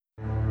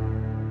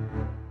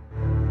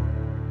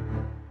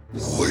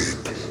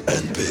Weep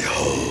and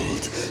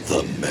behold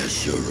the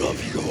measure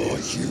of your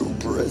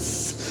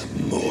hubris,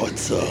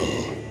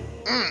 mortal.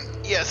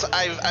 Yes,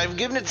 I've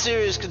given it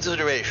serious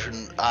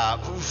consideration.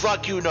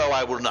 Fuck you, no,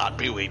 I will not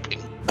be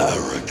weeping.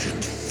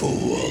 Arrogant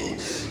fool,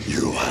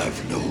 you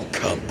have no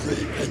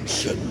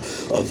comprehension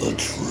of the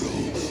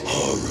true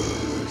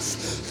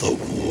horrors, the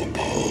warp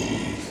hole.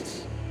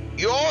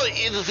 Your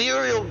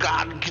ethereal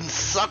god can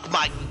suck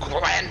my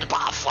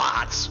grandpa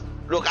farts.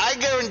 Look, I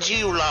guarantee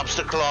you,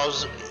 Lobster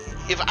Claws,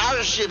 if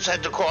our ships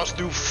had to cross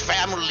through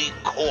family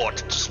court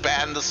to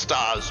span the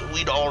stars,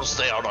 we'd all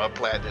stay on our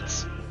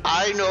planets.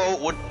 I know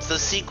what the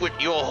secret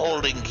you're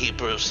holding,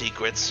 Keeper of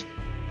Secrets,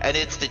 and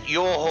it's that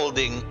you're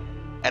holding,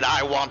 and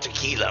I want a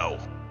kilo.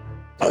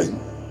 I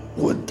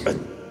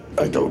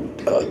don't,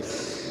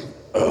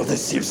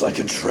 this seems like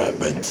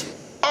entrapment.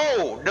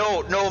 Oh,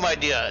 no, my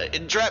dear.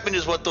 Entrapment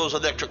is what those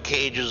electric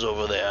cages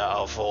over there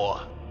are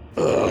for.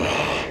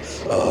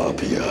 I'll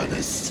be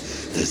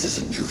honest, this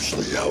isn't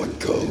usually how it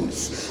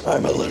goes.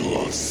 I'm a little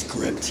off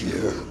script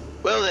here.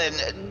 Well then,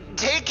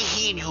 take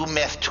heed, you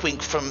meth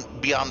twink from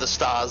beyond the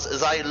stars,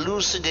 as I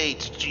elucidate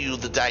to you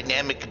the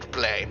dynamic at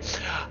play.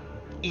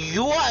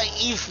 You are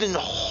Ethan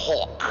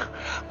Hawke.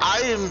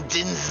 I am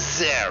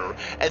Denzel,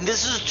 and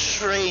this is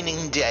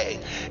training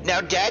day.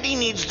 Now, Daddy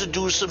needs to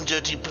do some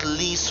dirty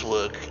police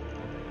work.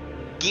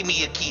 Give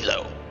me a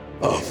kilo.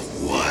 Of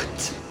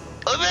what?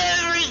 Of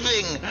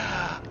everything!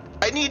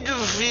 I need to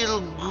feel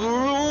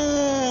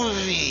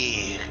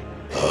groovy.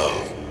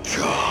 Oh,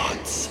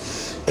 gods.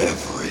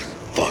 Every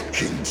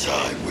fucking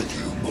time with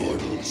you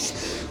mortals.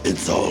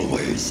 It's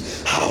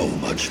always how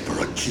much for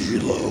a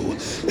kilo,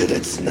 and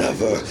it's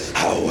never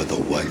how are the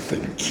wife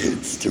and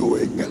kids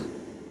doing.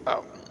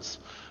 Oh,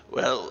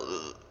 well,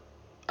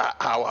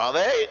 how are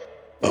they?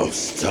 Oh,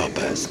 stop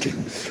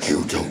asking.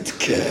 You don't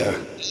care.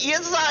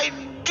 Yes, I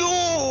do!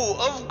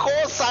 Of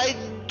course I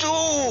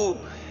do!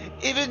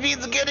 If it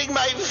means getting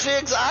my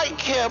fix, I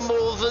care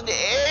more than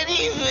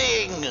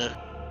anything!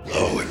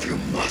 Oh, if you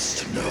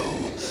must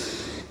know,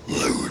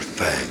 Lude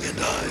Fang and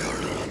I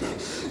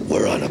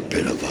we're on a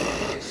bit of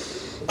a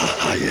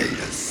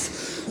hiatus.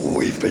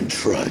 We've been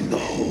trying the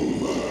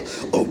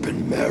whole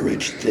open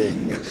marriage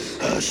thing.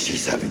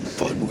 She's having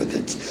fun with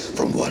it.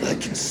 From what I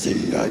can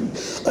see,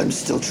 I'm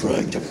still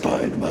trying to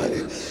find my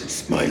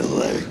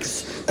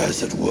legs,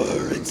 as it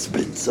were. It's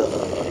been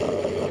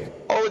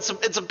Oh, it's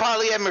a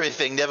polyamory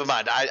thing. Never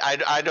mind.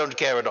 I don't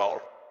care at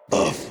all.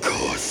 Of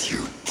course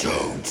you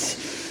don't.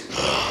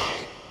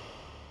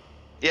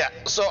 Yeah.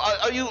 So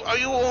are you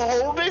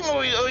holding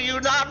or are you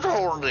not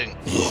holding?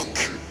 Look,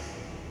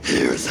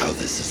 here's how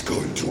this is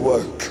going to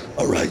work.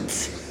 All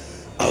right,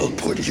 I'll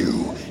put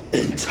you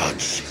in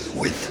touch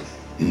with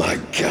my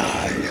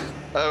guy.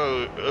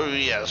 Oh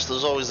yes.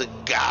 There's always a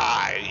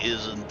guy,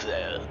 isn't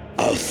there?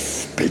 I'll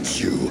spit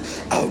you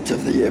out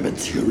of the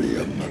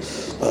Immaterium,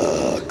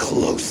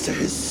 close to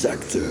his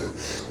sector.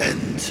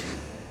 And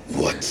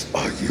what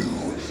are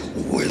you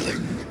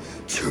willing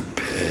to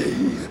pay?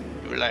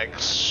 Like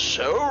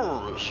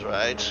souls,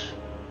 right?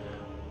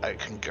 I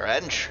can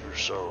grant you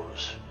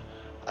souls.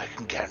 I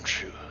can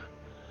grant you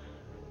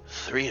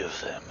 3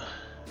 of them.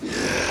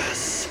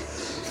 Yes,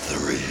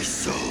 3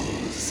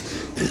 souls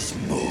is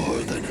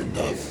more than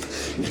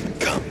enough in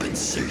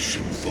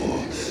compensation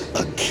for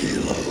a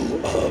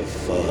kilo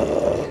of,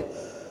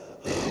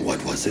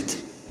 what was it?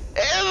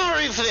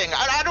 Everything!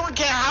 I don't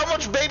care how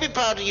much baby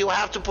powder you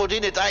have to put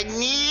in it. I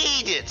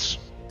need it!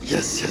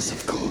 Yes,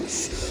 of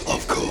course.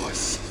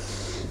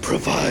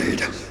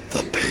 Provide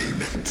the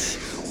payment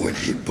when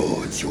he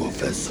boards your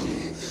vessel,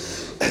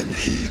 and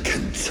he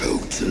can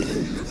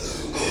totally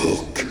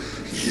hook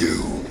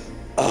you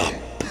up.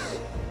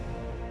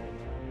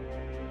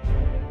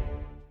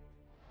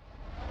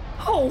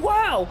 Oh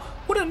wow!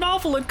 What a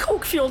novel and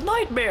coke-fueled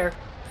nightmare!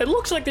 It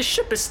looks like the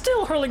ship is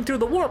still hurling through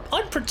the warp,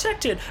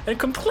 unprotected and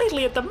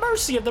completely at the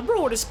mercy of the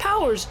ruinous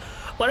powers.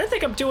 But I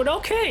think I'm doing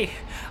okay.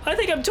 I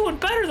think I'm doing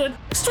better than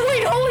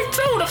Sweet Holy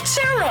Throne of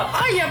Terra!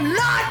 I am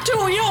not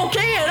doing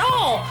okay at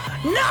all!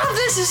 None of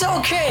this is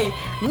okay!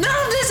 None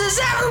of this has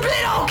ever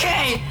been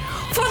okay!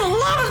 For the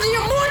love of the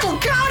immortal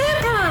God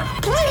Emperor,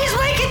 please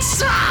make it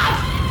stop!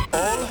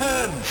 All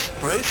hands,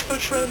 brace for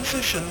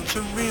transition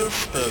to real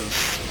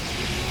space.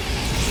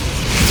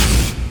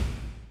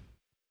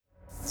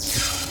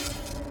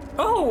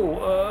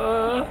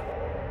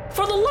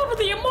 For the love of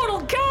the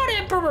immortal God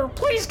Emperor,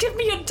 please give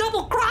me a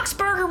double Crocs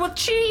burger with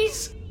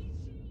cheese!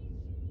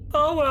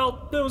 Oh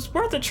well, it was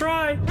worth a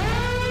try.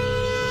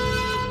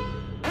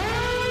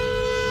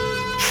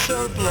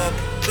 Cellblock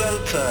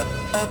Delta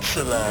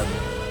Epsilon,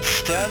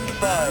 stand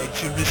by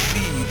to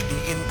receive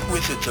the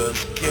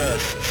Inquisitor's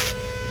guests.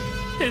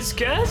 His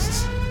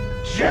guests?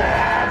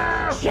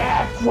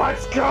 Jeff,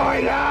 what's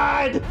going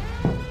on?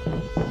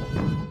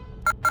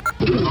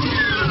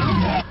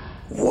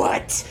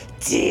 What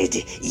did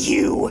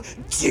you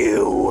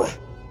do?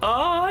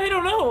 I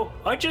don't know.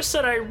 I just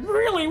said I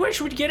really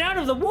wish we'd get out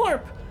of the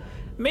warp.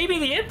 Maybe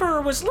the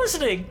Emperor was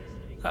listening.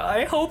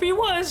 I hope he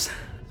was.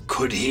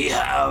 Could he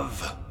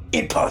have?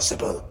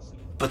 Impossible.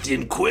 but the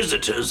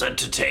Inquisitor's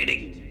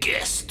entertaining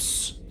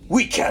guests.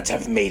 We can't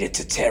have made it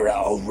to Terra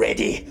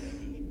already.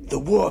 The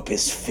warp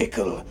is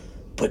fickle,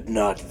 but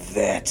not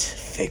that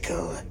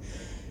fickle.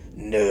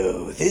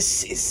 No,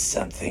 this is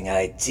something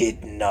I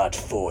did not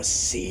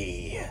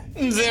foresee.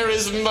 There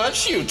is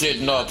much you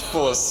did not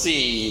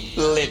foresee,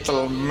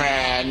 little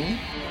man.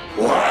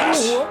 What?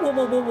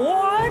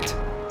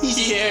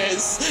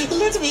 Yes,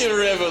 let me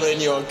revel in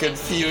your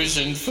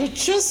confusion for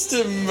just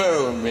a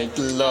moment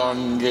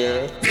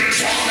longer.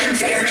 Time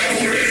for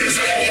memories.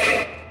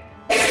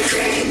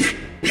 Welcome.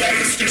 Let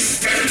us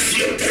dispense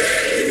your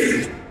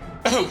pain.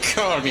 Oh,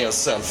 calm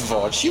yourself,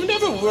 Vorch. You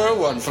never were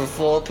one for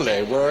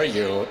foreplay, were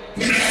you?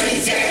 No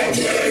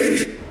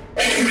foreplay.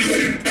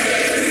 Only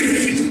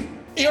pain.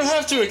 You'll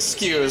have to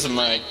excuse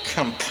my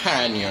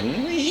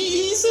companion.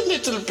 He's a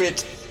little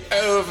bit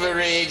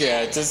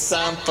overeager to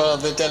sample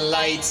the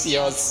delights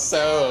your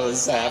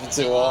souls have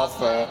to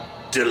offer.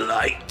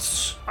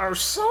 Delights. Our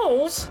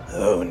souls?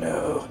 Oh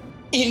no.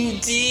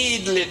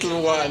 Indeed,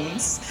 little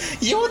ones.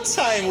 Your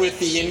time with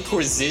the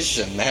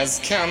Inquisition has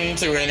come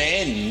to an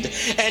end,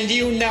 and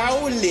you now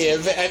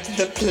live at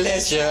the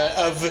pleasure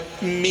of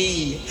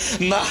me,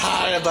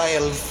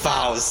 Maharabael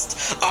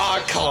Faust,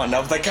 Archon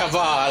of the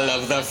Cabal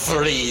of the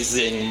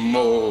Freezing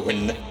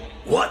Moon.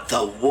 What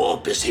the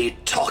warp is he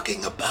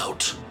talking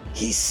about?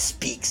 He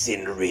speaks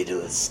in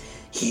riddles.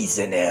 He's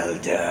an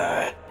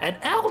Eldar. An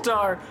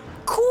Eldar?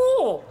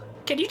 Cool!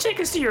 Can you take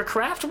us to your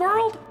craft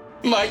world?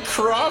 My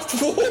craft.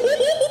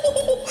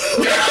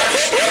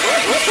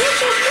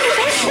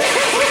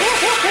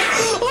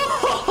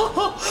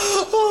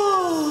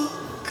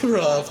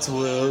 Craft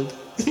world.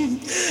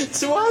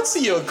 To answer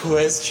your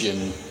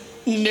question,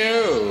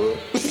 no.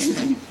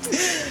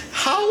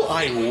 How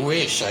I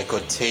wish I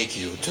could take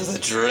you to the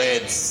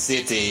dread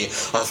city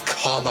of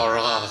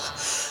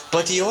Komarach,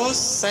 but your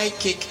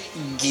psychic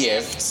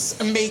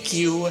gifts make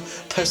you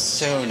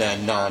persona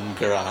non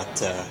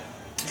grata.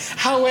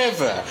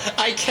 However,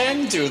 I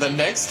can do the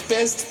next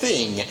best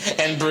thing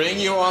and bring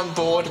you on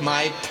board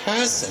my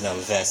personal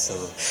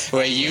vessel,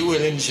 where you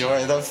will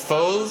enjoy the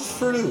full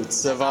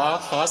fruits of our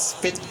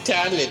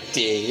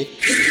hospitality.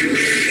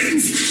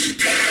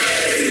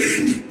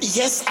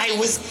 Yes, I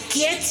was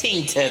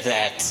getting to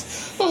that.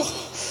 Oh,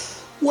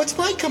 what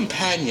my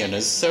companion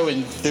is so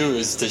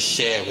enthused to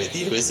share with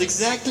you is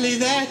exactly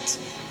that.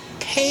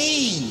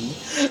 Pain.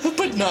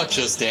 But not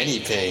just any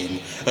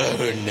pain.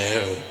 Oh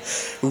no.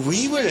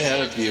 We will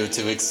help you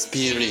to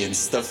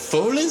experience the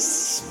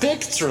fullest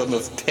spectrum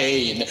of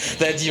pain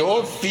that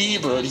your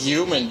feeble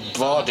human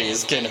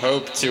bodies can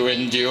hope to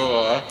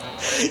endure.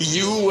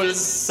 You will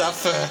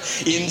suffer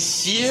in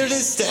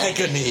sheerest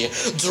agony,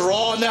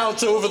 drawn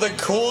out over the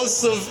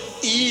course of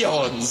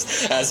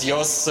eons, as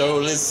your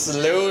soul is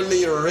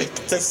slowly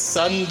ripped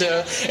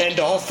asunder and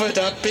offered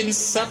up in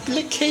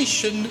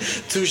supplication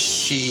to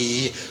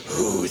she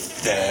who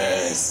thirsts.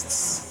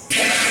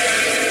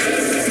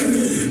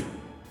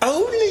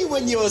 Only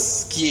when your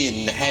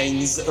skin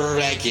hangs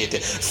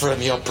ragged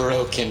from your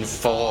broken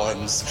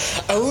forms,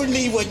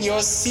 only when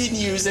your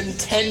sinews and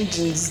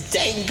tendons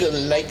dangle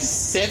like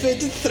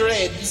severed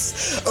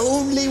threads,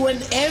 only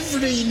when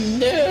every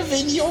nerve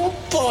in your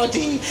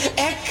body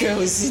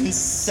echoes in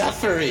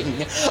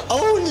suffering,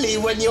 only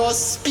when your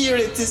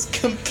spirit is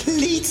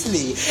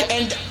completely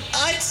and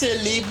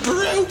utterly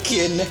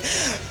broken,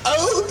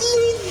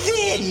 only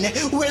then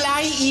will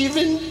I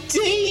even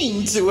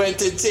deign to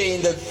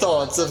entertain the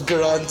thoughts of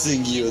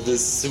granting you the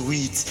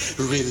sweet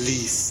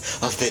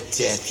release of the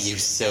death you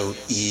so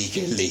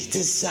eagerly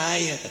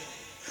desire.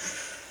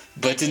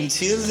 But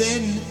until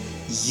then,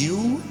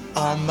 you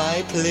are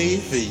my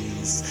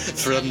playthings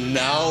from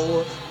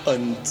now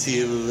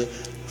until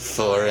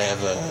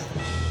forever.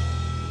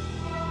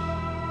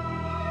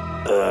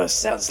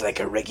 Sounds like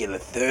a regular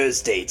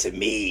Thursday to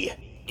me.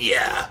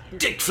 Yeah,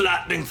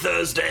 dick-flattening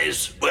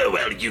Thursdays. We're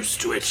well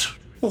used to it.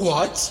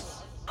 What?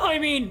 I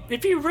mean,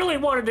 if you really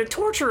wanted to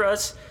torture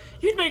us,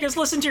 you'd make us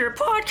listen to your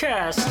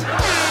podcast.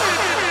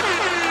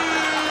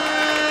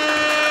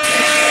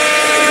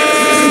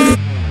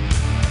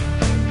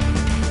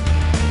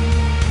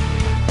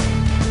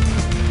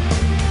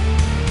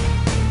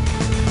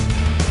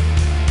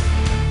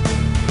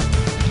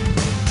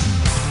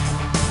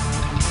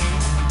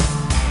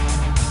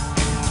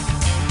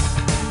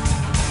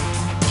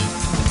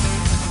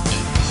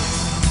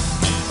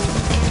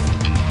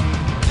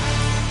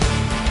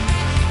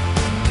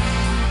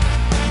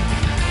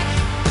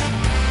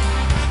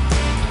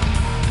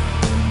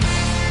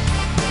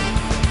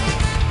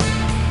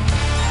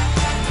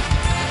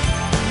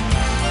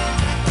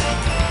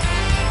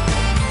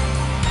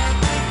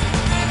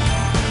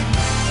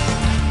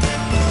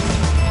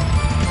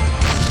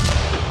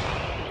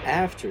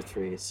 After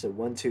 3, so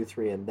 1, 2,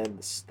 3, and then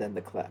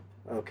the clap.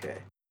 Okay.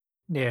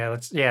 Yeah,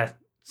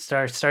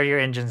 start your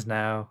engines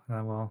now,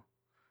 and we'll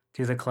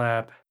do the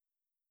clap.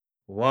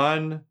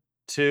 1,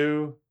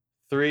 2,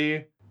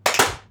 3.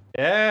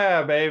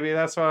 Yeah, baby,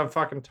 that's what I'm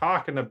fucking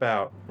talking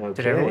about.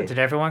 Okay. Did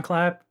everyone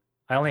clap?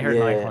 I only heard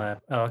my Yeah.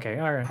 clap. Oh, okay,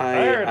 all right.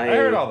 I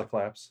heard all the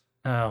claps.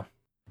 Oh,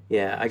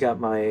 Yeah, I got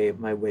my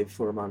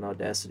waveform on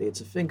Audacity. It's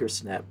a finger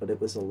snap, but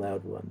it was a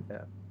loud one.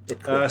 Yeah.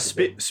 It clicked a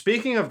bit.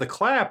 Speaking of the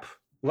clap,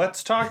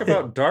 let's talk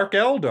about Dark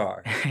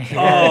Eldar. It's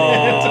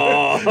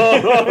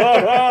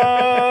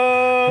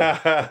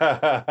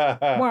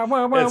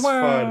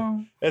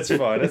fun. It's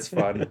fun. It's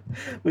fun.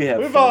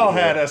 We've all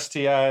had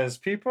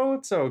STIs, people.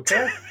 It's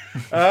okay.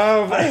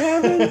 I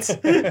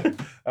haven't.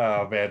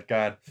 Oh man,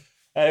 God.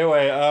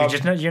 Anyway,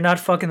 you're not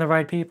fucking the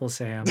right people,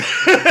 Sam.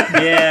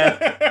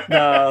 Yeah.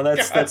 No,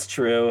 that's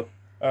true.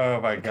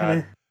 Oh my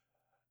God.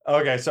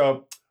 Okay,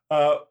 so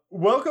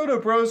welcome to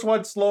Bros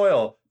Once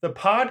Loyal, the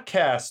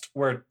podcast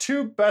where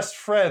two best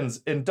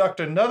friends induct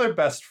another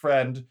best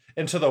friend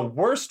into the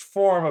worst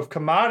form of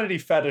commodity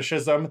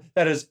fetishism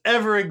that has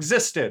ever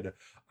existed.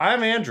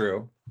 I'm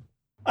Andrew.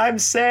 I'm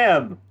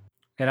Sam.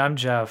 And I'm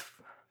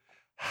Jeff.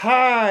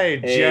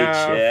 Hi, Hey,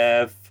 Jeff.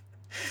 Jeff.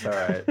 All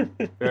right.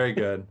 Very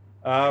good.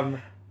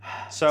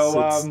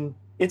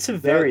 It's a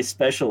very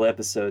special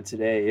episode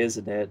today,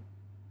 isn't it?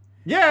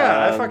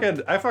 Yeah,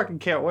 I fucking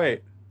can't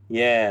wait.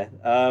 Yeah,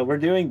 we're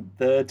doing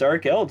the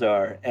Dark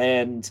Eldar,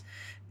 and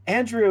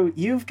Andrew,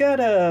 you've got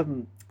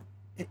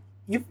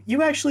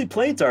you actually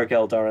played Dark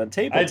Eldar on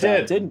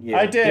tabletop, didn't you?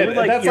 I did. They were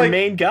like that's your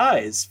main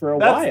guys for a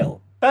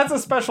while. That's a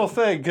special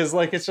thing because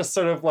like it's just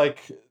sort of like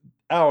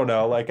I don't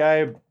know, like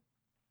 40K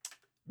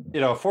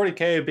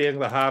being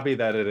the hobby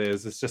that it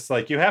is, it's just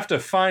like you have to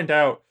find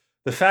out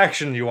the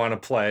faction you want to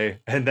play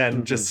and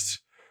then just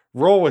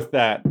roll with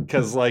that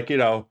because like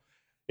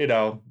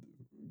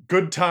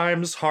good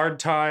times, hard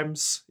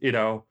times,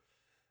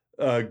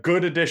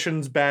 good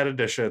additions, bad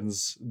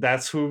additions.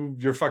 That's who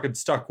you're fucking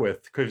stuck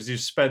with because you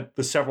spent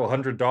the several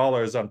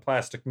 $100s on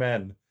plastic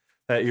men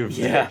that you've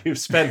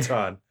spent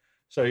on.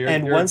 So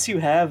once you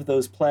have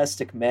those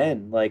plastic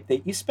men, like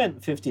you spent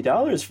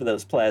 $50 for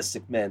those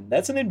plastic men.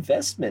 That's an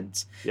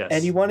investment,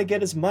 and you want to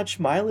get as much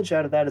mileage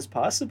out of that as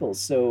possible.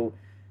 So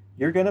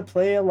you're gonna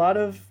play a lot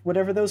of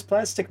whatever those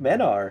plastic men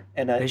are,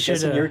 and I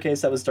guess in your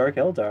case that was Dark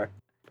Eldar.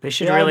 They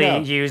should really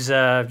use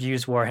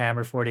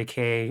Warhammer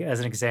 40K as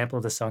an example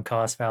of the sunk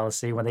cost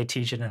fallacy when they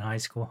teach it in high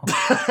school.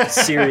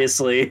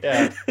 Seriously.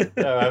 Yeah,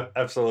 no,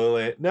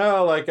 absolutely.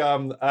 No, like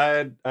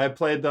I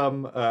played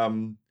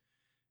them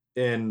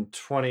in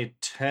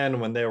 2010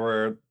 when they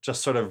were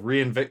just sort of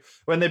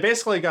when they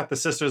basically got the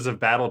Sisters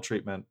of Battle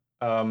treatment.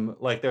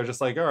 Like they're just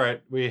like, all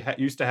right, we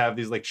used to have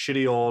these like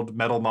shitty old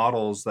metal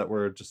models that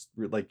were just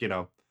like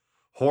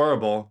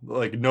horrible,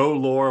 like no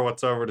lore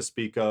whatsoever to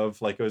speak of.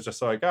 Like it was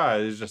just like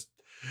it's just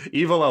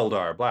evil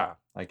Eldar, blah.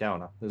 Like I don't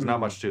know, there's not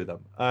much to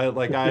them.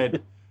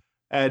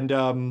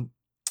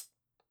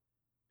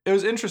 It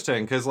was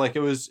interesting because like it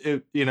was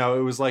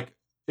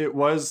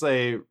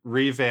a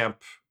revamp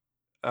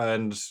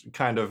and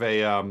kind of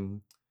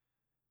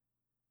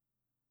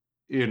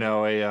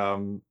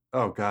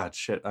oh god,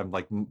 shit, I'm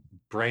like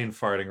brain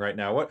farting right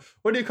now.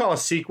 What do you call a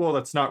sequel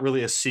that's not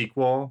really a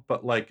sequel,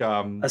 but like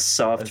a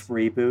soft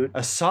reboot?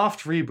 A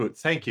soft reboot.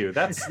 Thank you.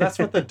 That's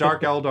what the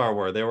Dark Eldar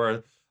were. They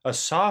were a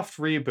soft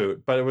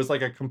reboot, but it was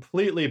like a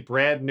completely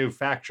brand new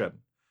faction.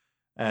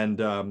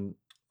 And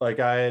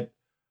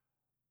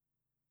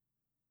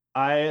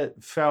I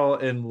fell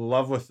in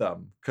love with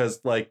them because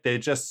like they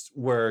just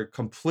were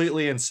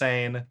completely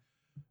insane,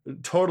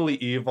 totally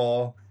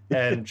evil,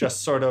 and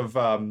just sort of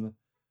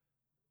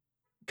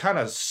kind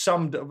of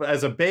summed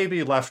as a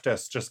baby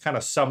leftist, just kind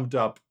of summed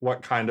up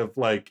what kind of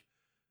like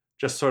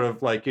just sort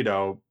of like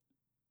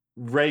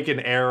Reagan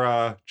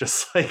era,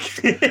 just like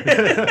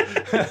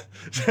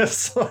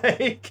just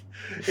like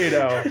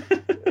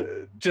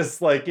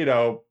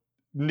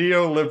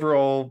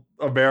neoliberal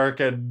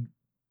American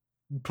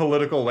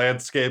political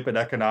landscape and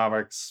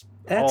economics,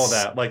 all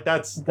that. Like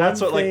that's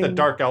what like the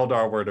Dark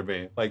Eldar were to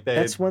me. Like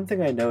that's one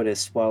thing I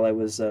noticed while I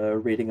was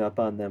reading up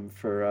on them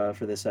for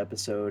this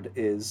episode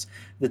is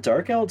the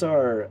Dark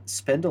Eldar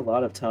spend a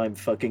lot of time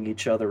fucking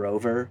each other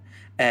over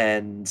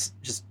and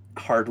just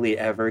hardly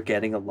ever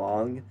getting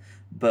along.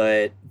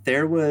 But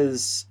there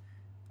was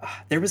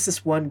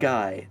this one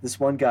guy. His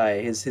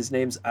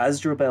name's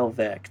Asdrubal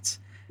Vecht,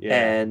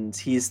 and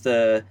he's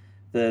the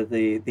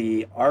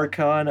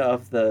Archon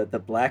of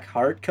the Black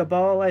Heart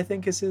Cabal, I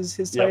think is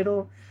his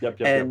title.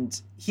 Yep.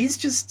 And he's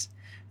just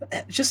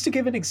to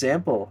give an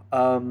example,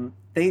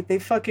 they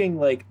fucking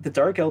like the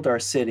Dark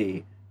Eldar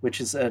City, which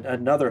is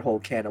another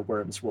whole can of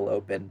worms will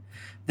open.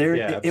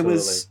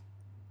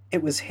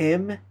 It was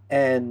him,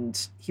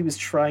 and he was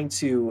trying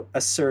to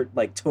assert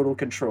like total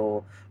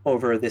control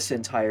over this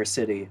entire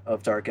city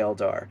of Dark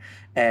Eldar.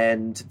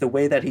 And the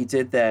way that he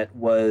did that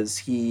was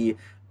he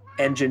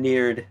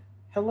engineered.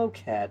 Hello,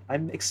 cat.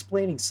 I'm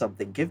explaining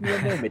something. Give me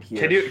a moment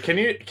here.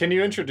 Can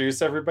you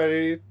introduce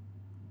everybody?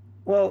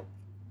 Well,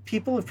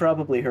 people have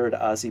probably heard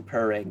Ozzy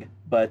purring,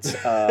 but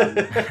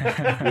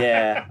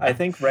yeah, I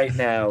think right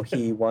now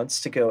he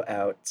wants to go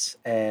out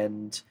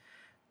and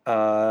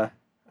I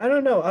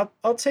don't know.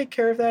 I'll take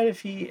care of that if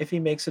he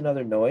makes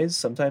another noise.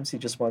 Sometimes he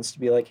just wants to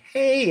be like,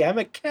 "Hey, I'm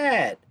a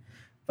cat."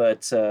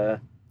 But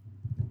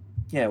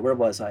yeah, where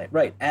was I?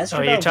 Right,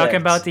 you're talking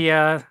about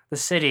the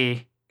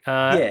city,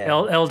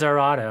 El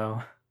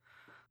Dorado.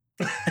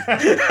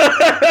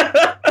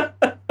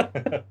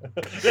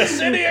 The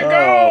city of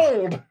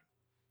gold.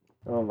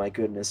 Oh my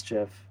goodness,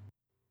 Jeff.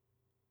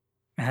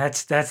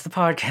 That's the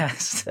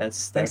podcast.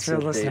 Thanks for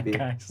it, listening, baby.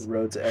 guys. The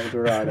road to El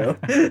Dorado.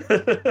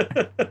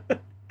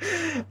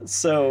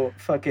 So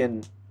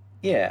fucking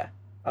yeah.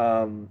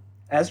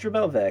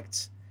 Asdrubal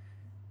Vecht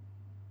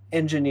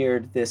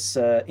engineered this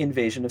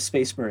invasion of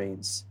Space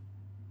Marines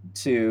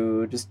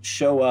to just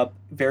show up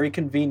very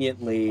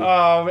conveniently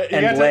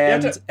and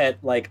land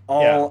at like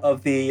all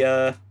of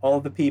the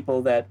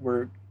people that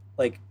were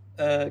like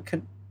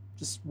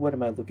just what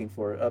am I looking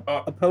for?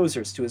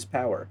 Opposers to his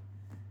power.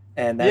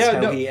 And that's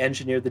how he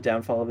engineered the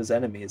downfall of his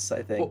enemies,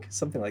 I think.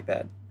 Something like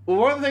that. Well,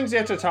 one of the things you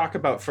have to talk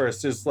about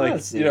first is like,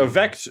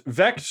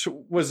 Vecht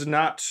was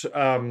not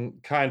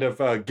kind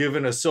of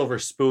given a silver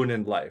spoon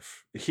in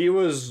life. He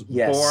was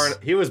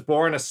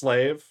born a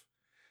slave.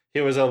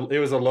 He was a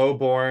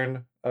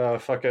low-born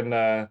fucking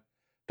Dark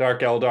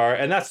Eldar.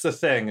 And that's the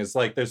thing, is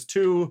like this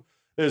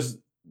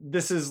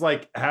is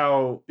like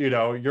how,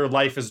 your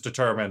life is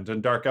determined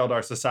in Dark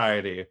Eldar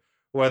society.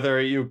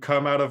 Whether you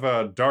come out of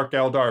a Dark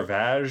Eldar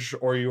Vaj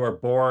or you are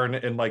born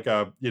in like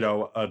a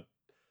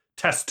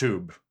test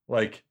tube.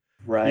 Like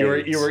you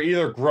were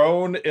either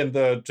grown in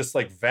the just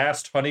like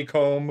vast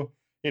honeycomb,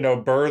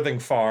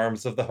 birthing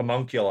farms of the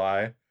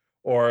homunculi,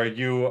 or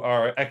you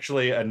are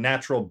actually a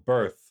natural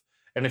birth.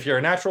 And if you're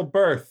a natural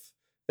birth,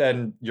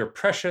 then you're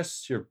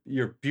precious,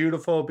 you're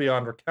beautiful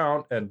beyond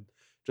recount, and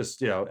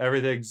just,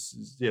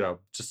 everything's,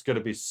 just going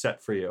to be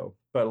set for you.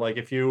 But like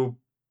if you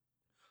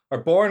are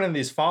born in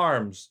these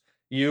farms,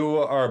 you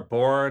are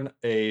born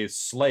a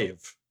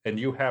slave, and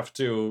you have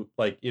to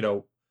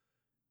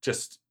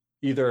just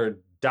either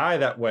die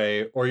that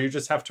way, or you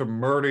just have to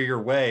murder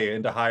your way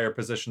into higher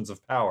positions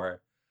of power.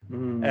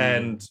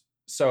 And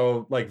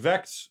so like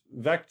Vecht,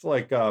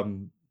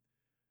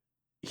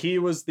 he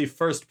was the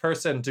first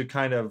person to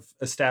kind of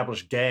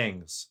establish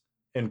gangs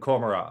in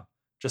Commorragh.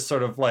 Just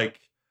sort of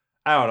like,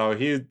 I don't know,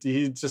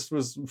 he just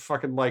was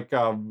fucking like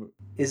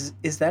Is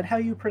that how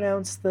you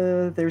pronounce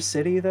their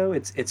city though?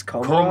 It's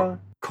Commorragh?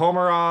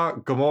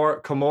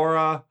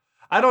 Commorragh.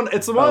 I don't.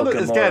 It's one of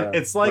the. Again,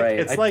 it's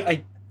like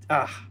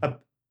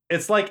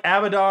it's like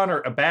Abaddon or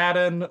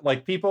Abaddon.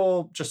 Like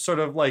people just sort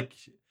of like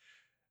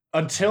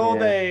until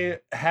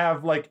they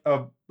have like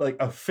a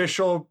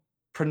official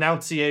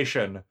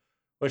pronunciation,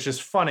 which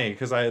is funny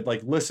because I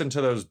like listened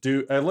to those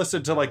I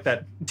listened to like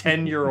that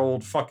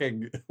 10-year-old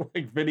fucking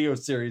like video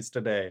series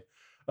today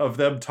of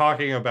them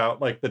talking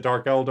about like the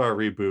Dark Eldar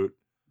reboot.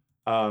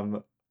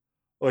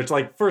 Which,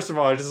 like, first of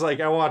all, I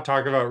want to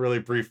talk about really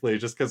briefly,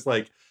 just because,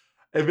 like,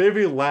 it made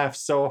me laugh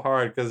so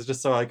hard, because it's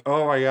just so, like,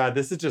 oh my god,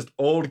 this is just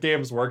old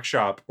Games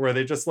Workshop, where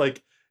they just,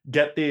 like,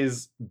 get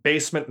these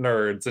basement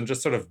nerds and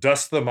just sort of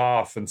dust them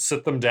off and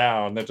sit them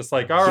down. They're just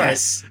like, all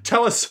right,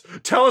 tell us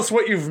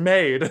what you've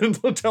made,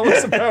 and tell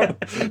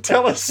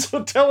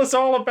us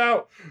all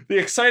about the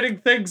exciting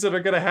things that are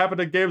going to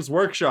happen at Games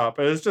Workshop.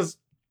 And it's just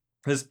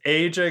this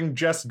aging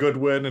Jess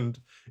Goodwin and,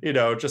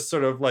 just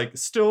sort of like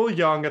still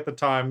young at the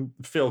time,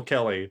 Phil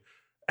Kelly.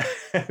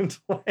 And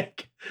just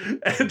like,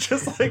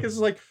 it's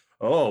like,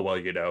 oh, well,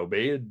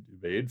 me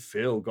and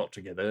Phil got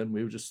together and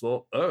we just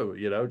thought,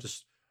 we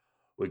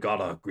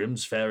got our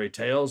Grimm's Fairy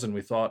Tales and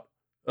we thought,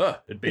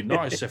 it'd be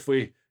nice if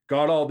we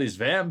got all these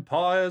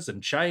vampires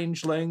and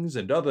changelings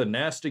and other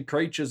nasty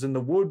creatures in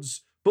the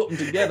woods, put them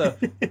together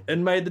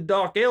and made the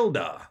Dark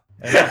Eldar.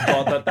 And I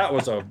thought that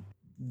was a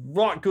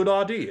right good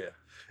idea.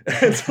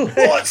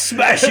 What's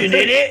smashing in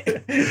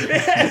it?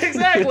 Yeah,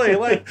 exactly.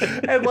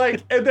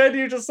 And then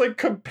you just like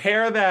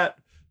compare that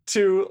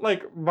to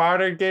like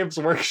modern Games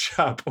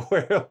Workshop,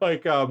 where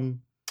like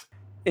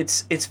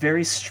it's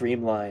very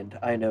streamlined.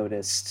 I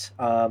noticed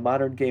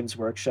modern Games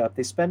Workshop,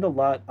 they spend a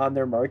lot on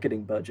their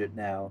marketing budget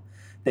now.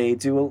 They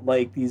do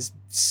like these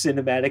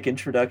cinematic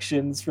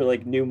introductions for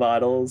like new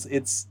models.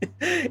 It's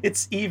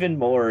even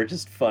more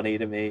just funny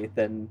to me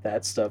than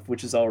that stuff,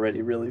 which is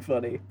already really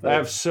funny. But, I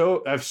have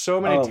so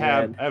many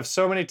tabs. I have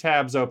so many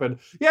tabs open.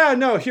 Yeah,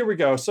 no, here we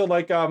go. So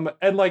like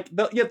and like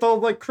they'll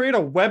like create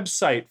a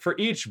website for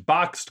each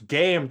boxed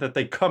game that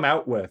they come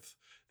out with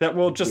that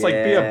will just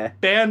like be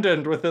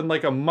abandoned within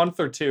like a month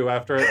or two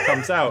after it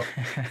comes out.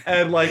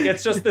 And like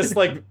it's just this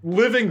like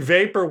living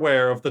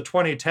vaporware of the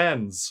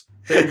 2010s.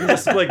 They can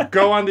just like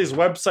go on these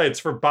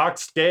websites for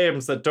boxed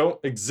games that don't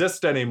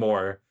exist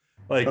anymore,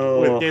 like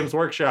with Games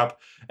Workshop.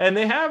 And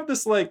they have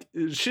this like,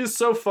 she's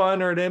so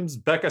fun. Her name's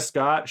Becca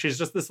Scott. She's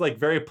just this like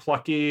very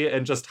plucky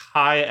and just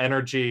high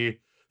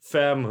energy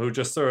femme who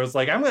just sort of is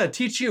like, I'm going to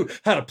teach you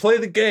how to play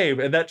the game.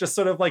 And that just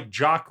sort of like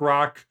jock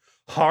rock,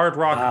 hard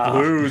rock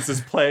blues is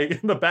playing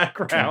in the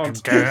background.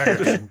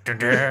 The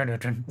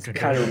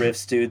kind of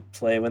riffs dude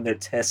play when they're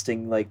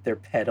testing like their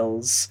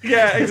pedals.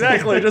 Yeah,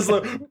 exactly. Just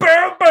like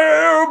bam,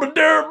 bam,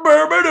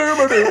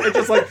 it's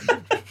just like.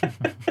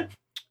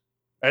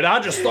 And I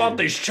just thought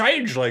these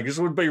changelings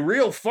would be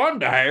real fun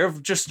to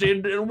have just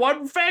in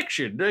one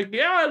faction. Like,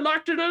 yeah, I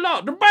liked it a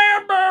lot.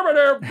 Bam,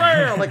 bam,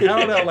 bam. Like, I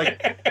don't know,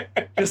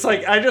 like, just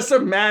like, I just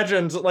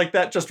imagined like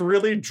that just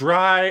really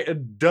dry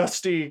and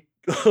dusty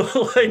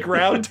like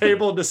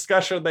roundtable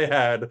discussion they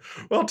had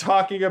while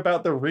talking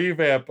about the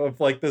revamp of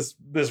like this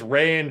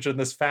range and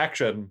this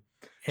faction.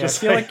 Yeah, I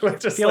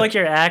feel like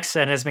your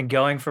accent has been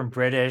going from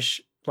British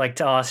like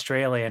to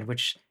Australian,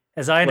 which,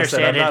 as I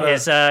understand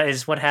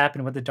is what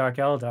happened with the Dark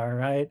Eldar,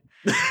 right?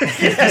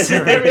 Yes,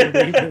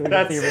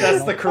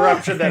 that's the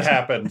corruption that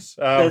happened.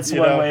 That's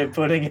one way of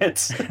putting it.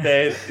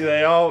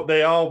 They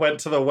all went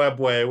to the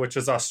Webway, which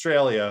is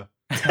Australia.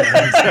 And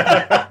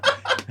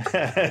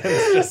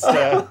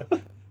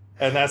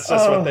that's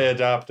just what they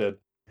adopted.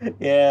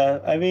 Yeah,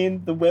 I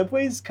mean, the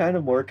Webway's kind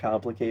of more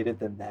complicated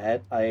than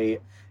that.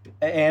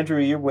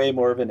 Andrew, you're way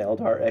more of an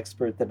Eldar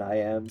expert than I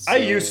am. So... I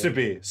used to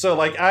be. So,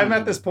 like, I'm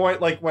at this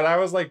point, like, when I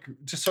was, like,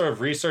 just sort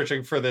of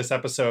researching for this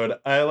episode,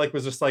 I, like,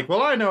 was just like,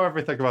 well, I know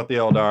everything about the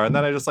Eldar. And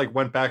then I just, like,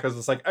 went back. I was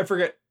just like, I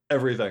forget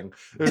everything.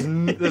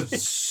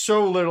 There's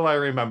so little I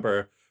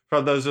remember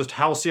from those just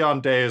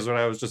halcyon days when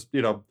I was just,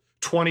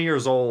 20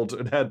 years old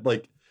and had,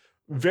 like,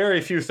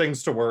 very few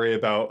things to worry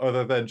about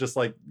other than just,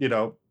 like,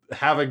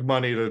 having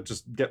money to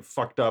just get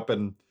fucked up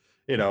and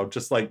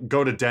just like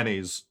go to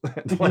Denny's.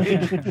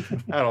 Like,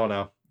 I don't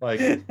know.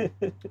 Like,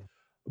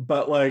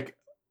 but like,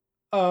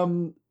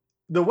 the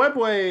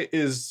Webway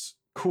is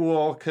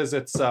cool because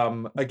it's,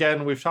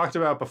 again, we've talked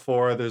about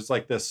before, there's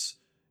like this,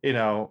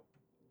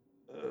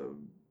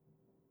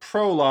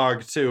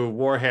 prologue to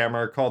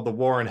Warhammer called The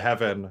War in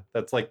Heaven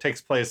that's like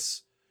takes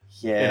place,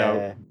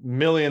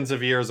 millions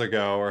of years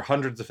ago or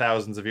hundreds of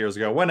thousands of years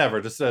ago,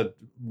 whenever, just a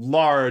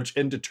large,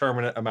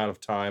 indeterminate amount of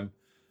time.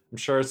 I'm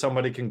sure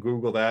somebody can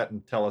Google that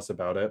and tell us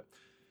about it.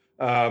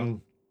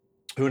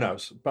 Who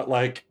knows? But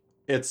like,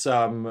 it's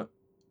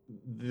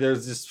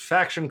there's this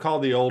faction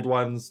called the Old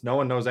Ones. No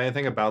one knows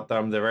anything about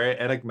them. They're very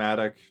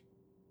enigmatic.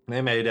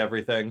 They made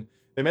everything.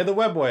 They made the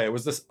Webway. It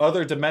was this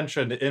other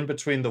dimension in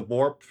between the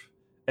warp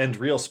and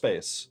real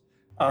space.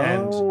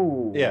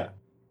 And yeah.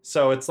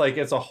 So it's like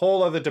it's a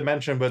whole other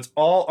dimension, but it's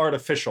all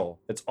artificial.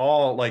 It's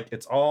all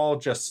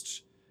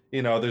just,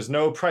 there's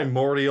no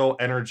primordial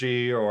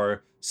energy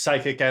or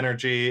psychic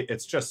energy.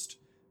 It's just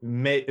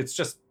I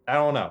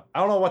don't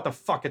know what the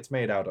fuck it's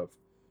made out of,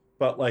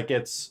 but like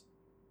it's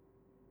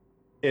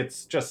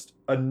just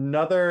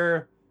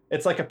another,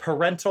 it's like a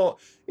parental,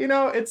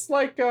 it's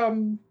like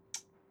I'm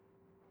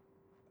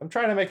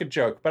trying to make a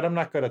joke, but I'm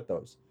not good at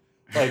those.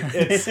 Like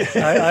it's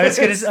I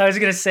was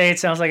gonna say it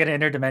sounds like an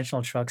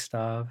interdimensional truck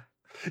stop.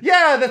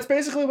 Yeah, that's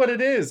basically what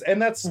it is,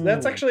 and that's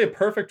actually a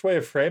perfect way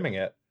of framing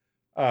it.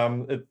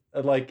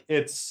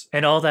 It's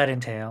and all that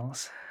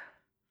entails.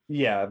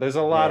 Yeah, there's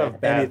a lot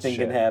of bad anything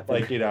shit. Can happen.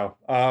 Like,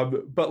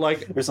 but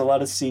like there's a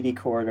lot of seedy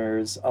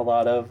corners, a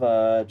lot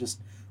of just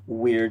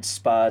weird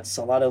spots,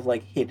 a lot of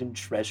like hidden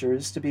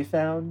treasures to be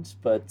found.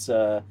 But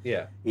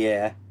yeah,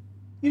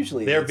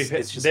 usually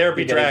it's just there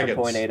be dragons.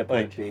 From point A to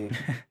point B.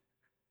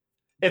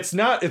 It's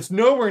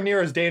nowhere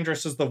near as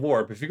dangerous as the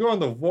warp. If you go on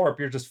the warp,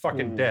 you're just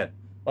fucking dead.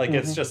 Like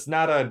it's just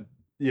not a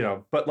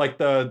but like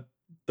the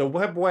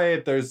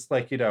Webway, there's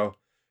like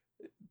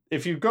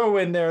if you go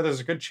in there,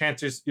 there's a good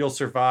chance you'll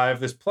survive.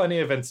 There's plenty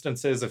of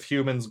instances of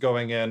humans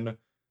going in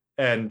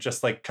and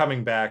just like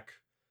coming back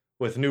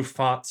with new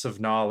fonts of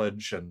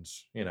knowledge and,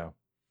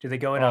 Do they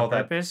go in on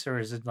purpose or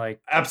is it like...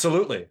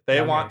 Absolutely.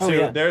 They want to.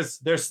 Yeah. There's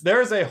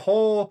a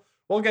whole...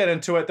 We'll get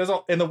into it.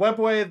 In the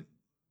Webway,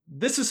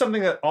 this is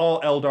something that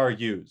all Eldar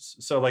use.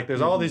 So like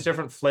there's all these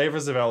different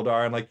flavors of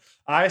Eldar. And like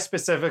I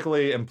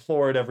specifically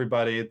implored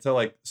everybody to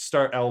like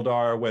start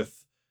Eldar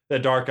with the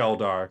Dark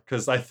Eldar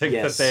because I think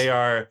that they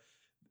are...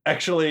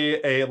 actually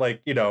a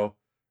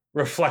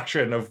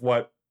reflection of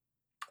what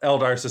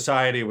Eldar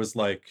society was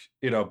like,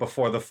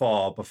 before the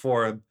fall,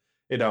 before,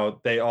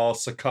 they all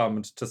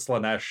succumbed to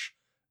Slaanesh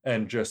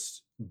and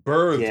just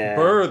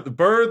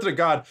birthed a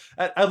god.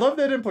 I love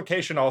that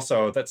implication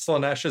also that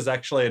Slaanesh is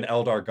actually an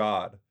Eldar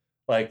god,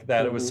 like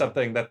that it was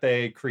something that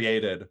they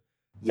created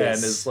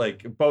and is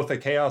like both a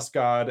chaos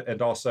god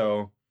and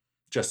also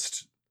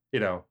just,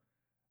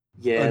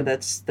 Yeah,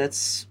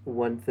 that's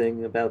one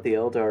thing about the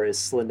Eldar is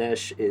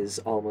Slaanesh is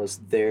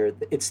almost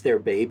it's their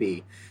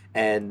baby.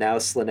 And now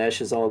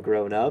Slaanesh is all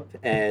grown up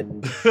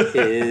and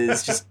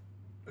is just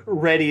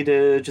ready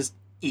to just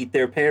eat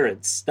their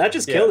parents. Not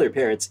just kill their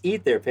parents,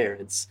 eat their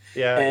parents.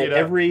 Yeah. And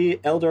every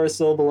Eldar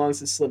soul belongs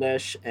to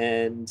Slaanesh,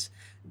 and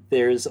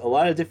there's a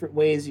lot of different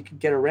ways you can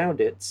get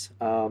around it.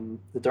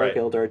 The Dark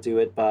Eldar do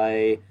it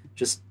by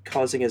just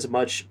causing as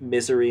much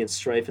misery and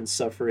strife and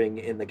suffering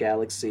in the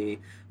galaxy,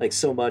 like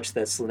so much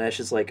that Slaanesh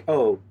is like,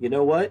 oh, you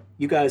know what?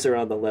 You guys are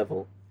on the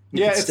level.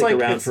 You can stick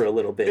around for a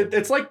little bit.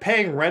 It's like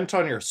paying rent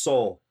on your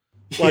soul.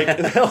 Like,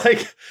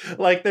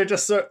 like they're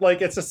just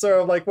like, it's just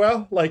sort of like,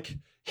 well, like,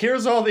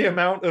 here's all the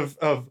amount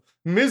of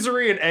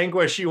misery and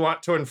anguish you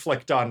want to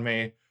inflict on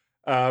me.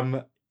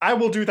 I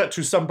will do that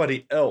to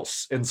somebody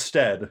else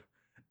instead.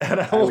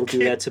 And I will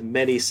do that to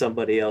many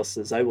somebody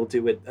else's. I will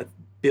do it a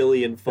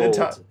billion-fold.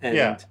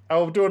 I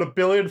will do it a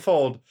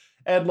billion-fold.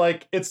 And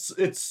like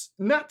it's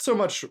not so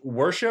much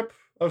worship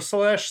of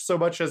Slaanesh so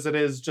much as it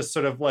is just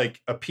sort of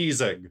like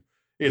appeasing.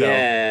 You know,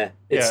 yeah,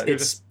 you're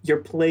you're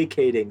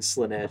placating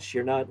Slanesh.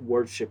 You're not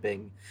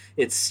worshiping.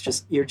 It's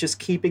just you're just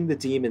keeping the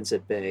demons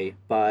at bay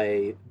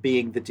by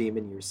being the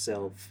demon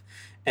yourself.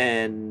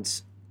 And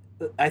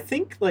I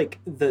think like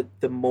the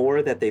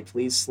more that they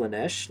please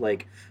Slanesh,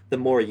 like the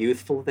more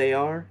youthful they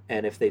are,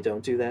 and if they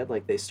don't do that,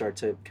 like they start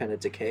to kind of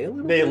decay a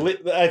little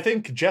bit. I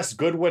think Jess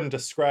Goodwin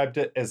described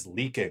it as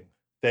leaking.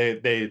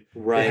 They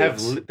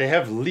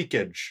have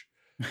leakage,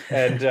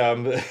 and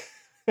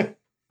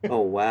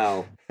oh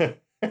wow.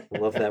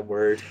 Love that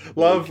word.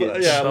 Love,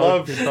 Leakage. yeah,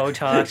 love. The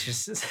Botox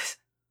just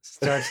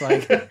starts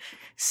like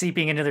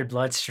seeping into their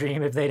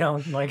bloodstream if they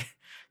don't like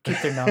keep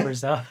their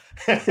numbers up.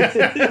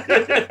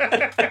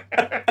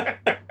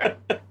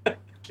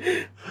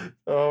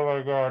 Oh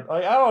my god!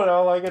 Like I don't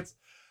know. Like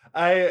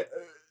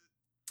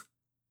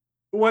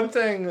one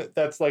thing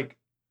that's like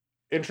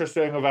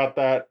interesting about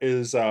that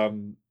is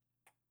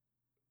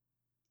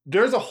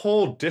there's a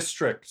whole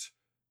district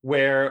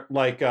where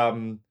like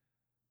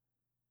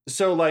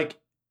so like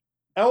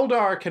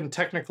Eldar can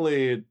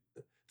technically,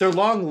 they're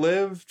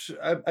long-lived,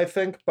 I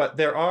think, but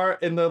there are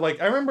in the like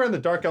I remember in the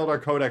Dark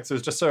Eldar Codex, it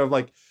was just sort of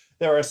like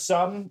there are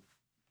some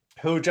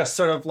who just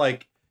sort of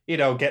like, you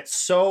know, get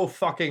so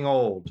fucking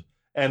old,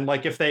 and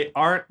like if they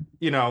aren't,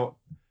 you know,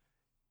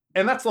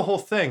 and that's the whole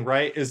thing,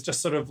 right? Is just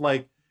sort of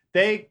like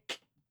they,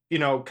 you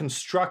know,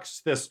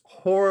 construct this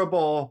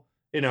horrible,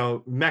 you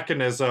know,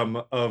 mechanism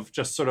of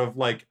just sort of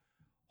like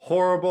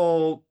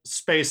horrible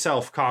space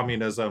elf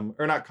communism,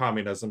 or not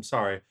communism,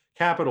 sorry,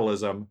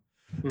 capitalism,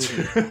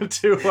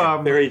 to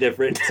very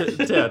different.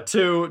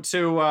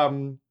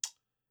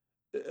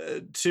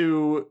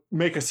 to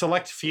make a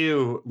select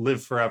few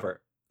live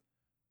forever.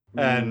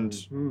 And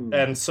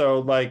so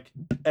like,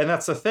 and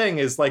that's the thing,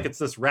 is like it's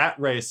this rat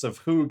race of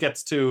who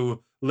gets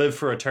to live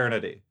for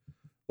eternity.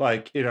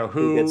 Like, you know,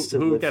 who gets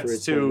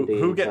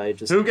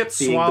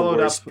swallowed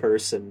up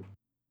person.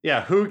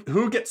 Yeah,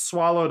 who gets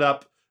swallowed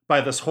up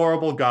by this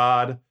horrible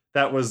god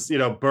that was, you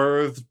know,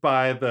 birthed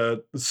by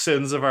the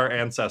sins of our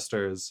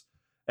ancestors,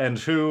 and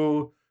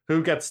who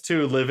gets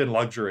to live in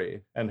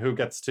luxury, and who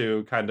gets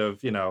to kind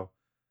of, you know,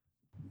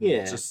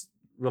 just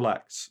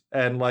relax.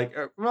 And like,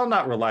 well,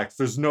 not relax,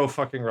 there's no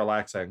fucking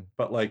relaxing,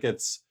 but like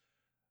it's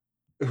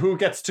who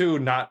gets to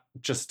not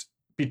just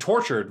be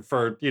tortured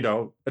for, you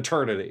know,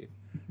 eternity.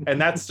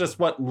 And that's just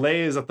what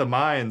lays at the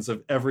minds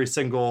of every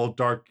single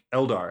Dark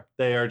Eldar.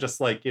 They are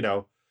just like, you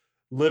know,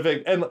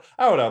 living, and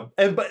I don't know,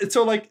 and but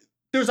so like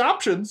there's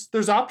options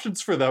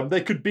for them.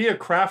 They could be a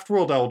craft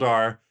world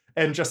Eldar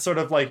and just sort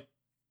of like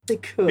they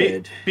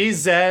could be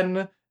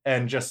zen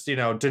and just, you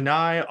know,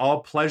 deny all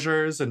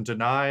pleasures and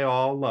deny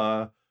all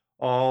the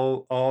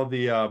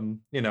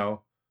you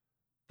know,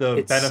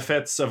 the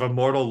benefits of a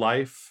mortal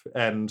life,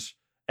 and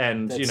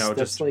you know, that's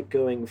just like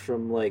going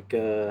from like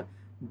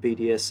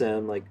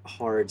BDSM, like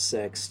hard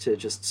sex, to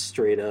just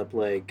straight up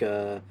like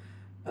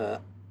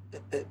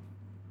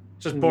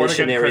just born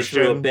again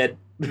Christian.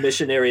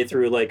 Missionary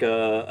through like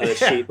a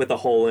sheet with a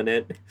hole in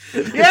it.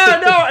 Yeah,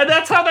 no, and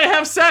that's how they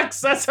have sex.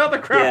 That's how the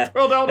craft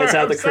world elders. That's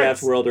how the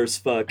craft worlders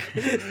fuck.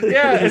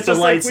 Yeah, it's the just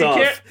lights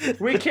like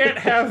off. we can't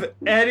have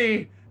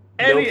any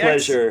no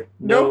pleasure,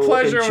 no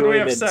pleasure when we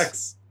have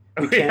sex.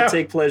 We can't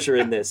take pleasure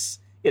in this.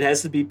 It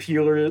has to be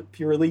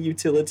purely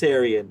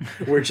utilitarian.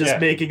 We're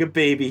just making a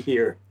baby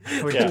here.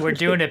 We're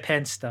doing it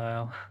Penn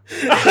style.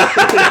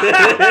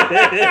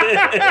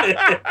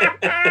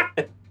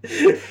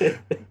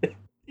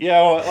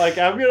 Yeah, like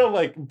I'm gonna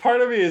like, part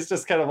of me is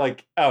just kind of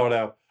like, I don't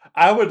know.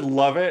 I would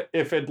love it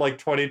if in like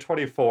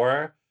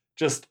 2024,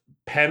 just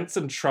Pence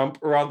and Trump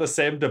were on the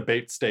same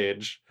debate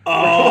stage.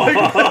 Oh.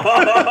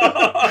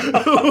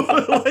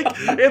 Like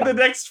in the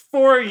next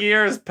 4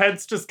 years,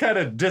 Pence just kind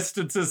of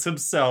distances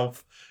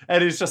himself.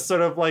 And he's just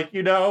sort of like,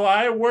 you know,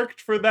 I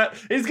worked for that.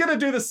 He's going to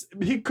do this.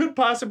 He could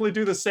possibly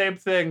do the same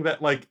thing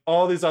that like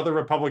all these other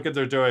Republicans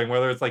are doing,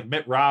 whether it's like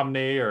Mitt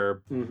Romney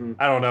or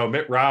I don't know,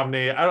 Mitt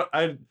Romney.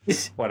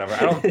 Whatever. I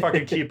don't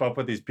fucking keep up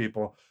with these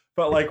people.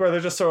 But like where they're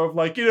just sort of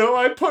like, you know,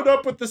 I put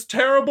up with this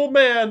terrible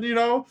man, you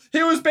know.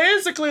 He was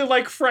basically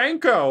like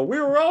Franco. We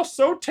were all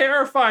so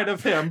terrified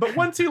of him. But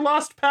once he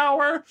lost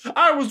power,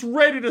 I was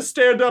ready to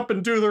stand up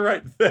and do the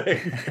right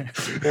thing.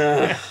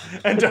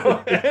 and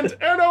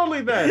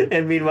only then.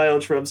 And meanwhile,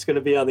 Trump's going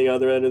to be on the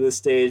other end of the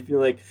stage, be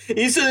like,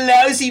 he's a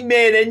lousy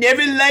man. I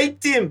never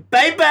liked him.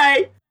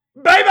 Bye-bye.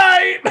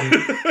 Bye-bye.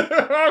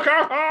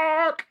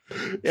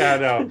 Yeah,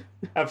 no,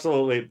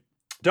 absolutely.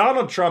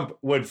 Donald Trump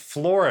would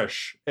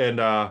flourish in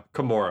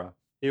Gamorra.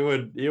 He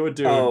would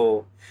do.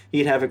 Oh,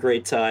 he'd have a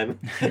great time.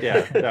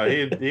 Yeah, no,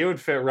 he would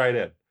fit right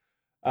in.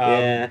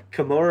 Yeah,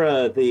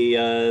 Gamorra,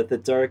 the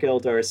Dark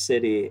Eldar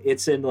city.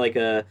 It's in like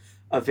a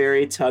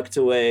very tucked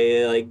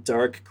away, like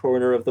dark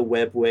corner of the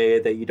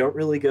webway that you don't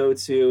really go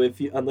to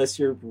unless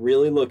you're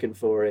really looking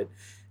for it.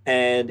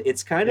 And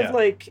it's kind of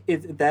like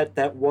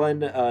that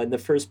one in the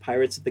first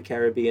Pirates of the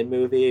Caribbean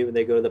movie when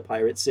they go to the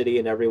pirate city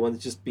and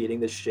everyone's just beating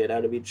the shit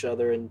out of each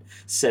other and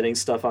setting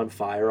stuff on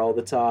fire all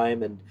the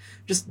time. And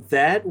just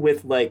that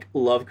with like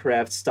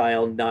Lovecraft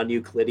style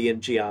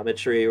non-Euclidean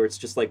geometry where it's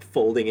just like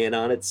folding in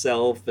on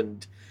itself.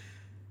 And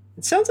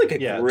It sounds like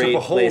a great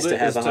place to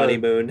have a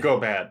honeymoon. Go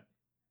bad.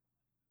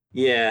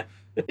 Yeah.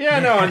 Yeah,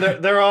 no,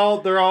 and they're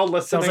all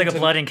listening. Sounds like a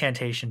blood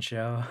incantation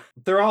show.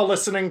 They're all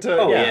listening to.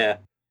 Oh yeah.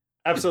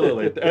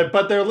 Absolutely,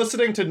 but they're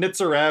listening to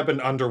Nitzarab and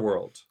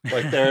Underworld.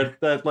 Like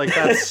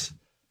that's,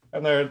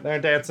 and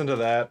they're dancing to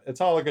that. It's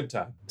all a good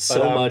time.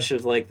 So much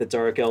of like the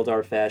Dark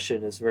Eldar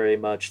fashion is very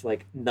much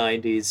like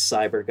 90s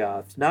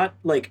cybergoth, not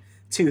like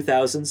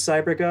 2000s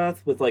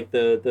cybergoth with like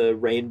the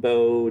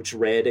rainbow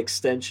dread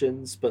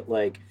extensions, but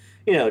like,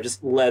 you know,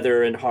 just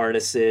leather and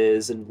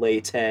harnesses and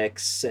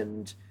latex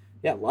and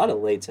a lot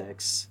of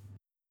latex.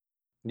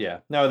 Yeah,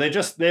 no,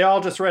 they all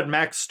just read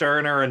Max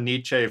Stirner and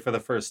Nietzsche for the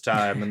first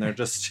time, and they're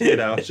just,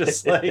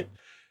 just like,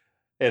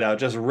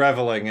 just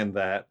reveling in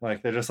that.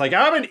 Like, they're just like,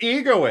 I'm an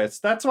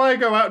egoist. That's why I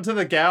go out into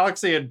the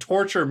galaxy and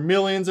torture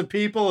millions of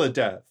people to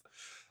death.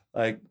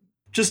 Like,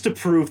 just to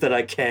prove that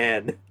I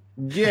can.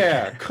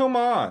 Yeah, come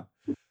on.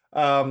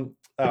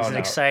 There's an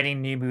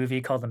exciting new movie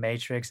called The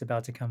Matrix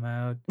about to come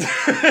out.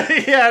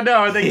 Yeah,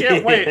 no, they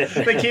can't wait.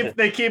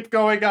 They keep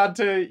going on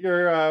to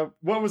your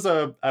what was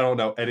I don't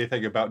know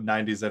anything about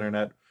 90s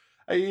internet.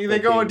 They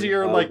go into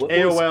your like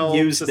AOL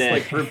just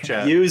like group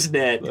chat.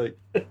 Usenet. Like,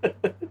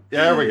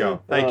 yeah, there we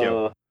go. Thank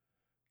you.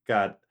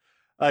 God.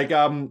 Like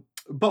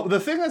but the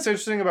thing that's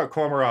interesting about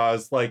Cormorant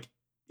is like,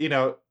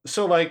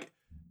 so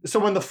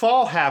when the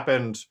fall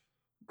happened,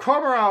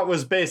 Cormorant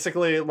was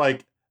basically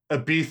like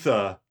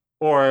Ibiza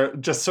or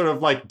just sort of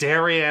like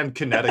Darien,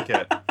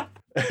 Connecticut.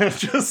 And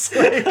just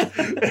like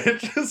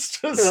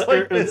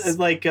it's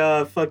like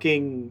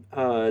fucking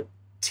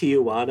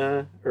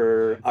Tijuana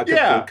or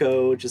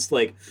Acapulco, just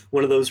like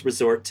one of those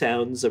resort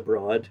towns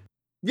abroad.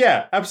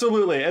 Yeah,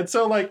 absolutely. And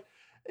so like,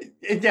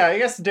 yeah, I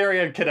guess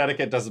Darien,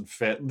 Connecticut doesn't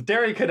fit.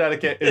 Darien,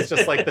 Connecticut is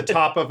just like the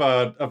top of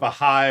a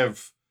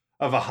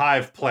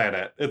hive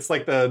planet. It's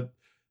like the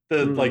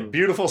like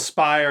beautiful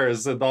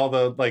spires and all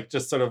the like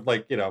just sort of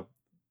like,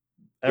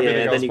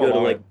 everything else. Then you go to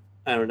like,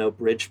 I don't know,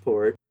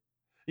 Bridgeport.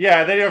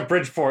 Yeah, then you have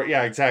Bridgeport.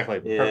 Yeah,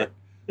 exactly. Yeah. Perfect.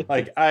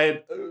 Like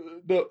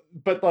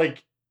but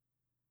like,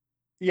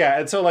 yeah,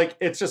 and so like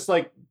it's just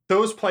like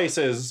those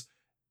places,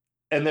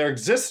 and they're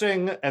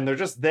existing, and they're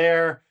just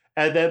there,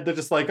 and then they're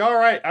just like, all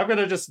right, I'm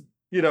gonna just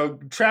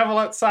travel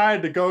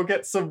outside to go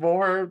get some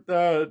more,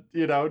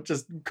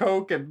 just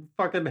coke and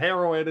fucking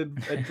heroin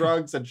and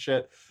drugs and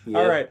shit. Yeah.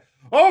 All right.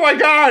 Oh my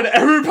God!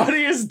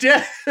 Everybody is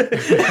dead. Like,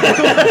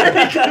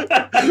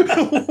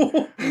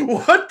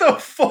 what the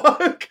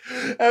fuck?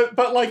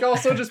 But like,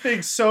 also just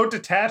being so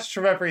detached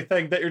from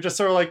everything that you're just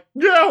sort of like,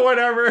 yeah,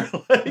 whatever.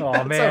 Like,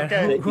 oh man,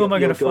 okay. Who am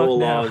I gonna fuck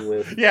now?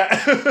 With. Yeah.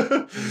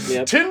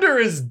 Yep. Tinder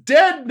is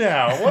dead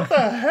now. What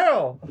the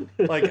hell?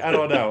 Like, I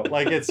don't know.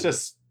 Like, it's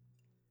just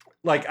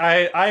like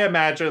I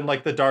imagine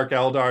like the Dark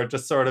Eldar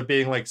just sort of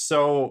being like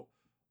so,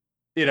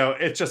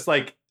 it's just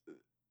like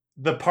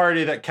the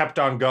party that kept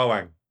on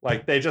going.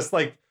 Like they just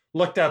like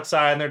looked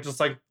outside and they're just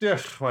like,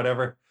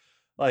 whatever.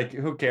 Like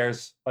who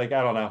cares? Like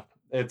I don't know.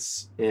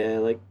 It's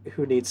like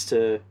who needs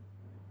to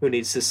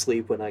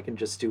sleep when I can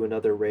just do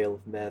another rail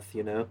of meth,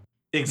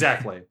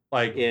 Exactly.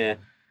 Like yeah.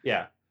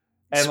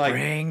 And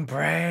spring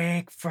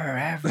break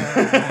forever.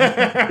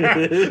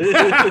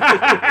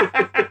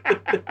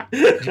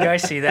 Did you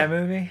guys see that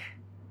movie?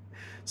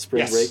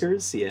 Spring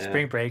Breakers? Yeah.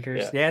 Spring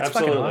Breakers. Yeah, it's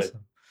absolutely. Fucking awesome.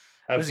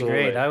 It was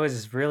great. I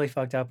was really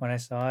fucked up when I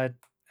saw it.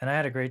 And I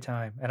had a great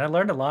time. And I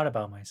learned a lot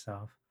about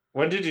myself.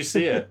 When did you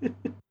see it?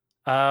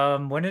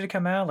 When did it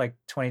come out? Like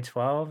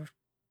 2012,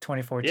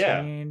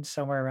 2014,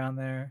 somewhere around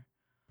there.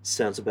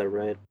 Sounds about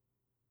right.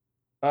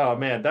 Oh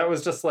man, that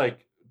was just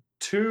like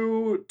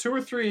 2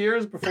 or 3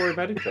 years before we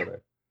met each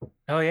other.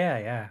 Oh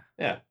yeah.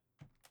 Yeah.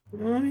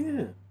 Oh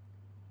yeah.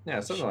 Yeah,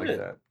 something like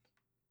that.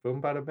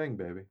 Boom bada bing,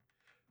 baby.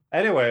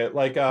 Anyway,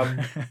 like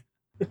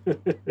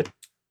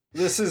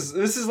This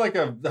is like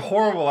a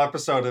horrible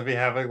episode of me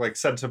having like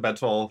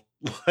sentimental,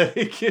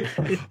 like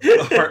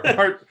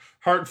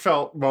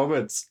heartfelt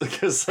moments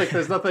because like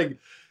there's nothing.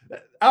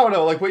 I don't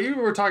know. Like what you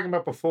were talking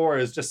about before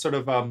is just sort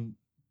of I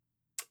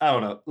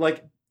don't know.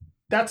 Like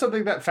that's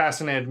something that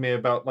fascinated me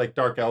about like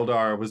Dark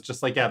Eldar was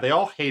just like they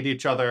all hate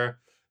each other.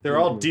 They're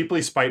all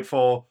deeply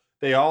spiteful.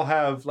 They all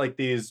have like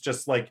these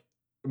just like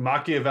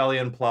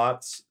Machiavellian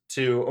plots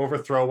to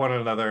overthrow one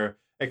another.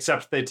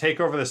 Except they take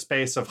over the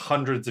space of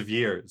hundreds of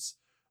years.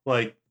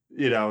 Like,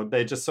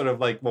 they just sort of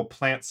like will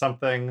plant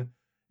something,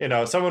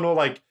 someone will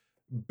like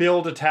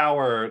build a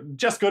tower.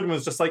 Jess Goodman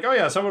was just like, oh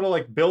yeah, someone will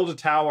like build a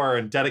tower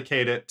and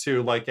dedicate it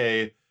to like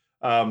a,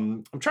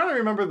 I'm trying to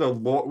remember the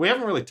lore. We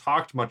haven't really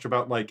talked much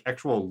about like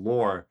actual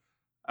lore.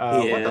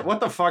 What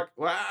the fuck?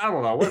 Well, I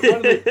don't know. What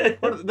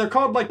are they're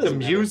called like the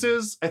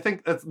Muses. I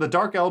think that's the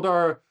Dark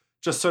Eldar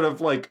just sort of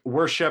like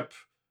worship.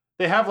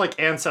 They have like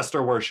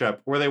ancestor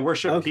worship where they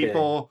worship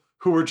people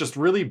who were just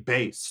really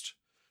based.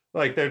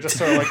 Like they're just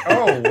sort of like,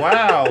 oh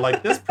wow,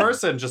 like this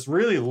person just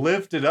really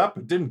lived it up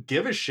and didn't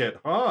give a shit,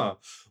 huh?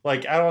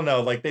 Like I don't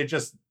know, like they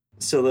just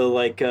so they'll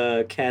like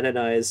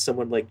canonize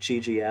someone like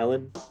Gigi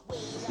Allen,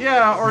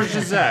 yeah, or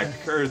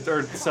Zizek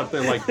or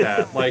something like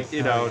that, like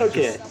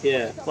okay,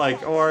 just,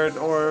 like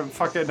or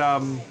fucking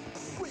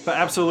But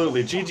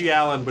absolutely, G.G.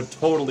 Allen would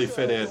totally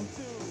fit in.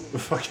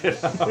 Fucking in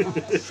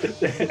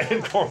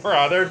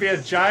Korra. There'd be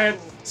a giant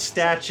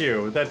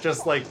statue that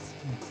just like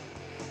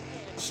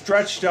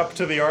stretched up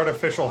to the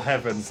artificial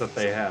heavens that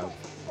they have.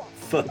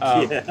 Fuck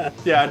yeah.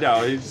 Yeah,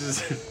 no,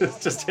 he's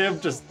just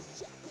him. Just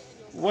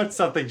what's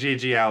something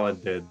G.G. Allen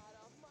did?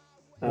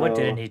 What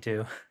didn't he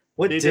do?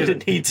 What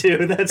didn't he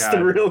do? That's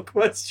the real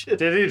question.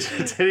 Did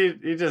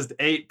he just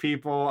ate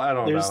people? I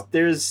don't know.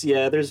 There's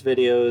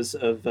videos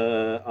of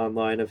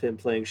online of him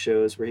playing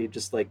shows where he'd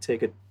just like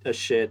take a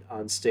shit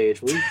on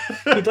stage.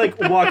 He'd like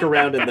walk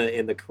around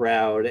in the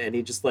crowd and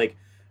he'd just like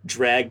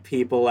drag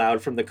people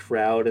out from the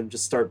crowd and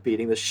just start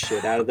beating the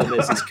shit out of them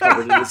as he's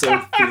covered in his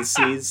own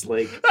feces.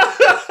 Like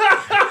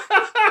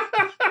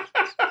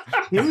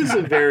he was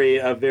a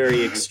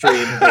very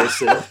extreme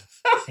person.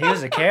 He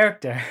was a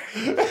character.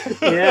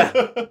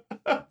 Yeah.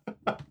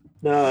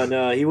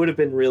 No, he would have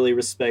been really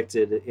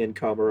respected in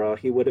Komura.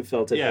 He would have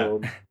felt at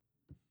home.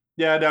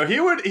 Yeah, no, he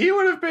would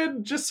have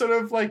been just sort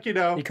of like, you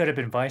know. He could have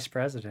been vice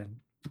president.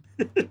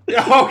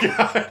 Oh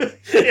god.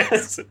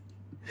 Yes.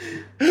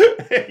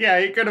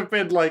 Yeah, he could have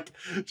been like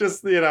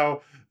just, you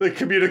know, the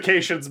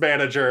communications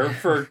manager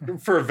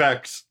for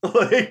Vex.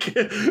 Like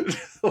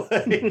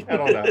I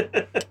don't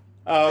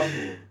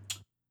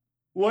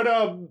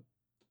know.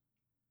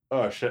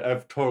 Oh shit,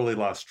 I've totally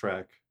lost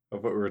track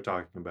of what we were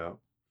talking about.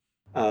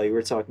 You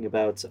were talking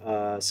about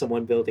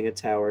someone building a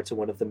tower to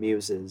one of the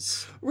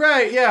muses.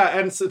 Right, yeah,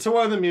 and so to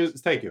one of the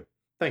muses. Thank you.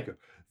 Yeah.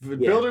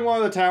 Building one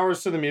of the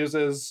towers to the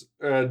muses,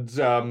 and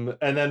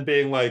then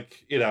being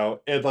like, you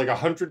know, in like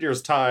 100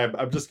 years' time,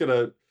 I'm just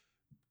gonna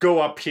go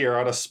up here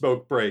on a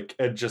smoke break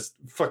and just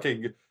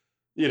fucking,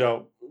 you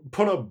know,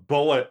 put a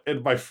bullet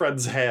in my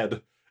friend's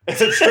head and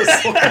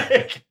just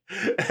like,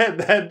 and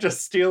then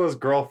just steal his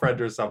girlfriend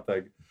or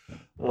something.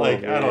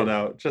 Like, I don't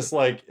know, just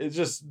like it's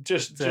just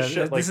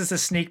shit. This is a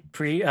sneak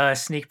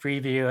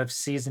preview of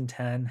season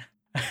 10.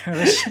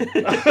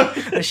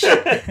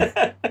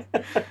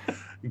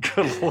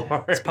 Good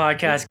lord, this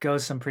podcast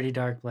goes some pretty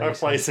dark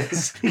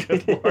places.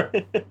 Good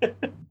lord.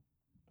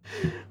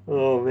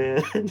 Oh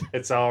man,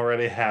 it's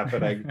already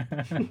happening.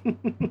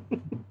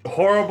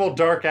 Horrible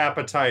dark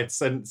appetites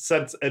and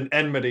sense and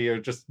enmity are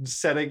just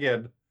setting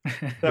in.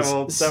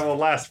 That will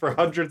last for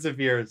hundreds of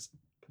years.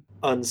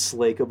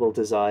 Unslakable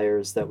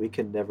desires that we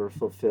can never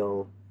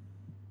fulfill.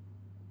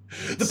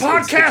 The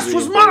podcast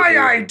was my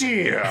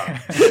idea!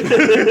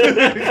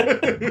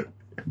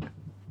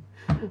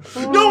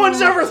 No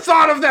one's ever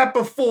thought of that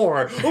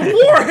before! A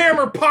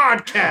Warhammer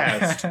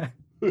podcast!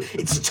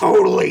 It's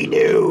totally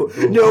new.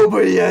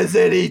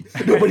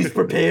 Nobody's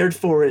prepared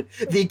for it.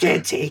 They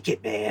can't take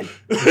it, man.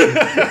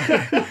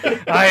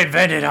 I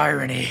invented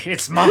irony.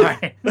 It's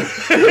mine.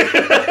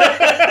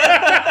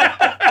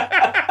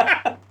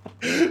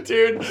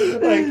 Dude,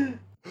 like,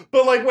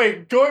 but like,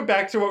 wait, going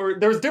back to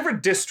there was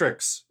different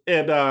districts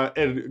in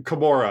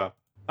Komura.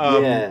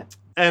 Yeah.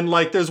 And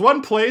like, there's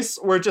one place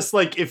where just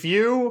like, if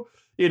you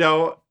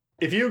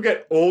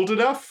get old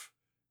enough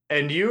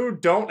and you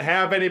don't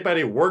have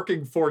anybody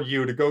working for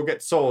you to go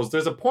get souls,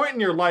 there's a point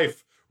in your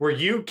life where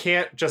you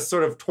can't just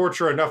sort of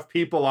torture enough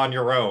people on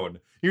your own.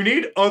 You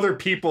need other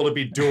people to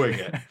be doing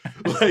it.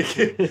 Like,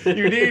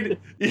 you need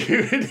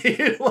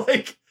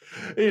like,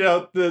 you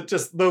know,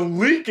 the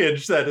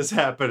leakage that is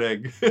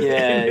happening.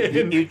 Yeah,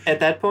 you at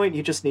that point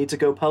you just need to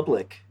go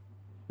public.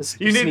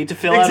 You just need to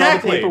fill out all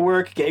the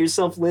paperwork, get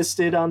yourself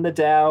listed on the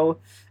DAO,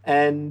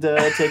 and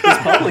take this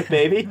public,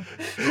 baby.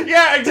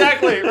 Yeah,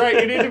 exactly.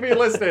 Right, you need to be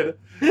listed,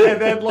 and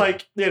then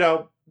like, you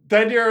know,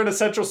 then you're an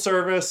essential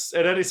service,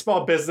 and any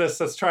small business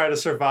that's trying to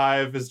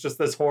survive is just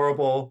this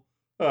horrible,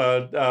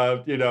 soul.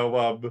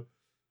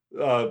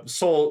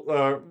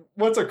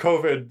 What's a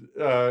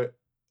COVID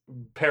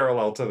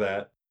parallel to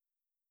that?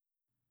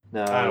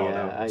 No, I don't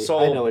know. I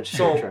know what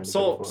you're trying to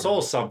do.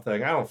 Soul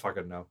something. I don't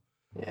fucking know.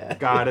 Yeah.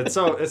 God, it's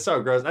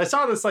so gross. I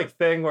saw this like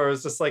thing where it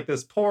was just like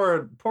this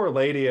poor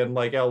lady in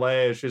like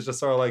LA. She's just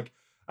sort of like,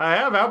 I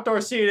have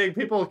outdoor seating.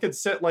 People can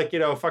sit like, you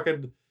know,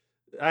 fucking.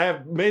 I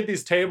have made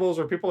these tables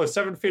where people are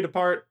 7 feet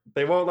apart.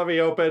 They won't let me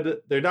open.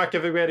 They're not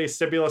giving me any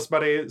stimulus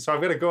money, so I'm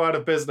gonna go out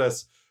of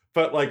business.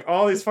 But like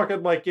all these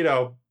fucking like, you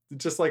know,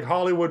 just like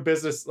Hollywood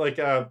business, like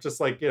just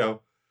like, you know.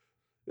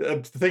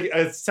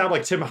 I sound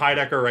like Tim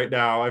Heidecker right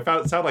now. I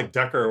sound like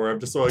Decker, where I'm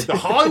just like, the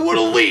Hollywood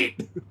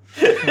elite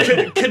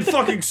can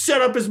fucking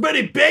set up as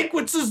many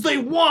banquets as they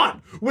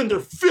want when they're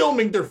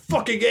filming their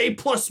fucking A+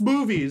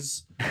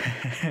 movies.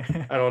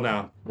 I don't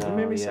know.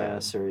 No, yeah,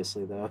 sad.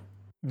 Seriously though.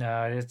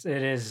 No, it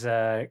is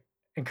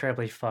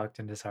incredibly fucked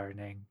and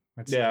disheartening.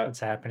 What's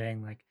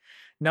happening? Like,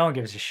 no one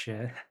gives a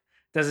shit.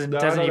 Doesn't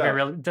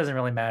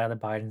really matter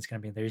that Biden's gonna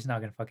be there. He's not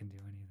gonna fucking do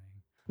anything.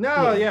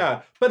 No,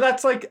 yeah, but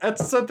that's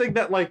something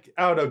that like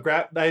I don't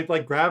know. I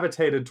like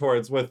gravitated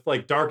towards with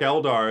like Dark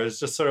Eldar is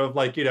just sort of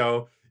like, you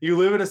know, you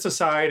live in a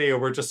society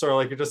where you're just sort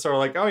of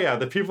like, oh yeah,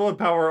 the people in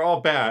power are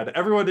all bad.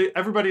 Everybody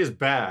is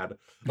bad.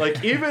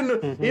 Like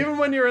even even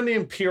when you're in the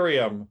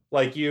Imperium,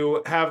 like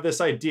you have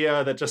this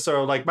idea that just sort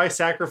of like my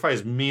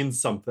sacrifice means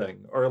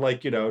something, or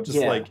like, you know, just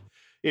like,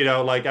 you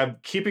know, like I'm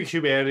keeping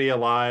humanity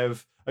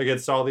alive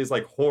against all these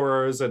like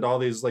horrors and all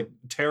these like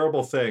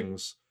terrible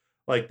things.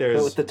 Like But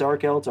there's with the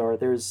Dark Eldar,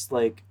 there's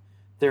like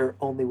their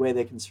only way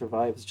they can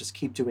survive is just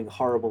keep doing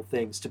horrible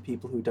things to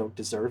people who don't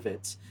deserve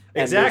it.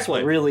 And Exactly.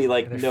 there's really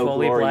like They're no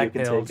fully glory you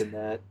can black-pilled. take in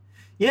that.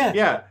 Yeah,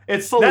 yeah,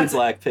 it's fully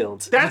black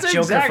pilled. That's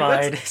exactly.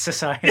 Jokified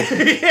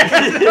society.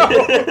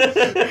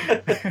 Yeah,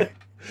 no.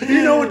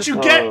 You know what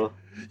you get? Oh,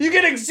 You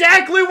get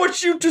exactly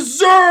what you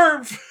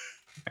deserve.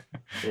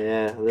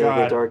 yeah, the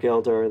God. Dark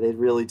Eldar, they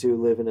really do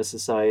live in a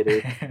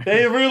society.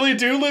 They really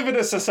do live in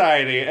a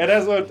society, and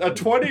as a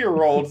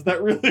 20-year-old,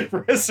 that really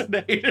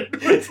resonated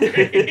with me.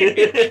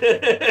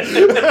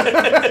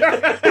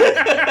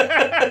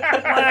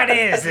 What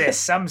is this?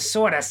 Some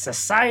sort of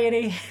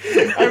society?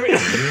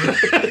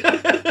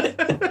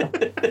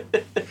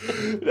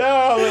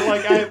 No, but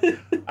like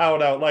I don't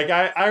know. Like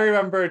I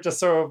remember just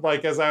sort of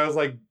like as I was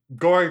like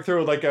going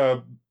through like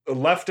a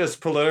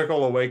leftist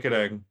political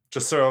awakening,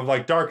 just sort of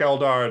like Dark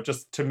Eldar,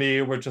 just to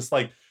me were just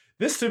like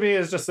this to me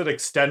is just an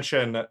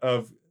extension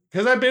of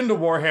because I've been to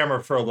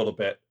Warhammer for a little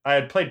bit. I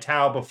had played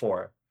Tau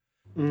before,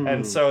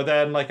 and so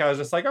then like I was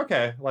just like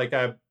okay, like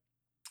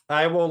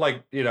I will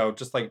like you know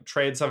just like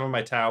trade some of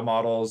my Tau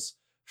models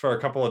for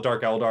a couple of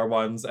Dark Eldar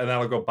ones, and then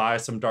I'll go buy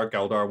some Dark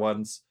Eldar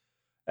ones,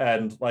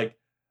 and like.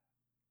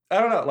 I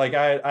don't know, like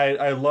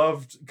I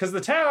loved because the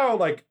Tau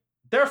like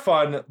they're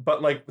fun,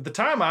 but like the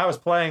time I was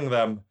playing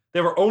them, they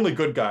were only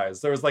good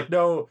guys. There was like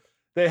no,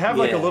 they have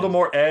like a little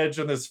more edge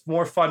and there's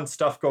more fun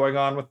stuff going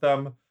on with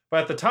them.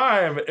 But at the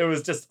time, it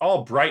was just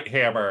all Bright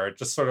Hammer,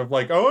 just sort of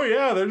like, oh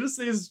yeah, they're just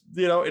these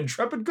you know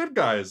intrepid good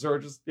guys, or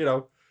just you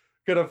know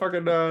gonna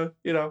fucking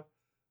you know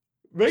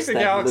make Just the that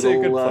galaxy a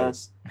good little,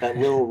 place. that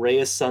little ray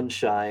of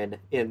sunshine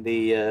in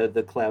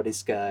the cloudy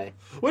sky.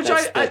 Which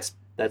That's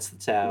the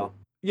Tau.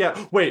 Yeah,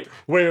 wait.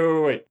 We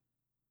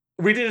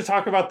need to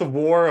talk about the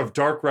War of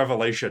Dark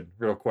Revelation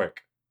real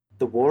quick.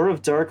 The War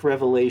of Dark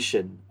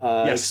Revelation.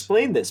 Yes.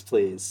 Explain this,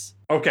 please.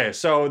 Okay,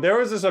 so there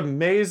was this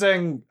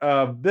amazing.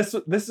 This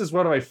is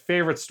one of my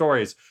favorite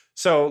stories.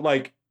 So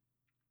there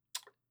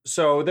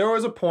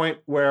was a point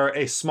where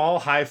a small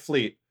hive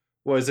fleet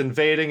was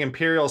invading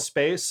Imperial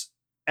space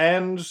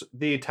and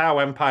the Tau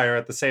Empire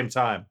at the same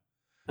time,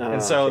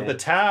 and so Okay. the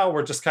Tau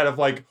were just kind of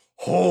like,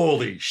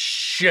 "Holy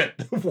shit!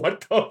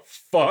 What the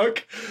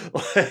fuck?"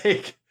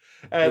 Like,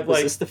 and was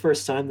like, this the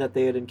first time that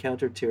they had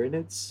encountered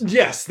Tyranids?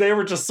 yes, they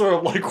were just sort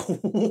of like,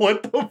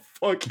 what the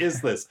fuck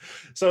is this?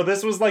 So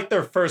this was like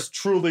their first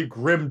truly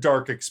grim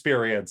dark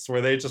experience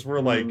where they just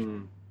were like,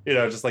 you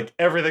know, just like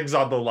everything's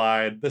on the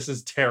line. This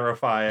is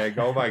terrifying.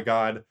 Oh my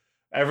God.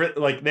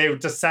 Like they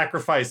just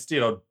sacrificed,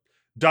 you know,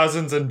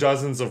 dozens and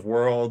dozens of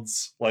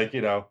worlds. Like,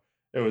 you know,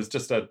 it was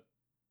just a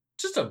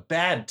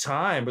bad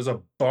time. It was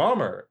a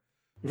bummer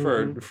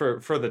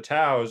for the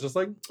Tau. It was just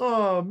like,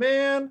 oh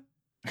man.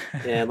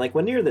 Yeah, and like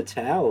when you're the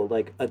Tau,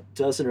 like a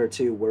dozen or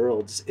two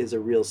worlds is a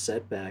real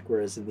setback,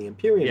 whereas in the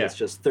Imperium it's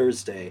just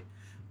Thursday.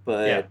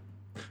 But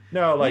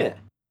no, like yeah.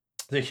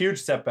 the huge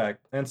setback.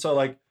 And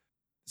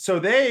so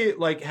they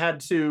like had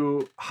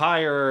to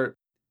hire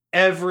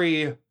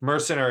every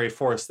mercenary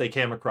force they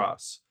came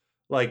across.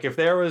 Like if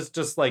there was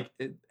just like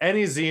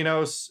any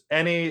Xenos,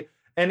 any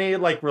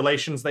like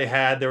relations they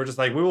had, they were just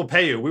like, we will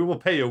pay you, we will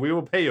pay you, we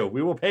will pay you,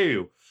 we will pay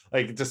you.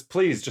 Like just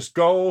please just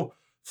go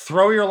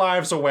throw your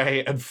lives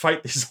away and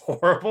fight these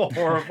horrible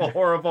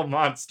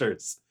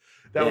monsters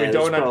that we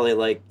don't probably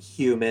like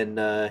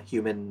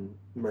human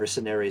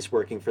mercenaries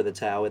working for the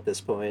Tau at this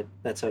point.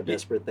 That's how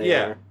desperate they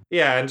are.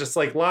 Yeah, and just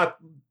like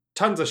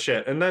tons of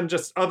shit. And then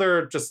just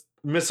other just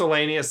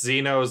miscellaneous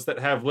Xenos that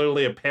have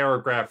literally a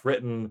paragraph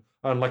written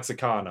on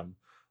Lexiconum.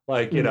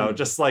 Like, you know,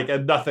 just like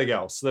and nothing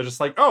else. They're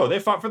just like, oh, they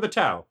fought for the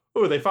Tau.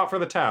 Ooh, they fought for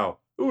the Tau.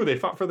 Ooh, they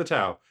fought for the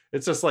Tau.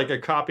 It's just like a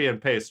copy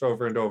and paste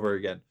over and over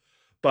again.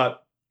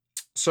 But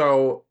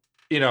so,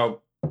 you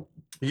know,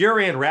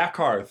 Urian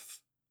Rakarth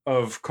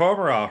of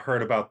Komara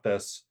heard about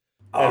this.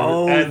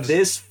 And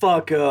this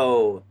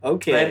fucko.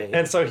 Okay.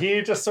 And so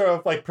he just sort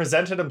of like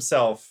presented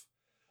himself,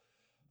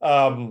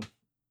 a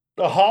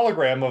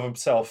hologram of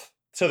himself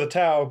to the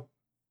Tau,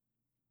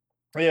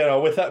 you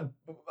know, with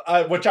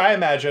that, which I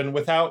imagine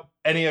without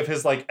any of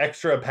his like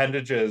extra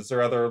appendages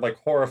or other like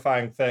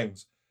horrifying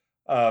things,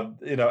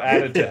 you know,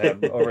 added to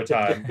him over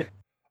time,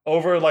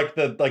 over like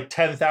the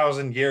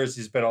 10,000 years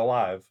he's been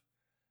alive.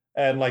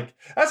 And like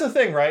that's the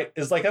thing, right?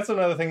 Is like that's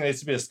another thing that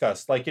needs to be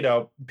discussed. Like, you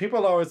know,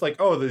 people are always like,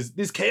 oh,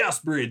 these chaos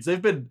breeds,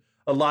 they've been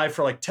alive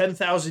for like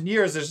 10,000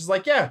 years. It's just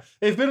like, yeah,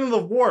 they've been in the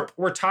warp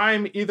where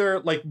time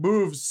either like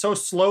moves so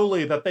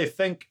slowly that they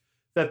think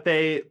that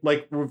they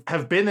like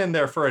have been in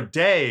there for a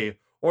day,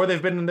 or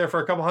they've been in there for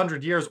a couple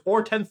hundred years,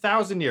 or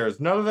 10,000 years.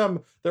 None of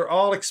them, they're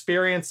all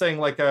experiencing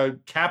like a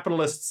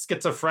capitalist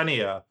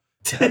schizophrenia.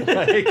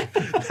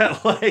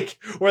 that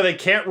where they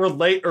can't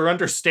relate or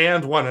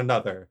understand one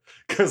another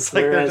because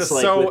like they're just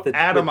like, so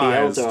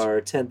atomized. With the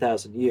Eldar,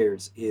 10,000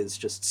 years is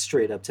just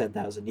straight up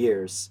 10,000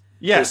 years.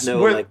 Yes, there's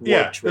no like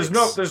warp tricks.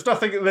 there's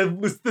nothing.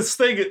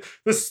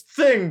 This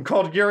thing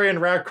called Urian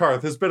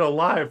Rakarth has been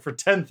alive for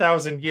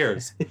 10,000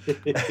 years,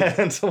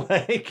 and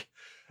like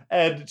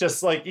and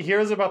just like he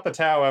hears about the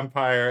Tau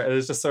Empire, and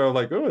it's just sort of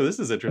like, oh, this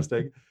is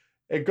interesting.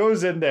 It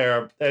goes in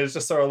there, and it's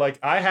just sort of like,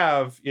 I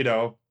have,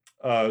 a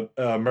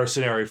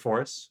mercenary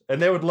force,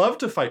 and they would love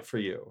to fight for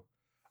you.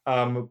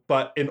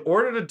 But in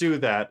order to do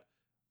that,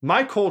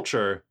 my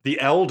culture, the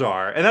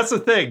Eldar, and that's the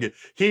thing,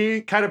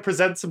 he kind of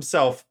presents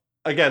himself,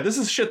 again, this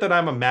is shit that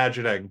I'm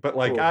imagining, but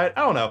like, I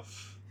don't know.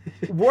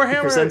 Warhammer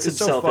He presents is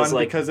so himself fun as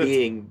like because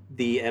being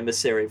the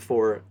emissary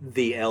for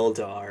the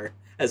Eldar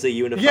as a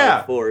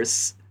unified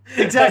force.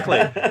 Exactly.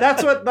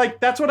 That's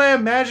what I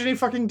imagine he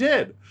fucking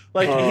did.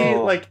 Like he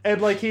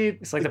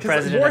It's like the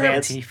president of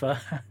Antifa.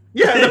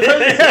 Yeah, the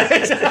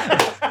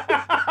president.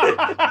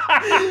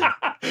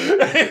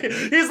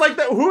 He's like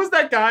that. Who was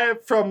that guy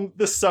from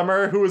this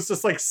summer who was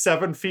just like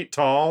 7 feet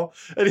tall,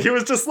 and he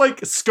was just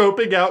like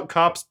scoping out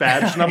cops'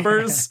 badge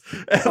numbers?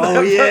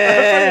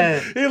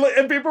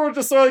 And people were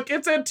just so like,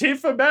 "It's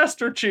Antifa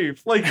Master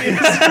Chief." Like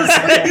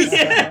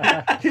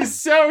he's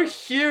so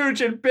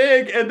huge and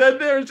big, and then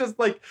there's just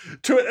like,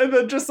 and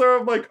then just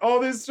sort of like all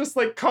these just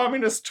like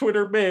communist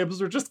Twitter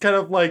memes were just kind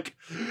of like,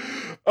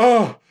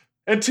 oh.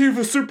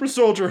 Antifa super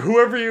soldier,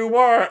 whoever you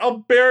are, I'll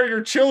bear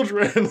your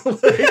children. It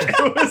was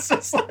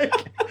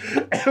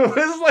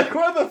like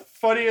one of the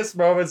funniest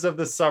moments of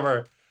the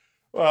summer.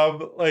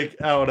 I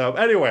don't know.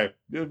 Anyway,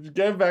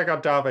 getting back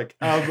on topic.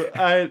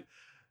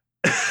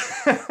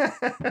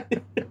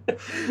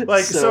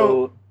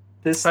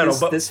 This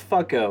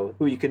fucko,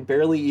 who you can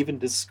barely even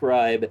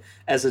describe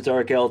as a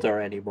Dark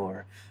Eldar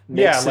anymore,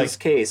 makes his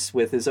case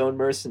with his own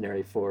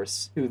mercenary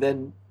force, who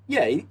then,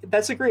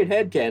 that's a great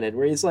headcanon,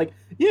 where he's like,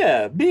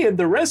 me and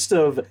the rest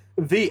of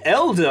the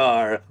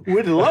Eldar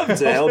would love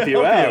to help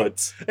you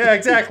out. Yeah,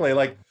 exactly.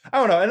 Like, I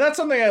don't know. And that's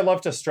something I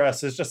love to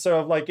stress, is just sort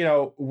of like,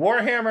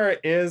 Warhammer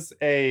is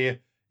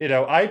a,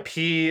 IP.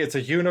 It's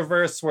a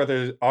universe where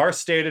there are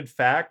stated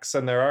facts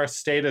and there are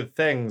stated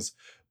things.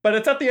 But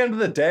it's at the end of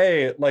the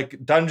day,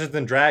 like Dungeons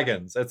and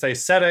Dragons. It's a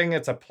setting,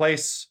 it's a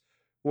place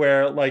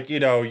where, like,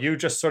 you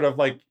just sort of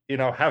like,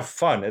 have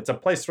fun. It's a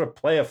place to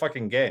play a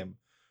fucking game.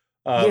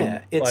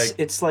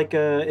 It's like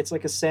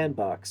a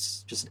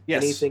sandbox. Just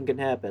anything can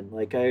happen.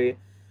 Like the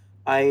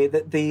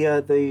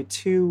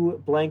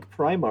 2 blank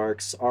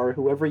Primarchs are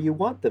whoever you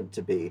want them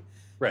to be,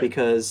 right?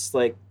 Because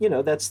like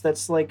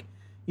that's like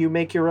you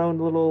make your own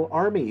little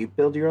army, you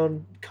build your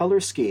own color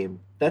scheme.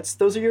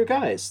 Those are your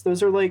guys.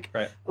 Those are like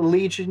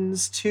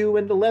Legions 2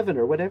 and 11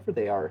 or whatever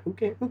they are. Who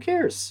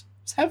cares?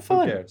 Just have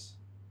fun. Who cares?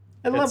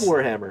 I love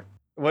Warhammer.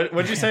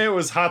 What'd you say? It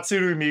was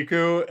Hatsuru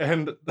Miku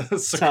and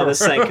Thomas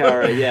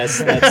Sankara. Yes,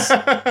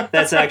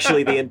 that's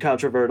actually the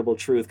incontrovertible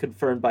truth,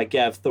 confirmed by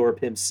Gav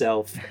Thorpe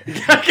himself.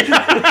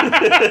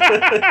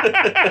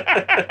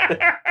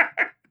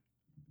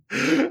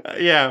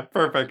 Yeah,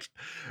 perfect.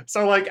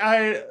 So like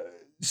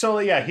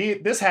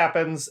this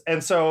happens,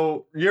 and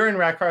so Yurin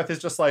Rakarth is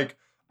just like,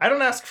 I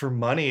don't ask for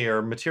money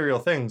or material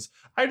things.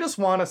 I just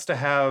want us to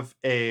have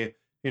a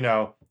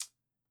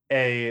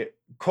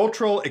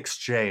cultural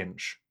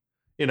exchange.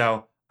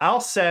 I'll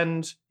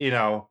send,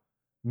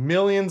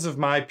 millions of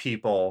my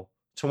people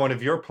to one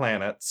of your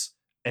planets,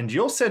 and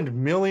you'll send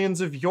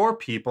millions of your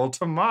people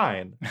to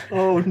mine.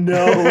 Oh,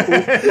 no.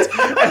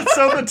 and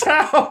so the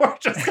Tau are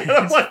just kind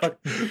of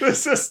like,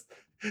 this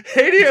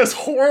hideous,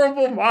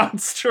 horrible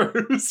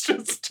monster who's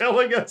just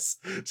telling us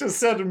to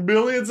send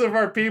millions of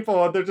our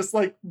people, and they're just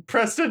like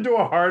pressed into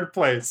a hard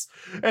place.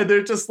 And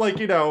they're just like,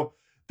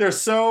 they're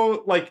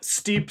so like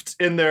steeped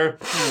in their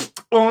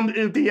own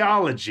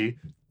ideology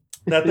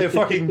that they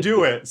fucking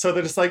do it. So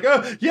they're just like,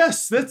 oh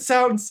yes, that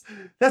sounds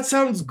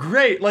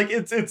great. Like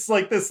it's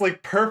like this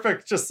like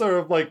perfect, just sort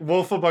of like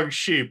wolf among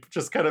sheep,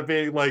 just kind of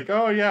being like,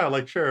 oh yeah,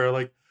 like sure,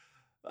 like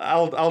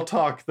I'll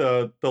talk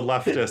the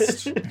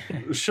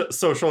leftist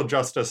social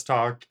justice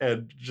talk,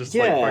 and just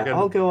like fucking,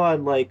 I'll go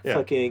on like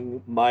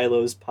fucking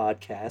Milo's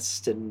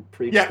podcast and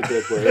preach the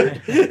good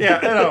word.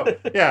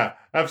 Yeah,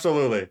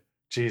 absolutely.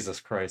 Jesus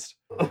Christ.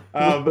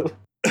 But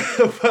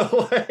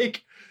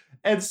like,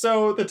 and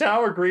so the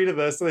Tau agree to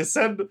this, and they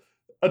send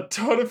a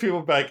ton of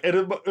people back.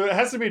 And it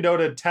has to be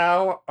noted,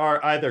 Tau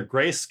are either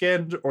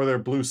gray-skinned or they're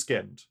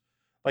blue-skinned.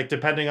 Like,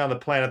 depending on the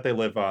planet they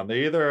live on.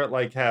 They either,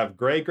 like, have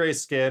gray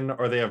skin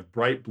or they have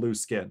bright blue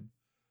skin.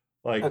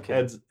 Like,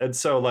 okay. And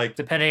so, like...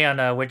 Depending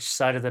on which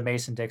side of the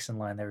Mason-Dixon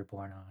line they were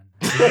born on.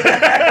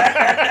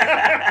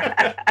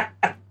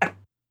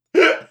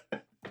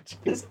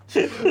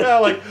 Yeah,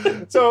 like,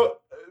 so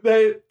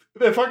they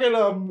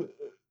fucking,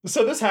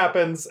 so this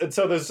happens, and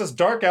so there's just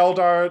Dark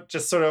Eldar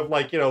just sort of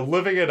like,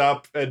 living it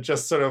up and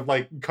just sort of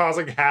like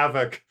causing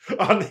havoc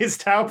on these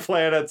Tau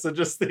planets, and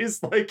just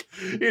these like,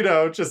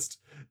 just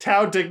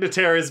Tau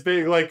dignitaries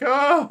being like,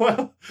 oh,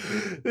 well,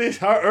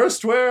 our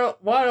erstwhile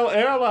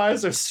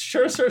allies are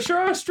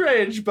sure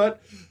strange,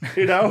 but,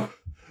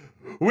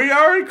 we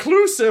are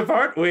inclusive,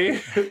 aren't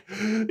we?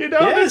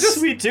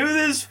 Yes, we do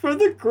this for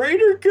the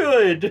greater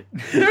good.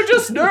 They're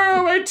just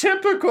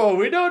neuroatypical.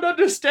 We don't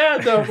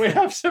understand them. We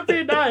have to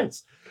be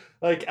nice.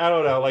 Like, I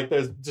don't know. Like,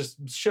 there's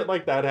just shit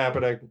like that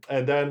happening.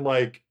 And then,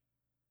 like,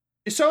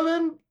 so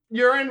then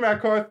Urin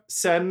Rakorth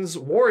sends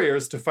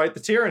warriors to fight the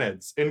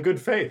Tyranids in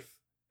good faith.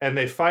 And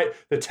they fight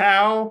the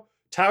Tau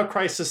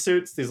crisis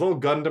suits, these little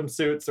Gundam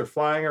suits, are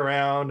flying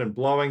around and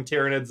blowing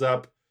Tyranids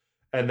up.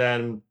 And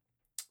then,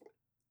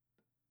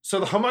 so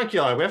the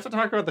homunculi, we have to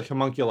talk about the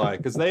homunculi,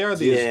 because they are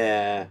these...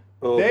 Yeah.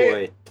 Oh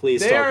boy,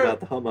 please talk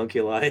about the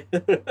homunculi.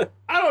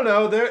 I don't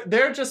know,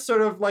 they're just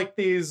sort of like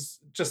these,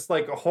 just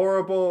like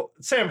horrible...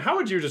 Sam, how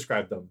would you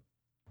describe them?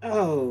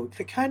 Oh,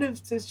 the kind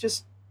of, it's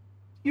just...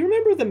 You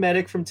remember the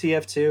medic from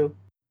TF2?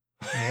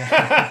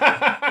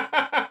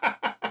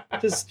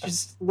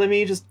 just let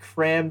me just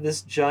cram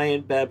this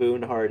giant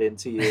baboon heart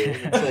into you.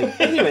 It's like,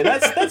 anyway,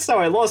 that's how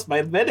I lost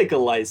my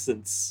medical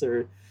license.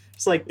 Or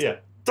it's like, yeah.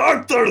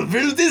 Doctor,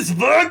 will this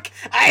work?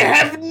 I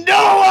have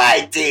no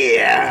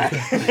idea.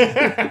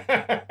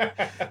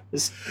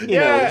 Just, you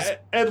know,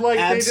 and like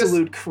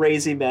absolute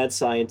crazy mad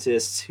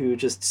scientists who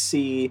just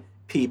see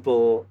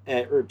people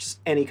or just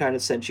any kind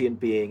of sentient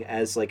being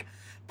as like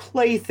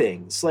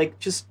playthings, like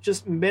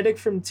just medic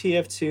from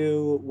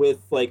TF2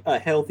 with like a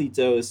healthy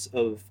dose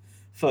of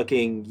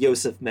fucking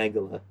Josef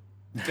Mengele.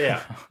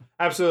 Yeah,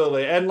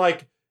 absolutely. And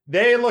like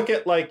they look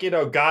at like, you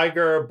know,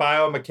 Geiger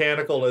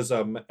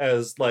biomechanicalism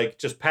as like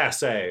just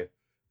passe.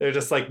 They're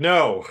just like,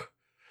 no,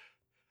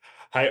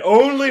 I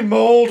only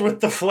mold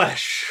with the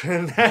flesh,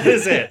 and that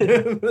is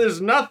it. There's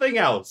nothing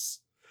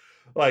else.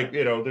 Like,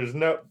 you know, there's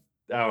no,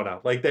 I don't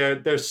know. Like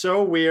they're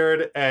so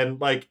weird,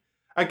 and like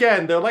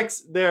again,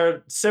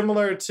 they're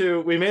similar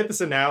to, we made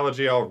this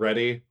analogy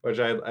already, which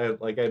I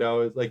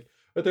know is like,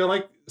 but they're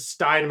like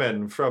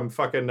Steinman from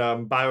fucking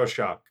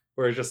BioShock,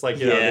 where it's just like,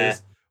 you know, they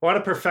just want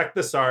to perfect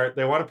this art.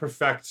 They want to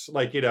perfect,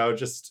 like, you know,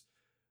 just,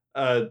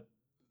 but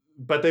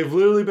they've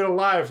literally been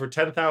alive for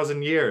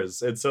 10,000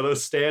 years. And so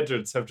those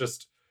standards have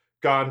just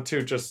gone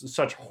to just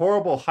such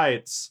horrible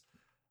heights.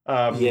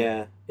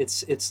 Yeah,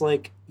 it's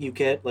like you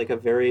get like a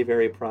very,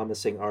 very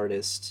promising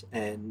artist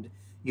and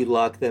you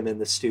lock them in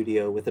the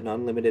studio with an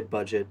unlimited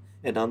budget,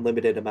 an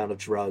unlimited amount of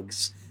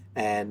drugs,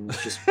 and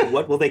just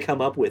what will they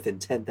come up with in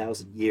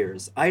 10,000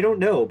 years? I don't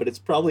know, but it's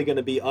probably going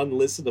to be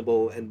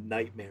unlistenable and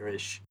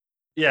nightmarish.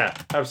 Yeah,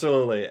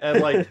 absolutely. And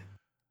like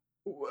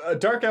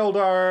Dark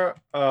Eldar,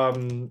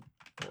 I'm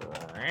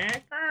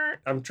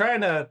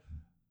trying to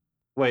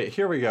wait,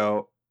 here we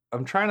go.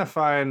 I'm trying to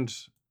find,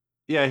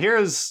 yeah,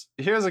 here's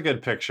a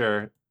good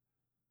picture.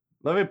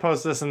 Let me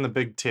post this in the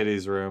big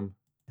titties room.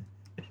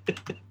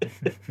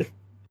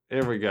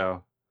 Here we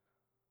go.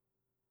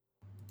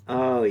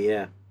 Oh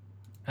yeah.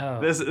 Oh,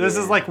 this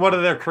is like one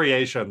of their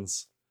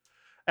creations.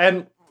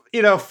 And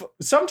you know,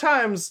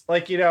 sometimes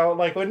like, you know,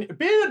 like when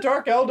being a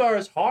Dark Eldar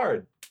is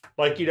hard.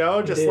 Like, you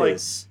know, just like,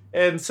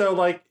 and so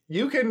like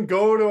you can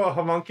go to a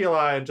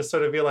homunculi and just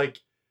sort of be like,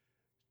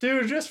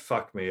 dude, just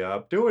fuck me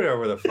up. Do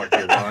whatever the fuck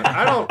you want.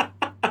 I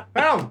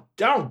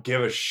don't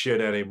give a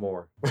shit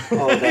anymore.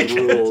 Oh, that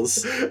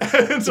rules.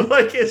 It's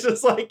like, it's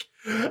just like,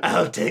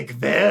 I'll take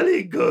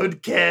very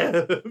good care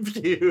of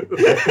you.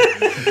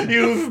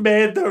 You've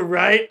made the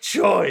right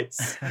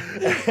choice.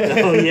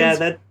 Oh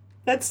yeah,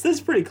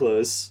 that's pretty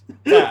close.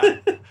 Yeah,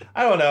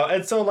 I don't know.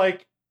 And so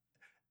like,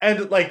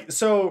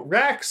 so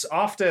Rax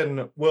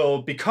often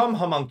will become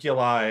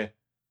homunculi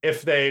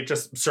if they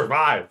just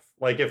survive.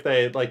 Like if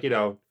they, like, you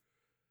know,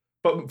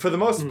 but for the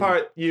most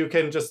part, you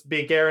can just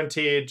be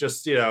guaranteed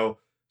just, you know,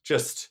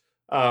 just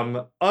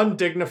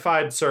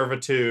undignified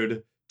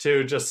servitude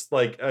to just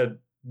like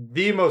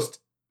the most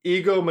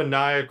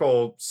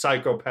egomaniacal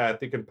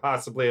psychopath you can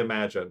possibly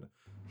imagine.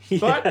 Yeah.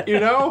 But, you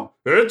know,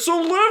 it's a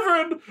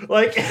living!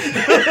 Like,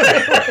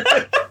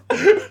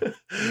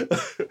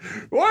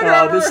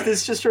 whatever!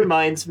 This just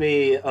reminds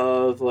me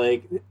of,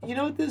 like, you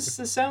know, this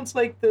sounds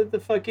like the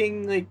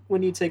fucking, like,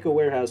 when you take a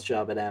warehouse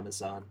job at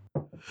Amazon.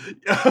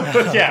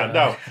 Yeah,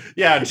 no.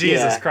 Yeah,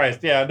 Jesus Christ.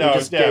 Yeah, no.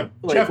 Yeah. Get,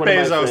 like, Jeff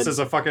Bezos is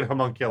a fucking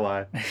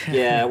homunculi.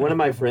 Yeah, one of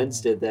my friends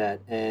did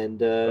that, and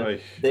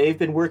they've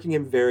been working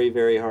him very,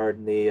 very hard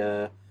in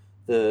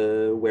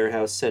the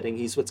warehouse setting.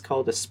 He's what's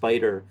called a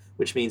spider,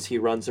 which means he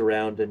runs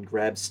around and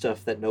grabs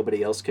stuff that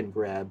nobody else can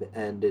grab,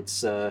 and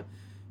it's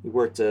he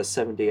worked a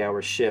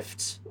 70-hour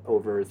shift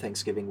over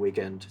Thanksgiving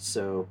weekend,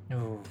 so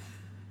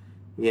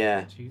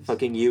yeah, jeez.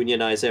 Fucking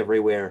unionize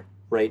everywhere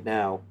right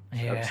now.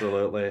 Yeah.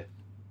 Absolutely.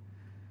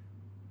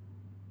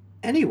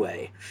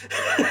 Anyway,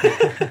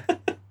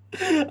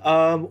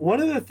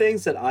 one of the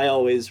things that I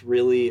always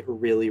really,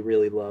 really,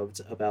 really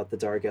loved about the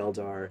Dark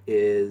Eldar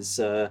is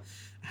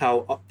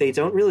how they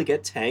don't really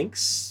get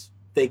tanks.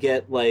 They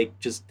get like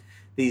just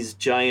these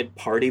giant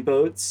party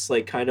boats,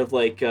 like kind of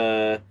like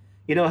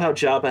you know how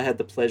Jabba had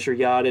the pleasure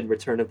yacht in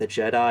Return of the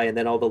Jedi, and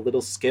then all the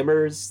little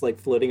skimmers like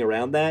floating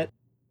around that.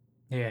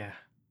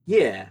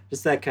 Yeah,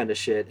 just that kind of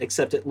shit.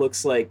 Except it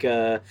looks like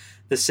the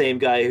same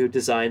guy who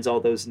designs all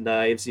those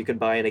knives you can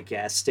buy in a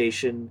gas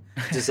station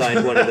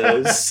designed one of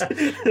those.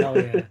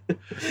 Hell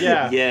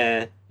yeah.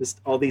 Yeah,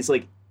 just all these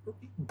like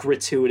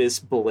gratuitous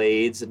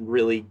blades and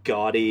really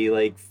gaudy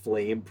like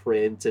flame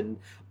print and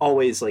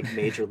always like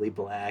majorly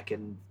black,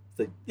 and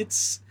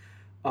it's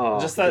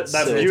just that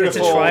so beautiful. it's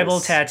a tribal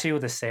tattoo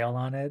with a sail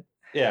on it.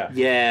 Yeah.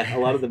 Yeah, a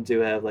lot of them do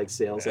have like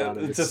sails on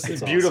them. It's just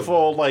awesome.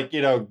 beautiful, like,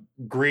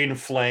 green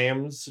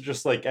flames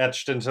just like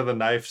etched into the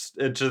knives,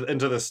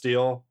 into the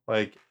steel.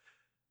 Like,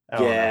 I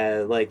don't know.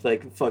 Yeah,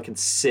 like fucking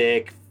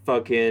sick,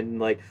 fucking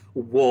like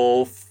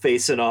wolf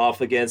facing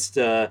off against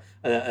a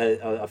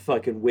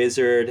fucking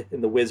wizard,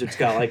 and the wizard's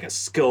got like a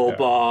skull Yeah.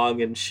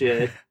 bong and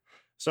shit.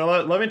 So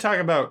let me talk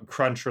about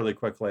crunch really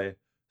quickly.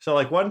 So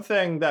like one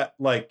thing that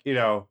like,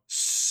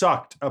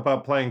 sucked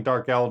about playing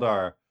Dark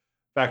Eldar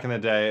back in the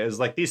day is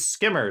like these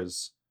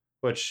skimmers,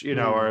 which,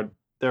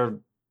 they're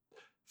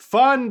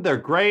fun, they're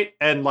great,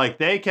 and like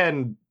they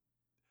can,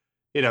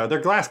 they're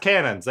glass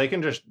cannons. They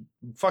can just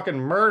fucking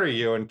murder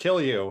you and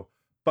kill you.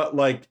 But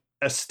like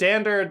a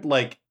standard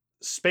like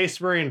Space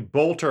Marine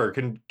bolter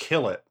can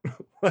kill it.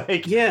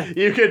 Like Yeah,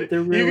 you could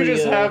just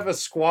really, have a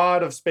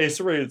squad of Space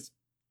Marines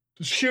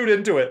shoot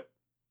into it.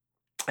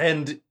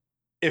 And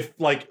if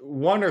like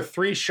 1 or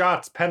 3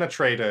 shots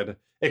penetrated,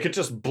 it could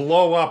just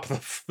blow up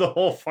the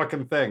whole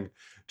fucking thing.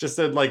 Just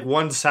in like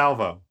one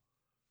salvo.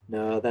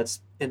 No,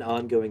 that's an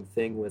ongoing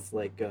thing with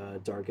like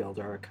Dark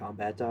Eldar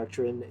combat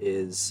doctrine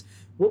is,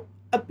 well,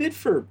 a bit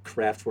for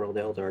Craftworld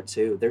Eldar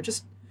too. They're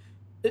just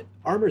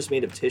armor's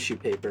made of tissue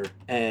paper,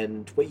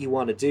 and what you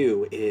want to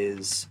do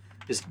is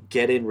just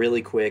get in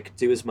really quick,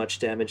 do as much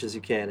damage as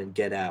you can, and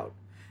get out.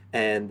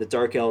 And the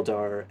Dark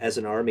Eldar as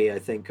an army, I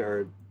think,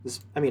 I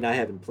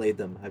haven't played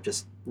them. I've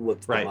just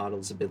looked at Right. the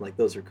models and been like,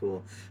 those are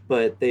cool.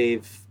 But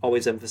they've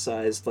always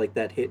emphasized like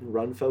that hit and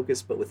run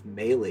focus, but with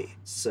melee.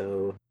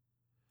 So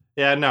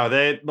They're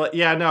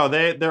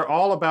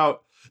all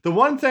about the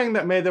one thing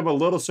that made them a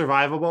little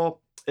survivable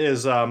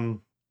is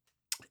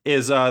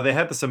they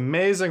had this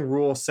amazing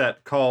rule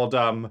set called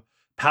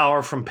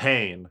Power from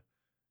Pain.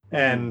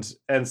 And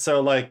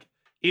so like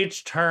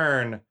each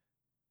turn,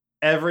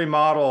 every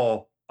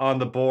model on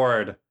the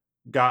board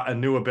got a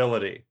new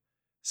ability.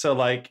 So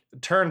like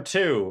turn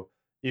 2,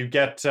 you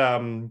get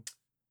a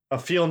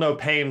Feel No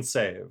Pain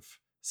save.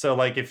 So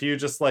like if you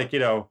just like,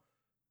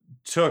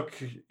 took,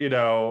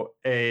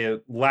 a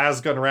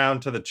lasgun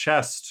round to the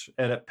chest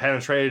and it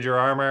penetrated your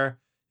armor,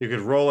 you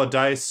could roll a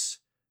dice,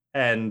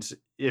 and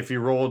if you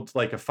rolled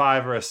like a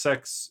 5 or a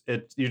 6,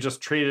 you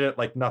just treated it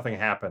like nothing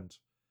happened.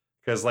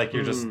 Because like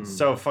you're just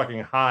so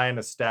fucking high and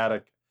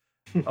ecstatic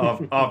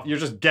of you're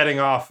just getting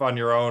off on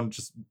your own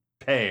just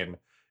pain.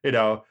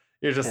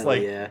 You're just Hell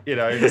like, yeah.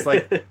 you're just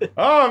like,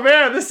 oh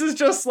man, this is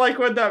just like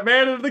when that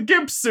man in the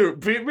gimp suit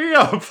beat me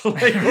up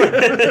like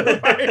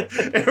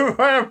in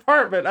my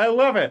apartment. I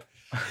love it.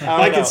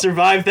 I can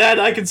survive that.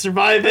 I can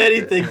survive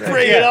anything.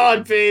 Bring it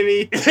on,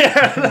 baby.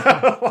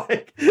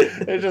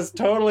 They're just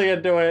totally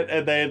into it,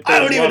 and they I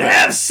don't even love it.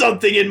 have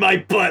something in my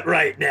butt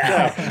right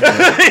now.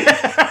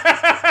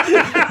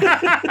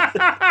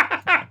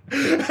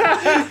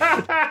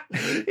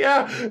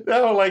 Yeah,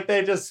 no, like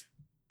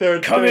they're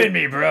Come in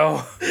me,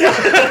 bro.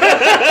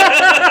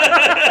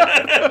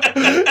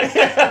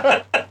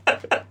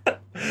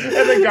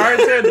 And the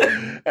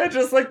guardsmen, and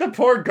just like the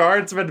poor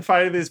guardsmen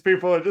fighting these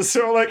people are just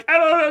sort of like, I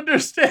don't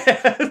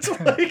understand.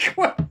 Like,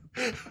 what?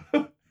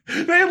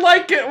 They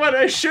like it when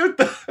I shoot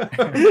them.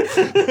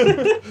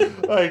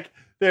 Like,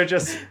 they're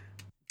just,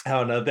 I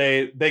don't know.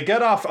 They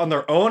get off on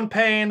their own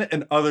pain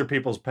and other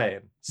people's pain.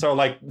 So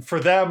like for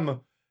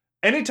them,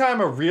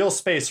 anytime a real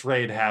space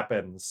raid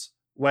happens,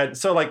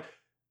 so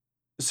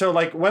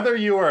whether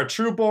you are a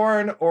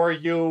Trueborn or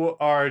you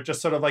are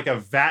just sort of like a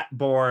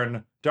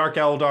Vat-born Dark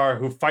Eldar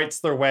who fights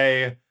their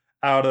way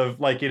out of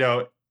like,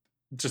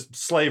 just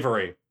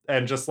slavery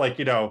and just like,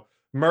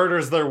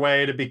 murders their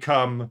way to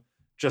become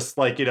just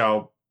like,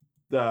 I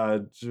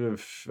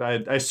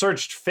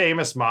searched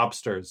famous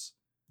mobsters.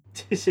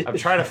 I'm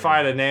trying to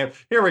find a name.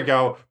 Here we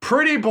go.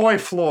 Pretty Boy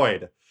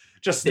Floyd.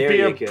 Just There be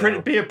you a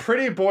go. be a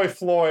Pretty Boy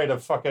Floyd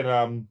of fucking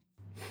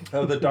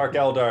of the Dark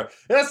Eldar.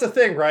 And that's the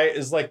thing, right?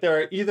 Is like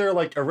they're either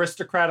like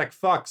aristocratic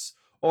fucks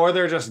or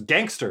they're just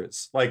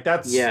gangsters. Like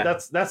that's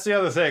the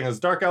other thing is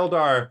Dark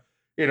Eldar,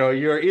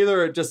 you're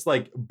either just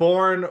like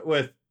born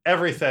with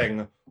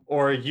everything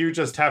or you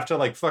just have to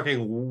like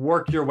fucking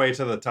work your way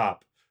to the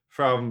top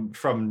from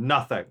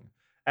nothing.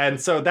 And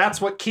so that's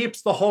what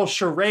keeps the whole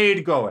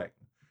charade going.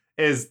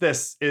 Is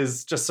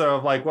just sort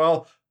of like,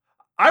 well,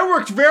 I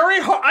worked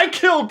very hard. I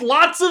killed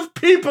lots of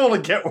people to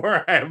get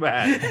where I'm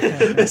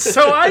at.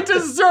 So I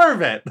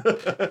deserve it.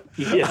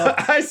 Yeah.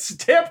 I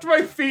stamped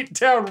my feet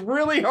down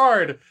really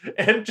hard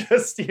and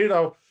just,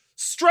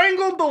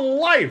 strangled the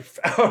life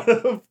out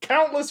of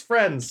countless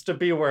friends to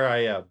be where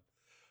I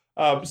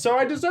am. So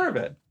I deserve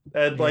it.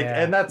 And like,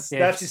 Yeah. and that's It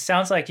just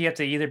sounds like you have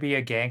to either be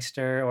a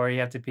gangster or you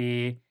have to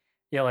be,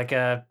 like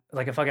a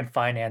fucking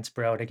finance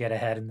bro to get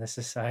ahead in this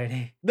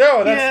society.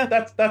 no, Yeah.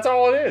 that's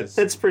all it is.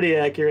 That's pretty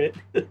accurate.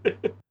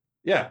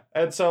 Yeah.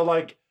 And so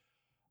like,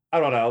 I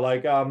don't know,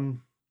 like,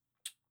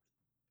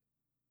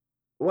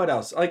 what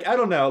else? Like, I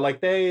don't know, like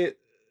I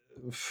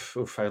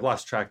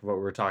lost track of what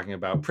we were talking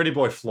about. Pretty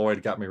Boy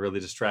Floyd got me really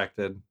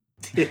distracted.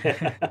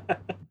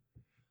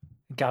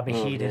 Got me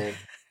Oh, heated. man.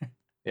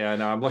 Yeah,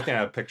 no, I'm looking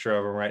at a picture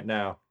of him right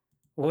now.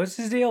 What was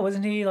his deal?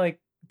 Wasn't he like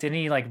Didn't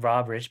he like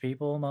rob rich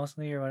people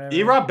mostly or whatever?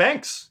 He robbed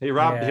banks. He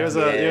robbed. He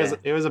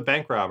Yeah. was a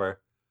bank robber.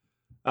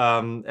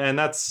 And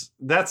that's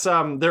there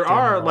Doing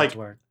are Lord's like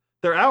work.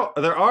 there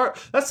are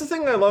that's the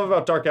thing I love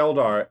about Dark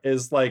Eldar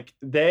is like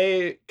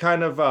they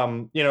kind of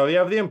you know, you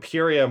have the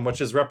Imperium, which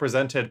is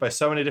represented by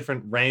so many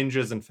different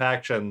ranges and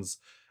factions,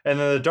 and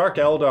then the Dark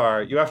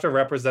Eldar, you have to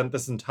represent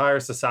this entire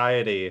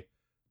society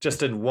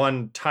just in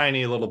one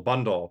tiny little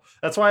bundle.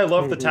 That's why I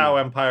love the Tau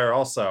Empire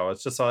also.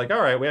 It's just like,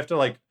 all right, we have to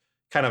like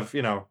kind of,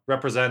 you know,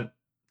 represent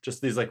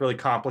just these like really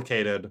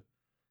complicated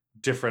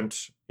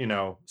different, you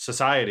know,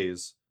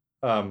 societies,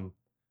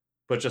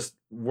 but just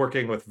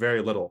working with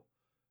very little.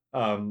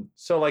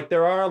 So like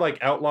there are like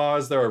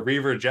outlaws, there are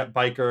Reaver jet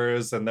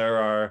bikers, and there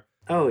are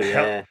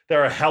there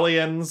are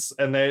Hellions,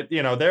 and they,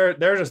 you know, they're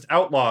just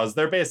outlaws.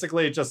 They're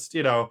basically just,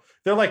 you know,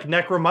 they're like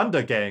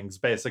Necromunda gangs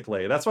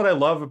basically. That's what I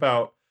love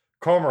about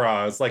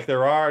Komara, is like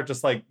there are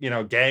just like, you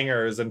know,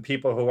 gangers and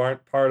people who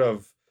aren't part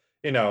of,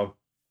 you know,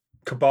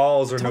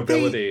 cabals or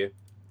nobility.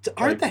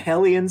 Aren't the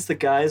Hellions the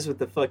guys with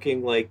the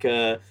fucking like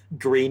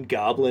Green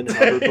Goblin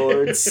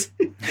hoverboards?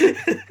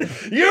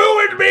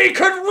 You and me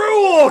could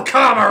rule,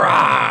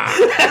 Komara!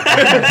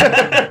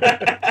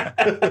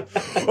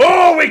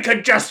 Oh, we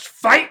could just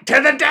fight to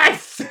the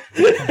death!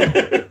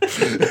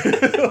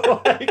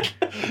 Like,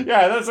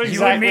 yeah, that's exactly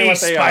You and me,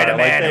 what they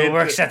Spider-Man, are. Like, who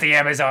works at the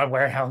Amazon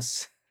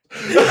warehouse.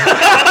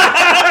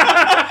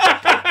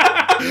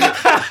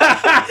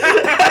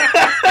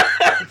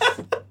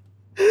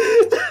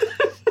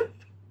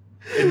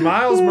 In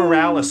Miles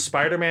Morales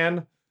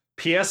Spider-Man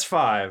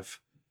PS5,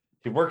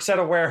 he works at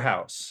a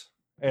warehouse,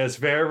 and it's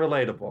very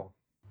relatable.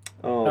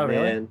 Oh, Oh,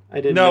 really? man, I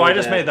didn't. No, know I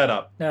just that. made that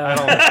up. No. I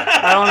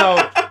don't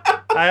know.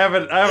 I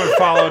haven't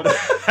followed.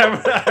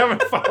 I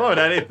haven't followed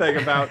anything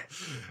about.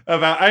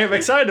 I am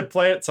excited to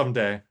play it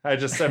someday. I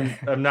just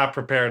I'm not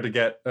prepared to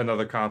get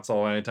another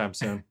console anytime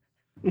soon.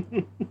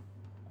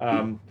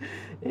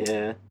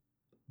 Yeah.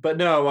 But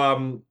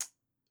no,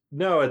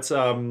 it's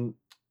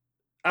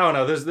I don't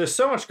know. There's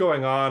so much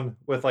going on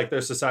with like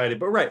their society.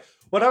 But right,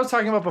 what I was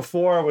talking about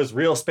before was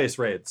real space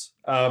raids.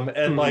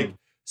 And like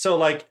so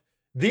like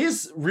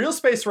these real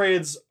space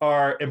raids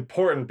are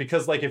important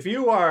because like if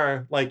you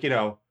are like, you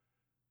know,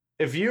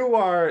 if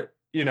your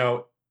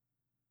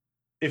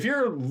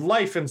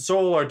life and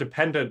soul are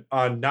dependent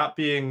on not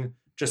being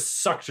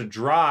just sucked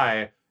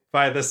dry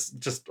by this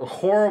just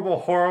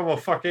horrible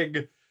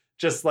fucking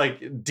just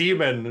like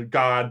demon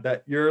god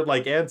that your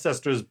like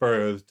ancestors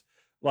birthed,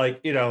 like,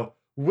 you know,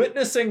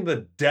 witnessing the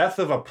death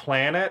of a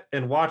planet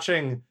and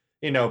watching,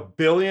 you know,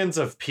 billions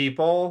of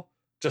people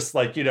just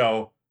like, you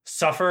know,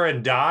 suffer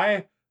and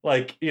die,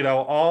 like, you know,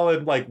 all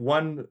in like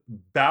one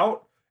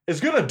bout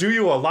is gonna do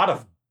you a lot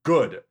of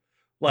good.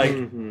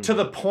 Like to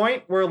the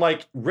point where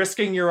like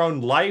risking your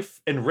own life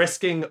and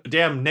risking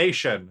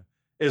damnation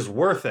is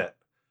worth it.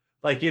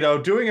 Like, you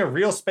know, doing a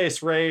real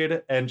space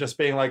raid and just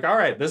being like, all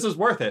right, this is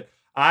worth it.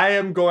 I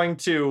am going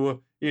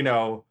to, you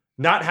know,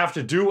 not have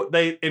to do what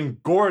they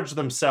engorge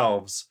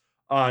themselves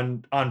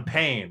on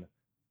pain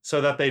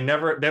so that they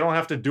don't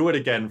have to do it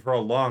again for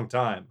a long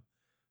time.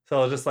 So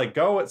they'll just like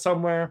go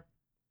somewhere,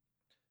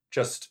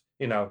 just,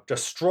 you know,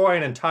 destroy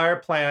an entire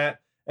planet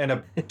and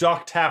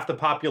abduct half the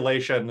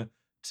population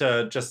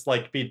to just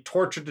like be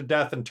tortured to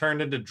death and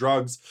turned into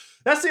drugs.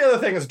 That's the other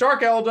thing is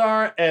Dark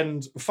Eldar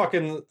and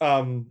fucking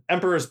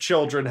Emperor's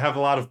Children have a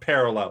lot of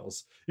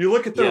parallels. You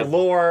look at their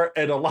lore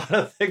and a lot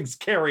of things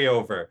carry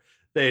over.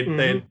 They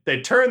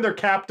turn their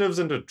captives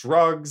into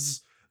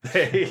drugs.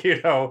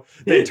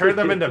 They turn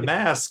them into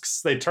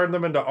masks. They turn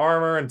them into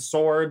armor and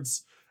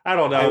swords. I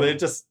don't know.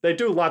 They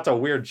do lots of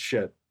weird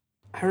shit.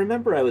 I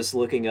remember I was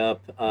looking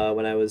up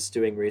when I was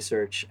doing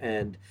research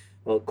and,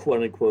 well,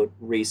 quote unquote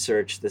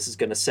research. This is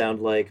going to sound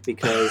like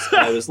because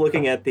I was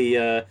looking at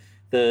the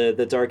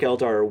Dark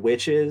Eldar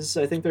witches,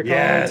 I think they're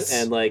called,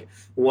 and like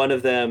one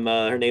of them,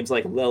 her name's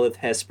like Lilith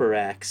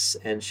Hesperax,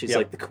 and she's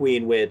like the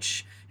Queen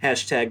Witch.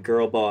 #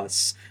 girl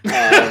boss.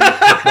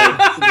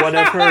 Like one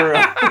of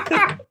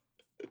her.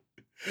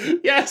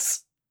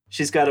 Yes.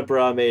 She's got a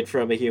bra made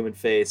from a human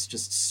face,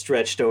 just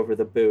stretched over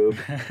the boob.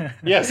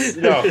 Yes,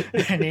 no.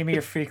 Name me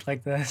a freak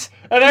like this.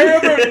 And I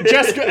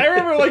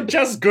remember like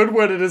Jess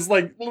Goodwin and his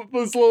like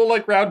this little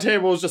like round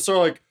table was just sort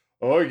of like,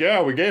 oh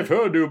yeah, we gave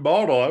her a new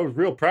model. I was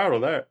real proud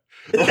of that.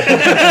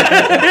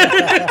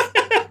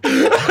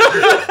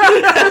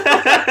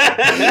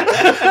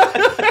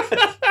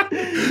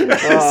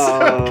 It's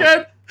so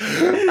good.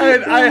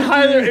 I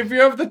highly, if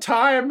you have the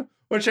time,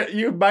 which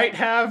you might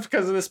have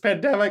because of this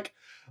pandemic,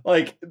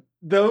 like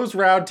those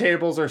round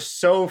tables are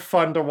so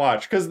fun to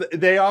watch because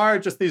they are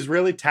just these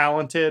really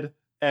talented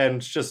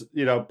and just,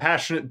 you know,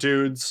 passionate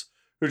dudes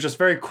who just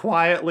very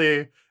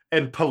quietly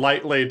and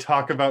politely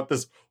talk about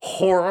this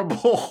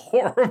horrible,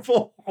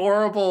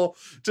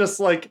 just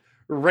like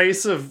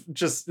race of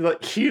just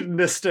like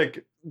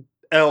hedonistic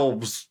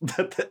elves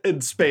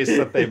in space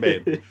that they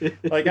made.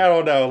 Like, I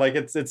don't know, like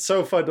it's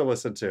so fun to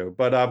listen to.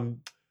 But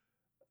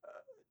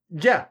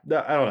yeah,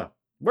 I don't know.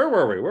 Where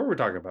were we? What were we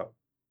talking about?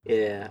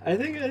 Yeah, I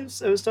think I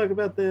was talking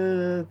about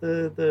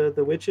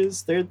the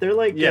witches. They're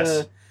like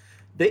Yes.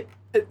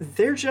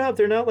 their job.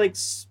 They're not like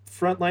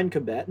frontline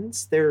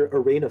combatants. They're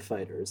arena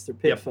fighters. They're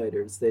pit Yep.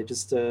 fighters. They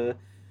just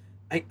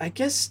I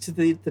guess to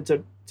the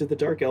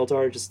Dark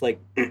Eldar just like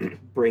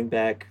bring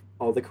back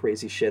all the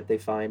crazy shit they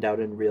find out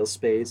in real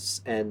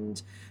space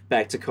and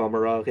back to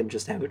Komarov and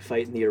just have it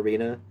fight in the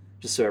arena,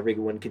 just so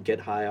everyone could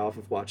get high off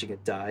of watching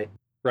it die.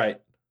 Right.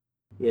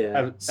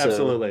 Yeah, so-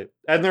 Absolutely.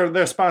 And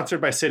they're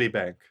sponsored by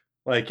Citibank.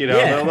 Like, you know,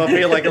 Yeah. there'll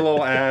be like a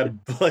little ad,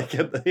 like,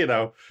 you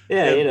know.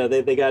 Yeah, and- you know,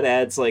 they got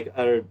ads like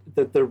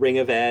the ring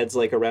of ads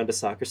like around a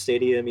soccer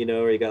stadium, you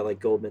know, where you got like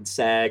Goldman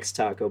Sachs,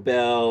 Taco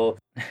Bell.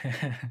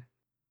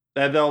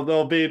 And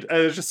they'll be, and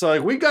it's just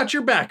like, we got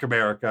your back,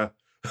 America.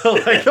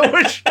 Like,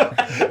 which,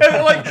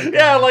 and like,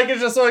 yeah, like,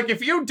 it's just like,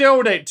 if you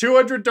donate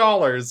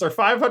 $200 or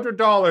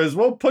 $500,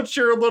 we'll put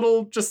your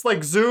little, just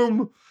like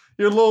your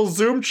little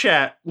Zoom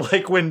chat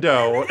like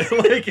window,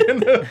 like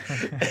in the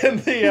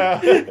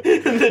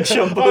The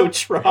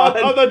Jumbotron.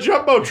 on the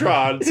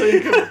Jumbotron, so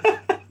you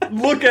can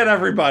look at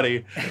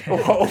everybody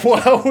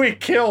while we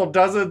kill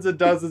dozens and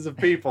dozens of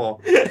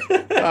people.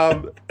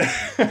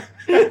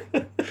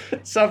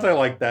 Something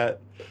like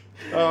that.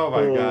 Oh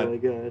my god. Oh my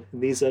god. In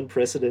these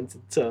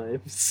unprecedented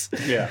times.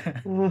 Yeah.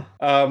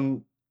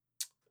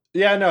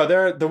 Yeah, no,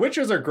 the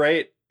Witchers are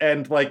great,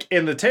 and like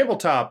in the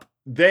tabletop,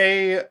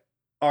 they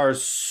are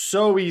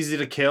so easy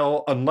to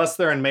kill unless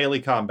they're in melee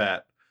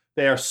combat.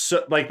 They are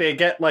so like they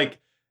get like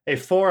a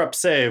 4-up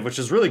save, which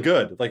is really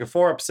good. Like a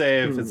 4-up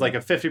save is like a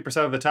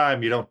 50% of the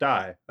time you don't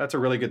die. That's a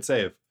really good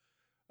save.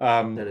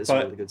 That is a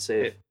but really good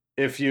save.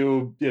 if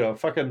you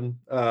fucking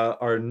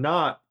are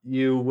not,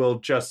 you will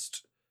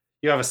just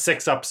you have a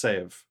 6-up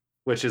save,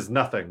 which is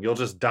nothing. You'll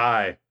just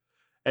die.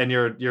 And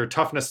your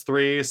toughness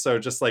 3, so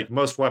just like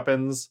most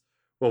weapons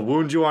will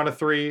wound you on a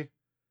 3,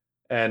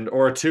 and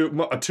or a 2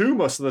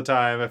 most of the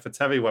time if it's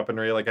heavy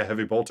weaponry like a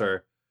heavy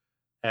bolter,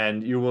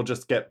 and you will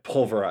just get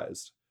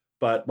pulverized.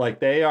 But like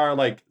they are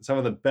like some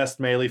of the best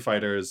melee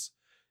fighters.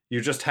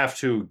 You just have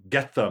to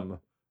get them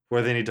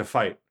where they need to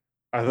fight,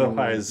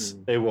 otherwise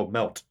they will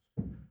melt.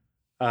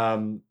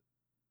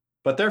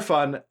 But they're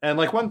fun, and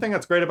like one thing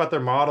that's great about their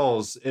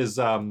models is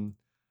that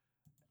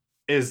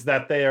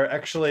they are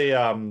actually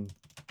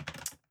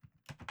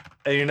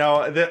and you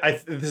know,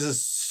 this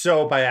is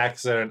so by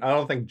accident. I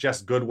don't think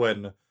Jess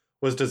Goodwin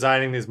was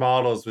designing these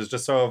models. Was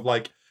just sort of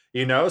like,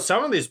 you know,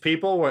 some of these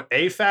people were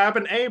AFAB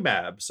and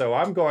AMAB, so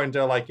I'm going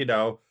to like, you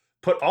know,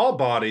 put all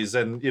bodies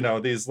in, you know,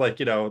 these like,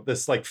 you know,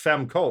 this like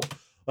femme cult.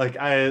 Like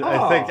I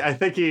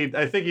think he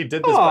did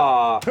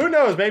this. Who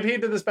knows? Maybe he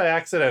did this by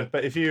accident.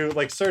 But if you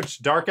like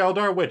search Dark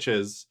Eldar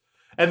witches.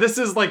 And this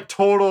is like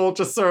total,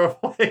 just sort of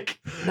like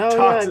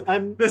toxic.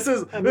 This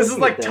is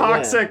like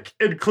toxic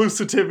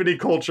inclusivity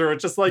culture.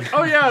 It's just like,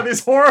 oh yeah,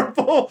 these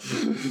horrible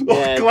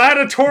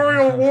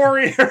gladiatorial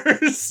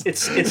warriors.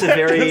 It's a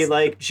very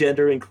like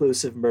gender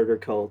inclusive murder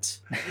cult.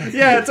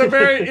 Yeah, it's a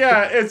very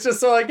It's just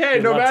so like, hey,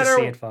 We'd no love to matter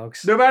see it,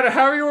 folks. no matter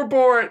how you were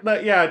born,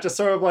 like, yeah, just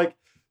sort of like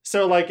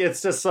so like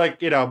it's just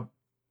like you know,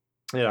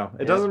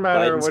 it doesn't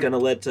matter. Biden's gonna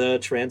let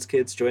trans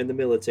kids join the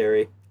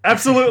military.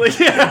 Absolutely,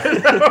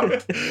 yeah.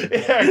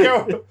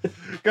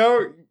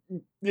 Go,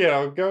 you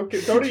know, go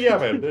to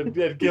Yemen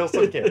and kill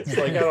some kids.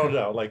 Like I don't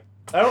know, like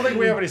I don't think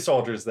we have any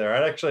soldiers there.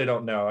 I actually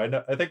don't know.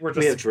 I think we're just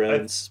We have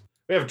drones.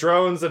 We have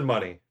drones and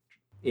money.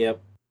 Yep.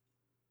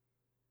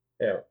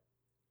 Yeah.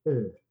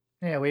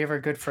 Yeah, we have our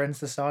good friends,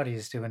 the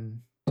Saudis,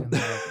 doing the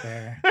work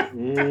there.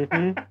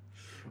 Mm-hmm.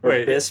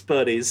 Wait. Best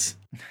buddies.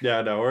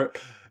 Yeah, no.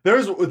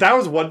 That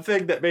was one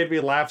thing that made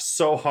me laugh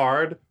so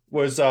hard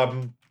was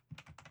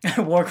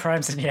War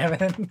crimes in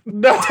Yemen.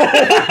 No,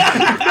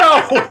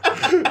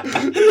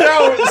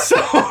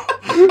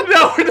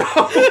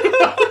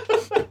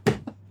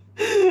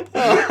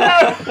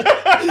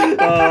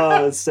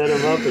 Set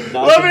him up and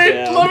knock him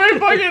down. Let me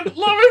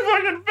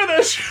fucking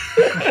finish.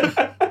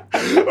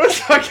 Let's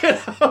fuck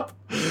it up.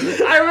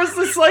 I was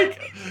just like,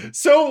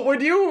 so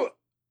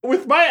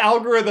with my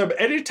algorithm,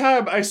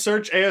 anytime I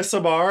search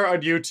ASMR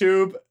on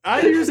YouTube,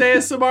 I use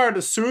ASMR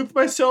to soothe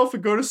myself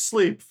and go to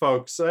sleep,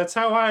 folks. So that's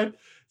how I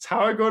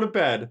go to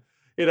bed.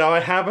 You know, I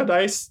have a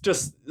nice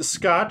just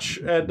scotch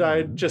and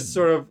I just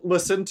sort of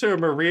listen to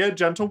Maria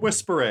Gentle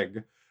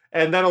whispering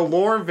and then a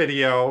lore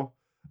video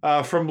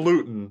from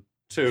Luton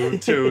to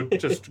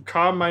just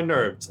calm my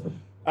nerves.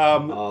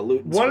 One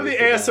of the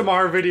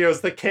ASMR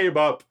videos that came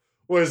up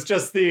was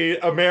just the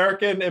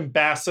American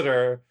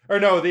ambassador, or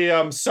no,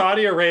 the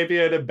Saudi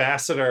Arabian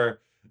ambassador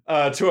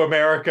to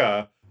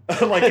America,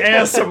 like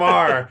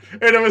ASMR.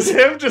 And it was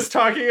him just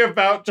talking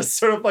about just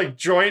sort of like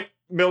joint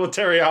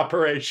military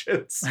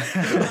operations.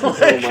 Oh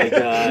my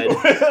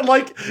god.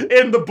 Like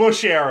in the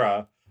Bush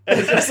era.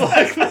 And just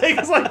like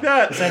things like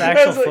that. Is that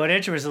actual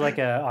footage or is it like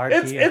a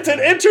RP? It's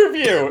an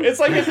interview. It's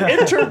like an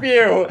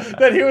interview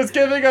that he was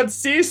giving on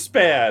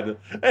C-SPAN.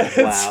 And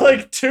it's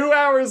like 2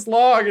 hours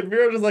long. And we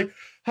were just like,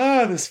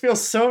 this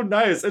feels so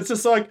nice. It's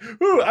just like,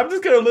 ooh, I'm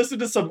just gonna listen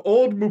to some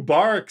old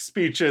Mubarak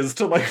speeches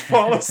to like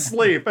fall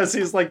asleep as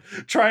he's like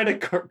trying to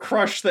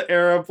crush the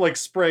Arab like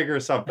spring or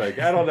something.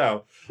 I don't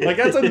know. Like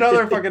that's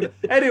another fucking.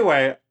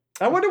 Anyway,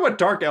 I wonder what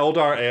Dark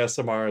Eldar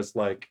ASMR is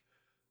like.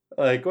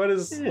 Like what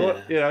is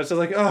what, it's just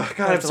like, oh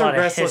god, I'm so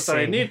restless that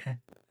I need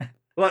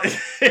like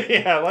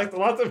like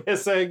lots of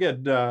hissing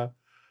and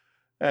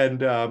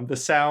the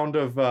sound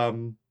of I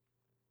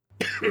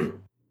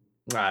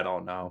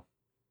don't know.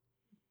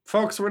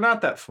 Folks, we're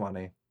not that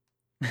funny.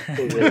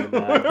 Really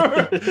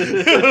not.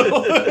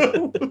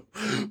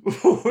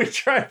 We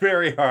try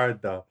very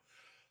hard though.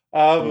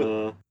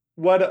 That's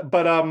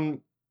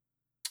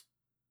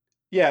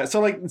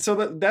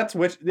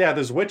witch. Yeah,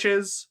 there's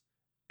witches,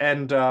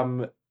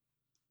 and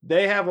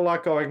they have a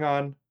lot going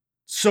on.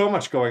 So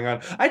much going on.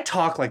 I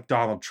talk like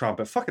Donald Trump.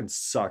 It fucking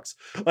sucks.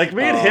 Like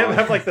me and him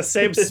have like the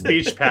same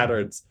speech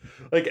patterns.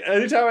 Like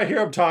anytime I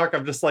hear him talk,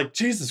 I'm just like,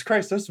 Jesus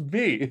Christ, that's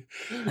me.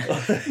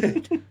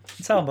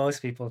 That's how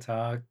most people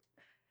talk.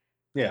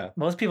 Yeah.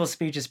 Most people's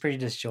speech is pretty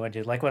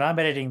disjointed. Like when I'm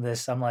editing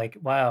this, I'm like,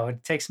 wow,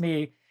 it takes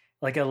me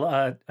like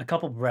a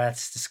couple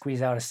breaths to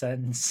squeeze out a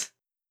sentence.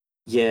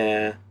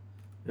 Yeah.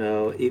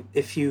 No,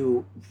 if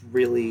you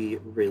really,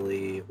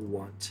 really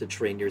want to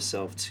train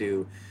yourself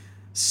to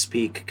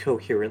speak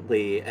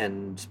coherently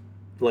and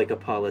like a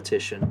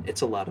politician,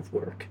 it's a lot of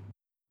work.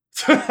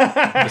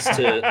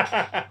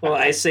 Well,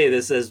 I say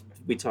this as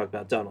we talk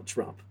about Donald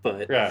Trump,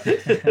 but yeah,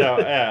 no,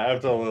 yeah,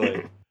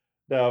 absolutely.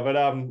 No, but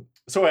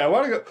so wait, I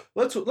want to go.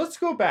 Let's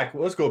go back.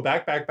 Let's go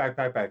back.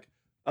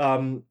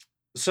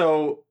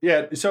 So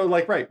yeah, so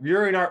like right,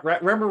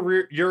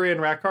 remember Urian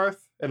Rakarth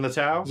and the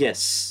Tau?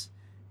 Yes.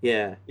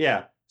 Yeah.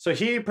 Yeah. So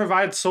he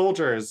provides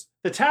soldiers.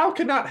 The Tau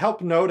cannot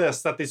help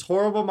notice that these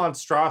horrible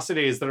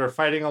monstrosities that are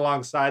fighting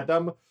alongside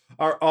them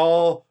are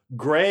all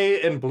gray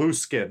and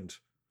blue-skinned.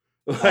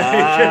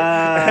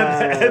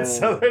 And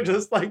so they're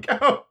just like,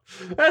 oh,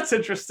 that's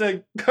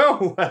interesting.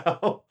 Oh,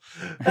 well,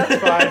 that's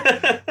fine.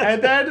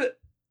 And then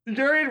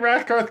Urian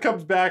Rakarth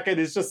comes back and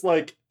he's just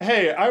like,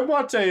 hey, I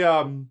want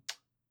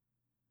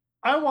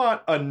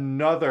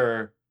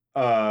another,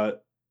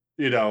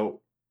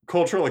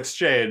 cultural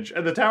exchange.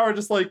 And the Tau are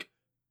just like,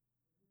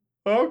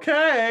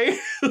 okay.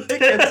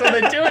 And so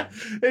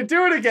they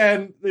do it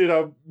again.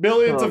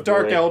 Millions of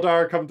Dark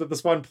Eldar come to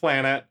this one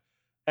planet,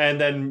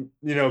 and then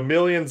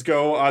millions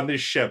go on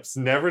these ships,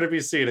 never to be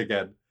seen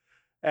again.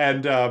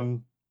 And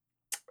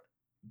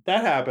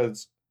that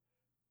happens.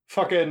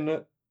 Fucking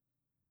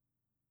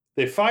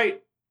they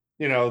fight.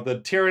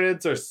 The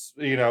Tyranids are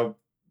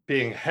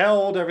being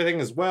held,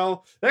 everything as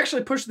well. They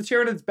actually push the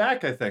Tyranids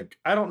back, I think.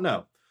 I don't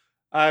know.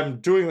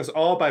 I'm doing this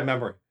all by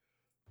memory.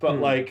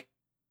 But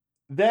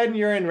then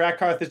Urian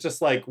Rakarth is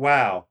just like,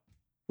 wow,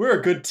 we're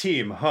a good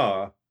team,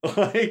 huh?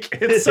 Like,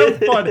 it's so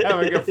fun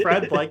having a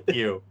friend like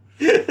you.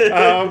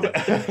 And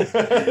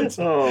then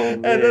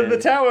the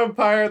Tau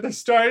Empire, they're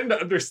starting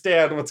to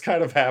understand what's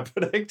kind of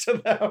happening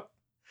to them.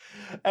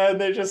 And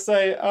they just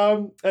say,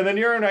 and then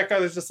Urian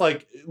Rakarth is just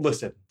like,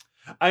 listen,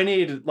 I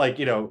need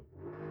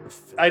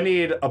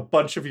a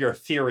bunch of your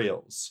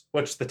ethereals,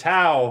 which the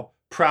Tau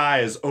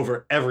prize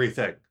over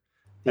everything.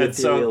 The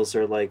ethereals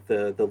are like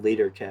the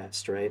leader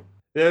caste, right?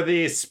 They're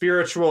the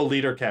spiritual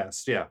leader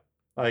caste, yeah.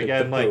 Like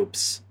the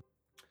popes.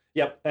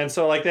 Yep. And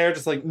so they're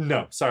just like,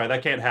 no, sorry,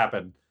 that can't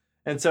happen.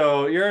 And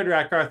so Urian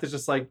Rakarth is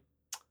just like,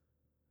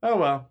 oh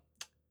well,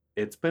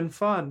 it's been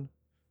fun.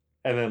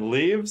 And then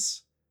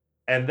leaves.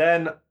 And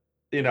then,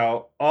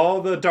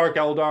 all the Dark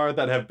Eldar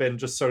that have been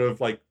just sort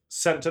of like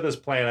sent to this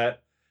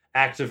planet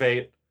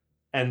activate.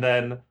 And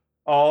then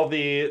all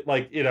the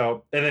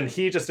and then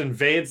he just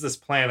invades this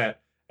planet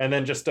and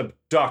then just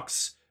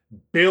abducts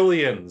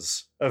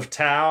billions of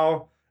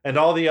Tau and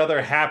all the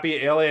other happy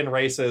alien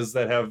races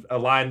that have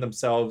aligned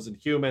themselves and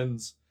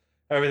humans,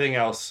 everything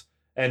else,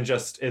 and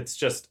it's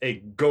just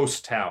a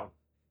ghost town,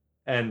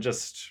 and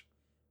just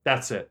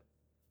that's it.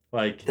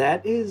 Like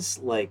that is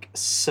like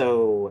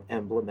so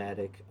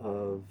emblematic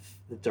of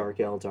the Dark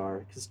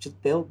Eldar, because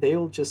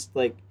they'll just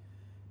like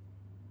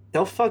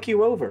they'll fuck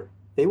you over.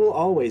 They will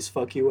always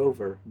fuck you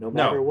over, no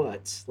matter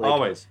what. Like,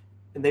 always,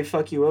 and they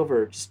fuck you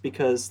over just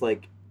because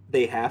like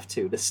they have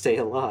to stay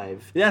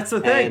alive. That's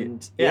the thing.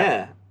 And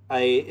yeah,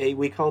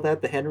 we call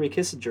that the Henry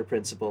Kissinger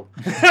principle.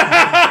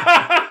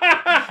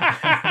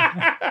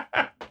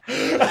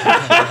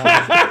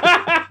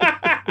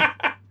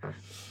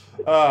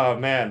 Oh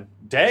man,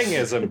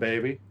 dangism,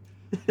 baby.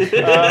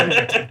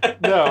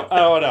 No, I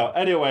don't know.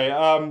 Anyway,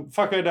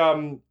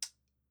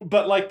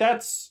 but like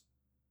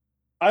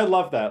I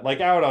love that.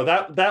 Like, I don't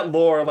know, that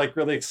lore like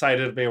really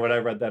excited me when I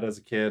read that as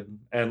a kid,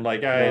 and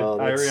like I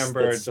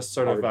remember just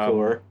sort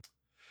hardcore. Of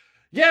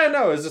yeah,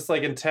 no, it was just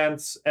like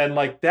intense, and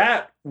like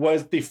that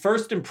was the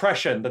first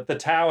impression that the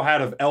Tau had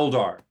of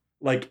Eldar,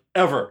 like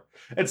ever.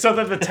 And so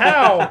that the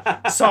Tau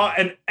saw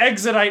an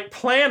Exodite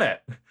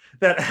planet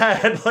that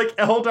had like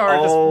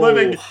Eldar just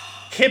living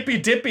hippy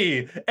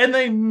dippy, and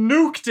they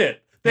nuked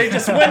it. They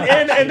just went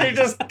in and they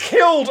just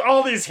killed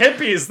all these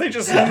hippies. They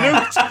just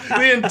nuked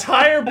the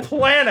entire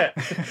planet.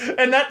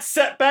 And that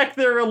set back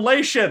their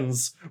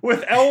relations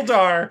with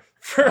Eldar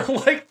for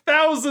like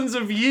thousands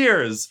of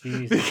years.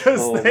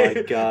 Because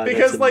my God,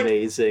 because that's like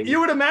amazing. you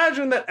would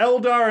imagine that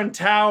Eldar and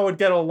Tau would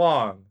get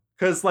along.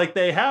 Because like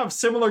they have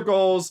similar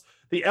goals.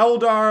 The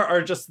Eldar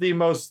are just the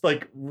most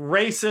like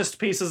racist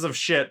pieces of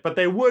shit, but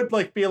they would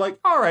like be like,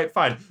 all right,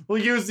 fine.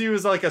 We'll use you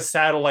as like a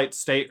satellite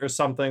state or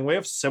something. We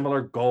have similar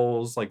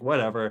goals, like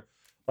whatever.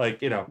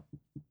 Like,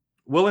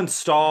 we'll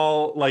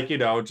install like,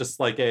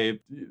 just like an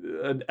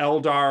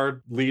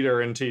Eldar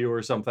leader into you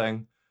or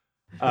something.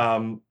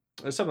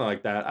 Or something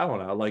like that. I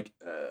don't know. Like,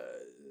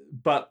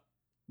 but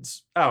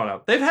I don't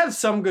know. They've had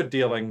some good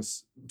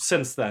dealings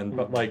since then,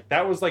 but like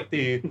that was like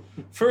the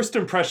first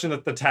impression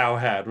that the Tau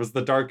had was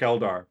the Dark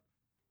Eldar.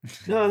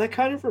 No, that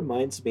kind of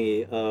reminds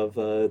me of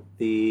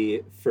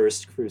the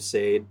First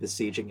Crusade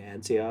besieging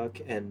Antioch,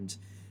 and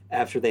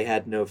after they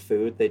had no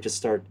food, they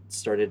just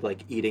started like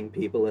eating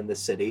people in the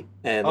city,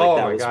 and like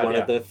that was one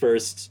of the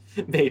first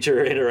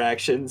major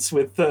interactions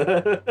with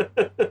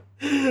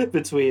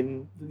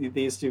between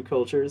these two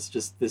cultures.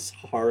 Just this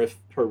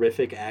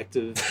horrific act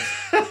of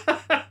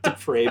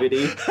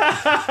depravity.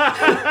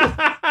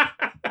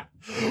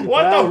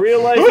 What the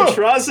real life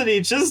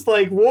atrocity, just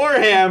like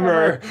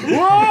Warhammer.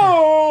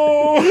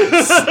 Whoa!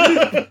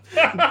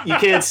 You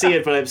can't see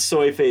it, but I'm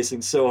soy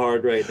facing so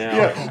hard right now.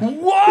 Yeah.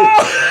 Whoa!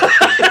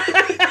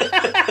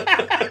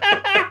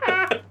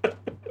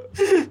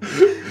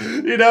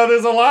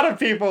 There's a lot of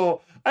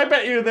people. I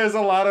bet you there's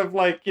a lot of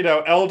like,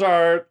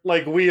 Eldar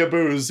like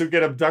weeaboos who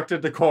get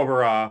abducted to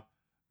Kor'bara.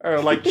 Or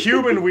like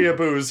human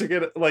weeaboos who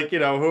get like,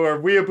 who are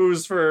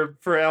weeaboos for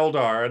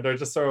Eldar, and they're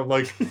just sort of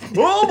like,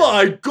 oh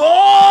my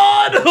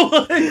god!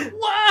 Like,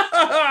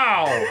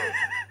 wow!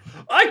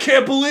 I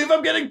can't believe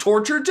I'm getting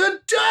tortured to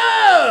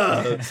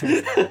death!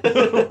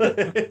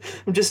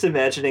 I'm just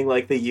imagining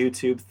like the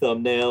YouTube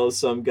thumbnail,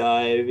 some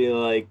guy being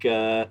like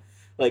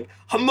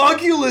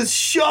homunculus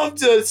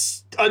shoved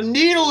a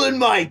needle in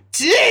my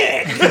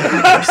dick.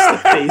 Just the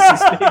face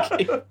he's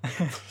making.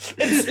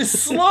 It's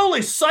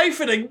slowly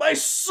siphoning my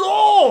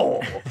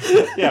soul.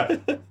 Yeah,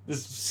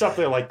 it's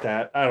something like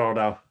that. I don't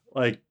know.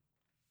 Like,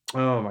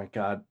 oh my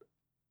god.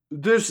 I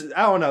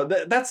don't know.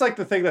 That's like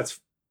the thing that's.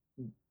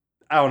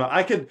 I don't know.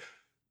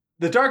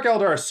 The Dark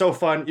Eldar are so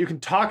fun. You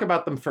can talk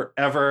about them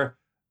forever.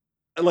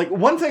 Like,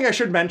 one thing I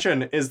should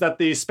mention is that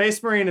the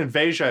Space Marine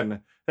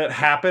invasion that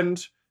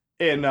happened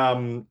in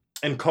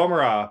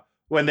Komara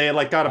when they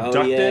like got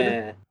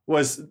abducted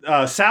was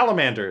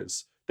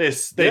salamanders.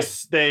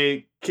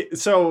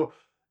 So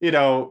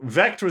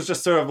Vect was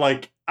just sort of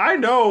like, I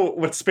know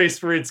what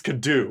Space Marines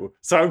could do,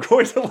 so I'm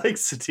going to like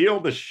steal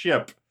the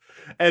ship.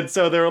 And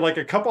so there were like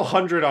a couple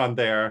hundred on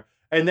there,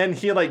 and then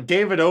he like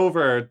gave it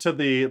over to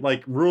the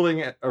like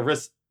ruling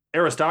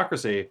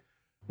aristocracy,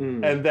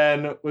 and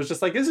then was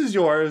just like, this is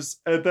yours.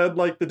 And then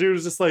like the dude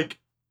was just like,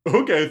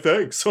 okay,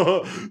 thanks.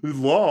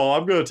 Law,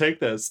 I'm gonna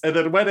take this. And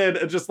then went in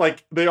and just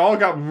like they all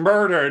got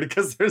murdered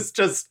because there's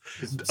just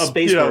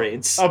Space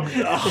Marines,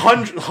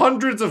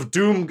 hundreds of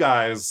Doom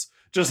guys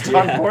just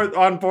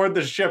on board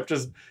the ship,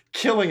 just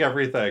killing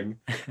everything.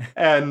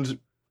 And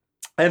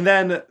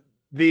then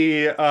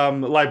the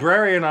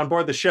librarian on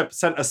board the ship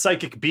sent a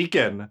psychic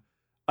beacon.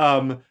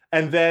 And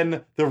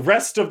then the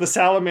rest of the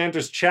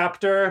Salamanders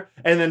chapter,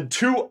 and then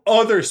 2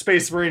 other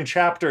Space Marine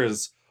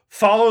chapters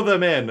follow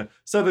them in.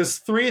 So there's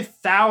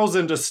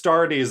 3,000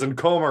 Astartes in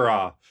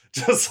Komara.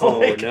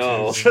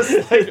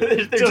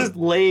 They're just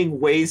laying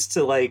waste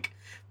to like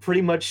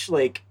pretty much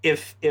like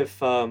if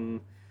I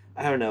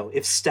don't know,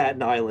 if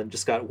Staten Island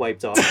just got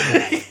wiped off.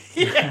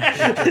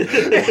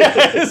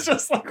 It's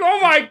just like, oh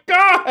my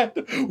god,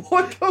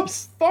 what the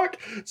fuck?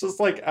 It's just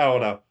like, I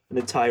don't know. An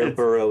entire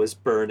borough is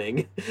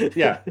burning.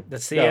 Yeah,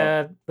 that's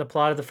the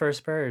plot of the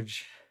first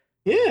Purge.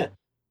 Yeah,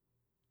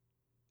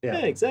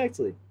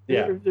 exactly.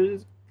 Yeah.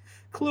 There's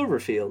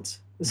Cloverfields.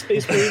 The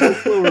Space Marine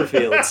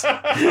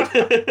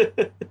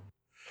Cloverfields.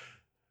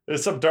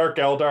 There's some Dark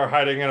Eldar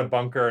hiding in a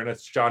bunker, and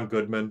it's John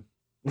Goodman.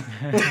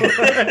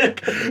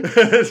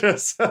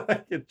 Just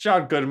like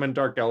John Goodman,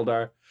 Dark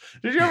Eldar.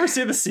 Did you ever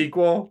see the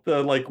sequel?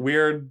 The like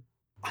weird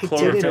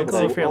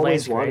Cloverfield. I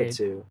always wanted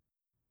to.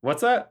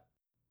 What's that?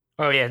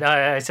 Oh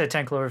yeah, I said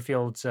 10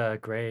 Cloverfield's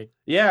great.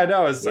 Yeah,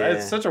 no,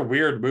 it's such a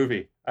weird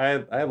movie. I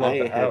love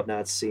it. I have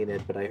not seen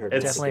it, but I heard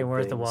it's definitely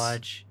worth the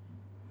watch.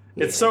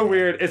 It's so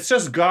weird. It's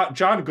just got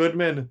John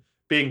Goodman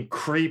being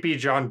creepy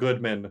John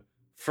Goodman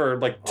for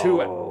like 2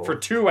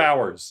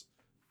 hours.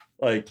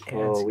 Like,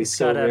 we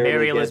saw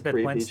Mary Elizabeth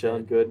creepy Winstead.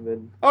 John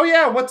Goodman. Oh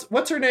yeah,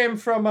 what's her name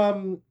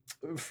from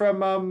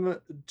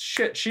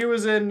shit? She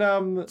was in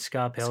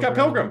Scott Pilgrim. Scott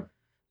Pilgrim.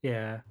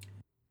 Yeah.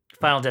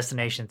 Final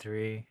Destination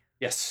 3.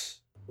 Yes.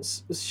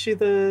 Was she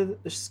the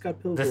Scott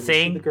Pilgrim? The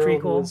Thing the girl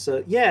prequel? Was,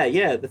 the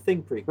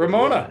Thing prequel.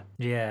 Ramona.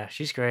 Yeah,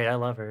 she's great. I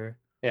love her.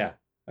 Yeah,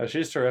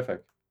 she's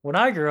terrific. When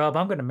I grow up,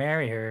 I'm going to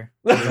marry her.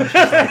 She's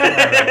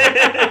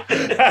like,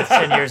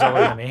 10 years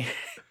older than me.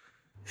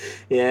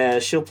 Yeah,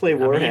 she'll play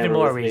Warhammer even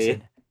more with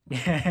recent. me.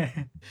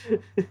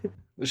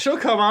 She'll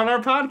come on our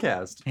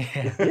podcast.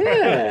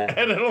 Yeah.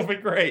 And it'll be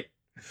great.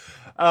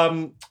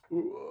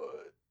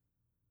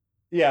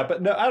 Yeah,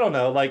 but no, I don't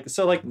know. Like,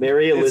 so like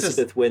Mary it's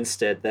Elizabeth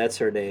Winstead, that's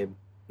her name.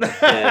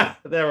 just-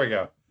 There we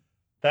go.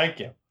 Thank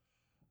you.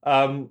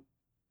 No,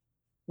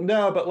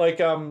 but like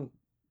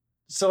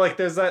so like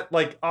there's that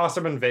like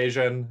awesome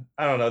invasion.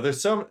 I don't know.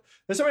 There's so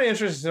many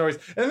interesting stories.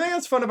 And the thing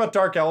that's fun about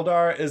Dark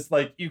Eldar is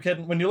like you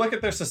can, when you look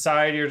at their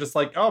society, you're just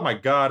like, oh my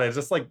god, I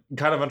just like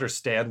kind of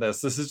understand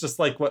this. This is just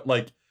like what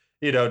like,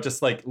 you know,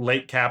 just like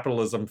late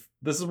capitalism.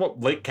 This is what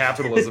late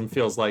capitalism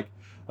feels like.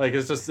 Like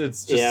it's just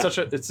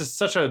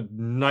such a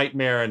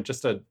nightmare and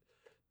just a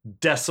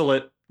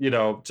desolate, you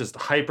know, just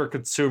hyper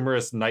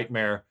consumerist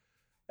nightmare.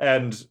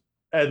 And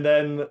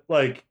then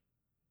like,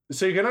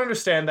 so you can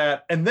understand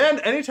that. And then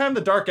anytime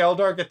the Dark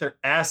Eldar get their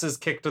asses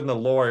kicked in the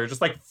lore, you're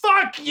just like,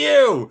 fuck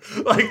you!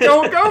 Like,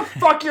 go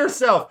fuck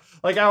yourself.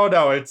 Like, I don't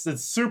know. It's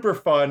super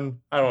fun.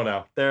 I don't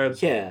know.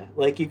 Yeah,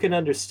 like you can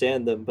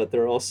understand them, but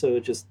they're also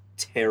just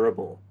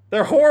terrible.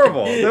 They're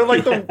horrible. They're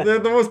like they're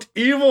the most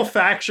evil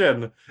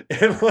faction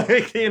in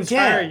like the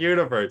entire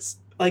universe.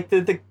 Like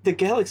the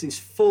galaxy's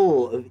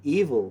full of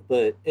evil,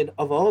 but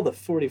of all the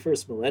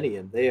 41st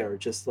millennium, they are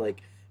just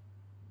like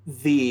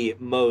the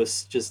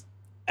most just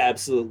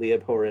absolutely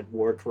abhorrent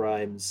war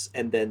crimes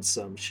and then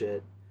some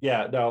shit.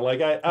 Yeah, no, like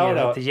I don't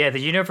know. The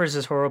universe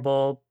is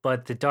horrible,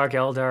 but the Dark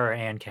Eldar are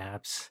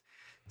ANCAPs.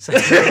 So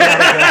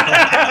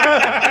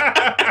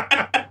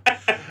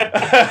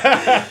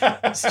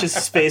it's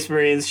just Space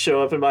Marines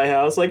show up in my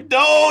house like,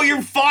 no,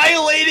 you're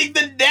violating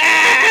the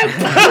NAP!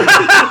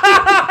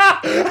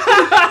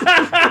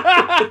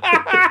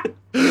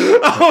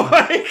 Oh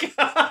my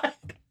god.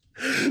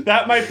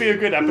 That might be a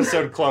good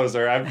episode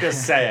closer. I'm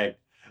just saying.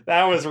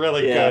 That was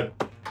really good.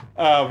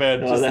 Oh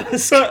man,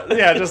 just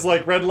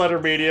like Red Letter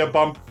Media,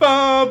 bum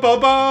bum bum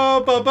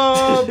bum bum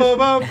bum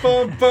bum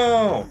bum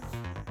bum.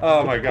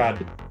 Oh my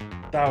god,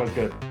 that was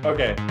good.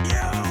 Okay.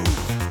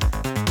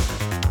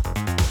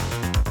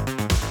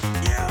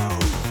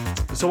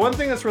 So one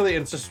thing that's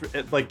really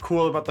like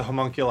cool about the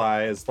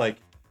homunculi is like,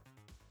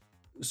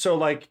 so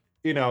like,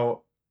 you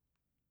know,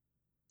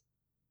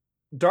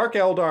 Dark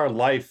Eldar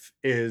life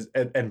is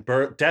and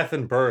birth, death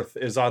and birth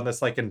is on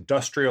this like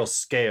industrial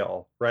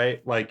scale,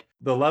 right? Like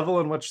the level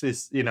in which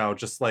these, you know,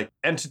 just like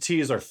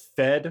entities are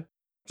fed,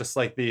 just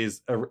like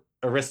these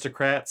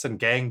aristocrats and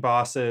gang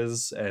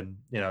bosses and,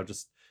 you know,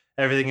 just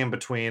everything in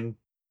between,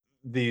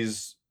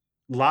 these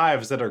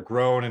lives that are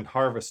grown and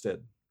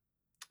harvested.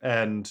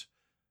 And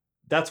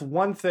that's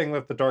one thing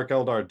that the Dark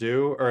Eldar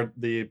do, or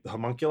the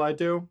homunculi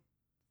do,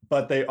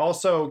 but they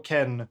also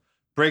can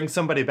bring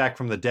somebody back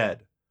from the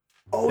dead.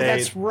 Oh,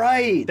 that's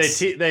right. They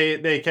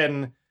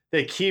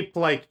keep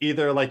like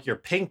either like your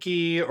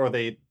pinky, or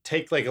they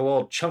take like a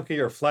little chunk of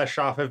your flesh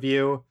off of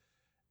you,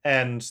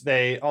 and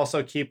they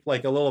also keep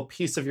like a little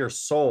piece of your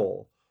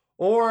soul.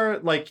 Or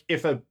like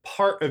if a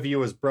part of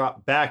you is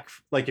brought back,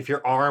 like if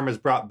your arm is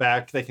brought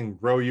back, they can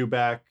grow you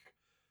back.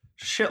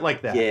 Shit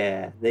like that.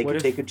 Yeah, they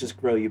could just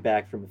grow you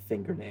back from a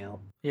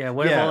fingernail. Yeah,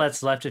 what if all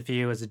that's left of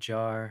you is a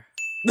jar?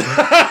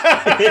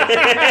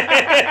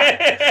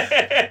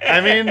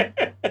 I mean,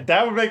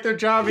 that would make their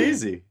job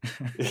easy.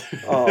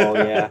 Oh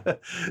yeah,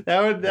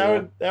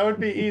 that would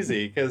be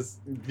easy because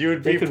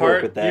you'd be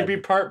part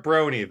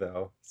brony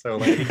though. So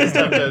like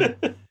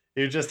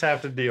you just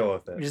have to deal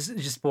with it. You're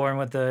just born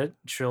with the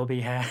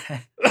trilby hat.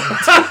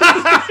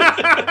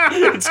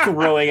 It's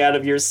growing out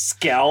of your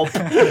scalp.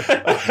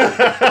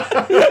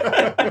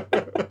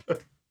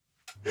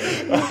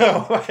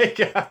 Oh my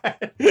god!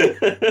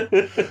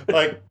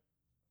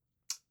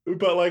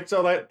 But like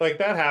so that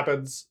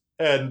happens,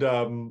 and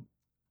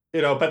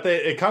you know, but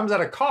it comes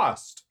at a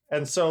cost,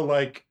 and so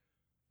like,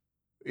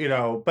 you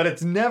know, but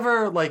it's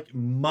never like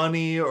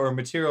money or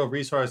material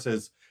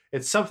resources.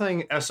 It's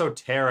something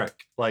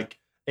esoteric, like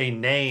a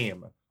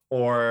name,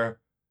 or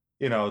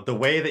you know, the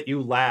way that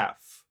you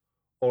laugh,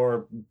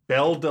 or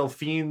Belle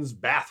Delphine's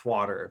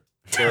bathwater,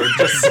 or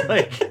just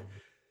like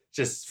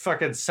just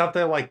fucking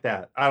something like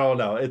that. I don't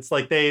know. It's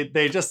like they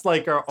just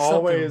like are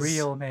always something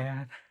real,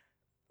 man.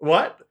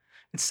 What?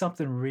 It's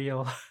something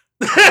real.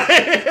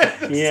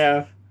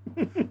 Yeah.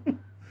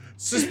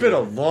 It's just been a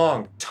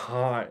long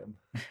time.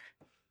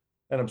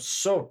 And I'm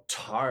so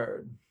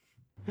tired.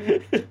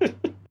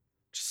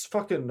 Just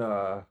fucking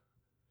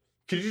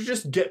could you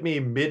just get me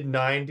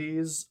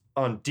mid-90s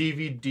on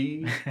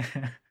DVD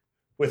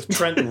with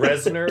Trent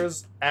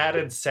Reznor's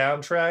added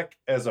soundtrack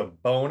as a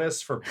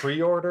bonus for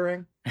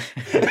pre-ordering?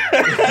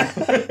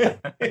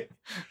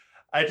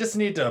 I just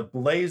need to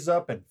blaze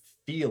up and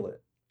feel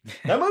it.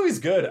 That movie's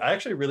good. I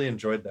actually really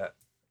enjoyed that.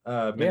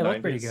 Yeah, it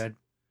looked pretty good.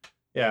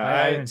 Yeah,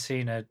 I haven't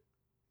seen it.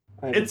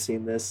 I haven't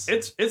seen this.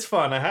 It's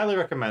fun. I highly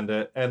recommend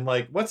it. And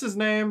like, what's his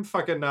name?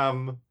 Fucking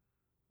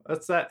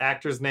what's that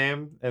actor's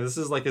name? And this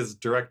is like his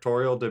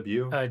directorial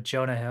debut.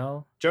 Jonah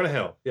Hill. Jonah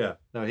Hill. Yeah.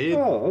 No, he.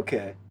 Oh,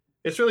 okay.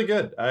 It's really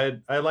good. I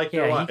like it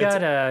a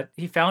lot.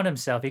 He found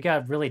himself. He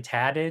got really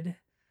tatted,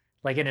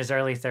 like in his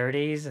early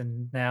 30s,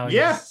 and now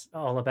he's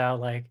all about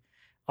like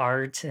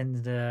art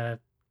and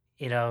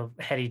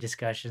heady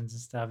discussions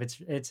and stuff.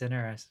 It's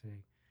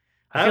interesting.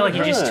 I feel like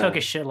he just took a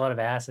shitload of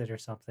acid or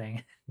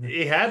something.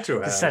 He had to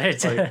have. Decided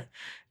to,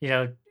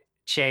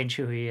 change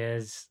who he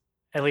is,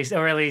 at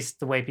least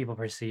the way people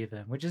perceive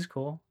him, which is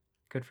cool.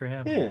 Good for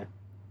him. Yeah.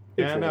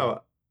 Yeah, I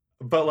know.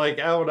 But I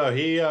don't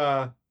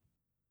know.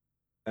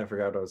 I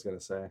forgot what I was gonna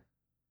say.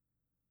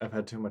 I've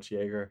had too much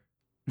Jaeger.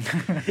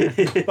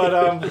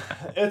 But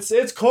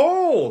it's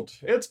cold.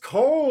 It's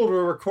cold.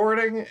 We're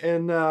recording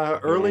in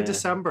early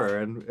December,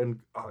 and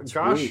gosh,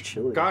 really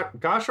chilly.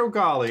 gosh, oh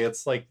golly,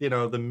 it's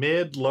the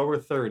mid lower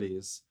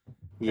 30s.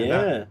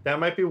 Yeah, that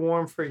might be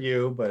warm for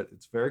you, but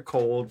it's very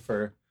cold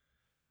for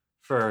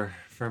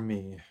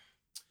me.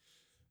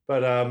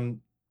 But I don't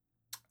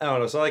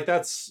know. So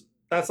that's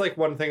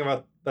one thing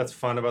that's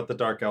fun about the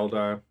Dark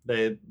Eldar.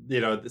 They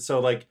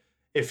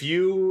if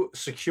you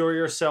secure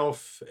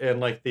yourself in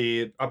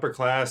the upper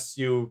class,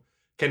 you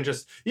can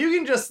just go to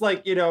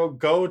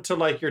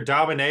your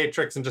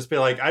dominatrix and just be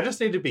like, I just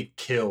need to be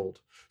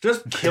killed.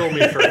 Just kill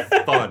me for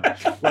fun.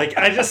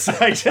 I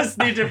just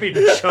need to be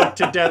choked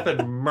to death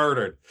and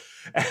murdered.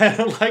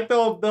 And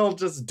they'll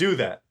just do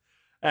that.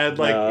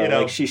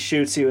 And she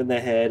shoots you in the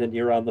head and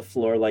you're on the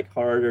floor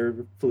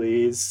harder,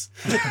 please.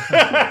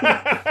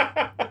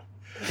 I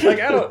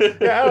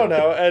don't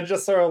know. And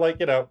just sort of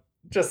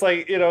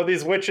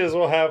these witches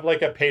will have a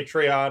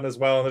Patreon as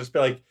well, and they'll just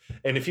be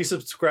and if you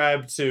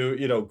subscribe to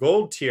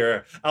gold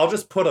tier, I'll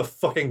just put a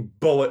fucking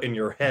bullet in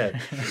your head.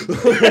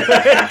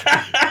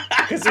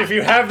 Because if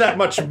you have that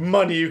much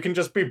money, you can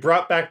just be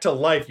brought back to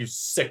life, you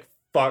sick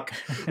fuck.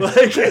 And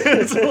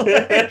this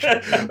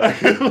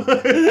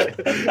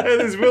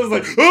Will's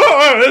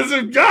oh, this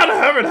has gotta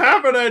have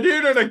happen. I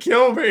need her to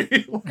kill me.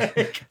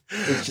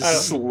 It's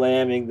just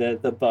slamming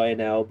the buy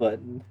now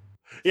button.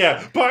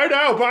 Yeah, buy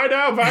now. You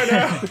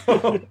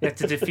have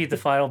to defeat the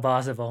final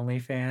boss of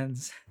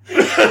OnlyFans.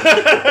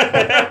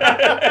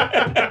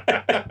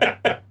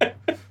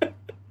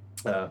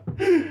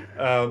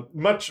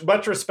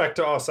 Much respect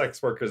to all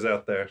sex workers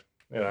out there.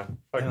 Right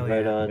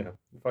on.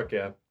 Fuck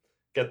yeah,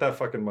 get that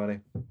fucking money.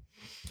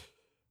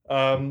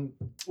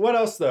 What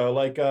else though?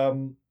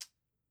 I'm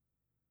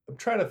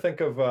trying to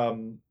think of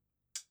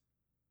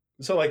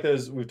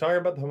we've talked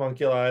about the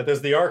homunculi.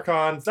 There's the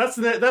Archons. That's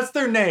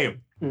their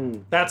name.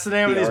 That's the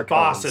name of these Archons.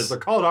 Bosses. They're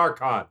called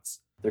Archons.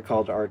 They're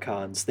called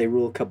Archons. They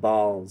rule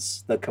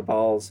cabals. The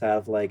cabals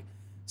have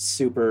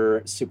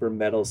super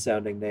metal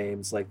sounding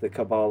names, like the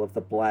Cabal of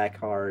the Black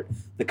Heart,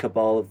 the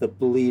Cabal of the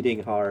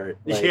Bleeding Heart.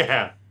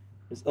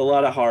 There's a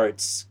lot of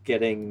hearts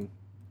getting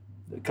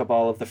the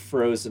Cabal of the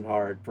Frozen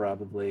Heart,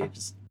 probably.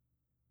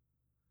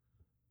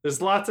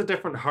 There's lots of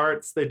different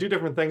hearts. They do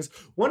different things.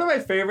 One of my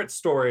favorite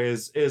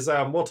stories is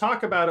we'll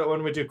talk about it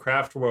when we do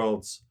craft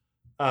worlds.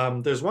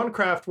 There's one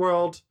craft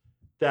world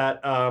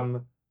that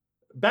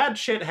bad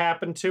shit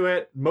happened to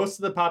it. Most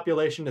of the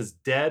population is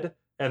dead,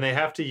 and they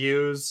have to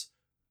use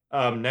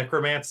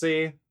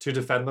necromancy to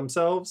defend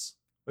themselves,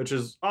 which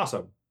is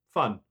awesome,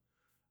 fun.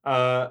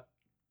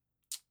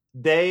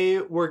 They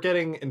were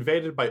getting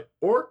invaded by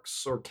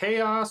orcs or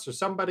chaos or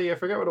somebody, I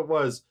forget what it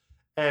was,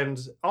 and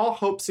all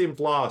hope seemed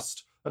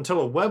lost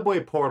until a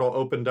webway portal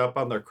opened up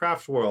on their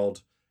craft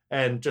world,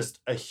 and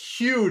just a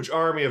huge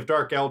army of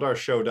Dark Eldar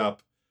showed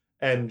up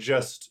and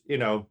just,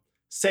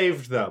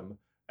 saved them.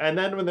 And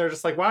then when they're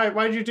just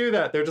why'd you do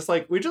that? They're just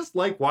we just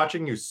like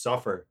watching you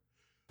suffer.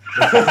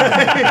 And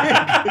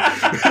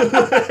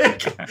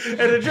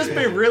it'd just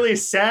be really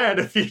sad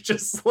if you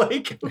just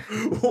weren't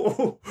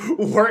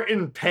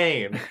in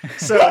pain.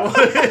 So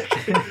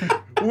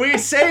we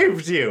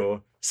saved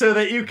you so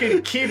that you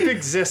can keep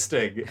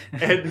existing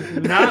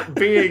and not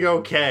being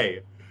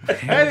okay.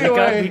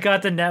 Anyway, we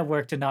got the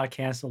network to not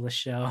cancel the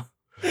show.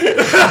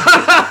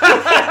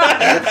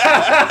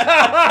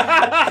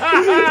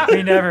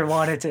 We never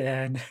want it to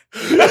end.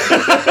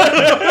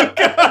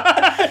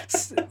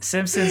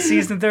 Simpsons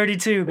season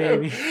 32,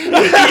 baby.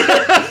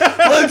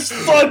 Let's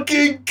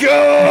fucking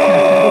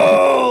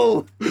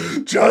go!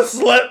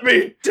 Just let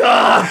me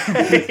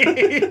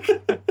die.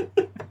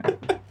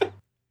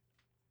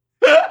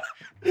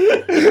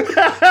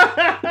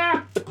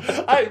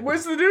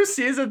 Was the new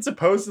season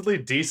supposedly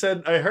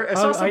decent? I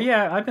saw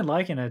yeah, I've been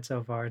liking it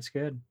so far. It's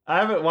good. I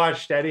haven't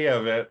watched any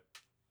of it.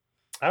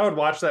 I would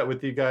watch that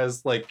with you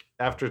guys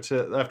after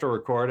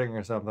recording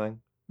or something.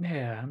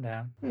 Yeah, I'm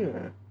down.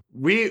 Yeah.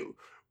 We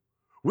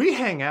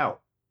hang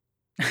out.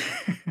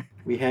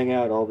 We hang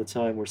out all the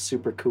time. We're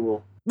super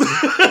cool.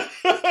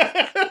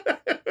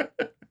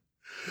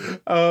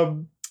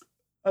 I'm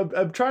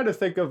trying to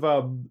think of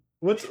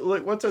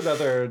what's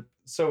another.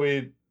 So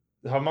we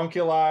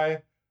homunculi,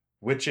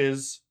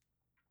 witches,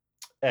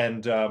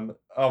 and oh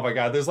my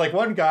god, there's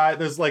one guy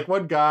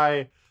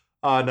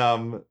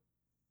on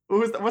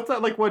what's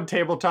that one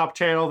tabletop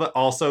channel that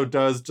also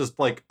does just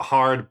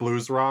hard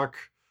blues rock.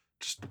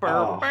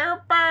 No,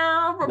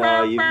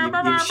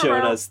 you've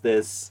shown us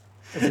this.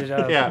 Is it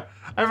yeah,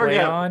 I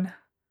forget.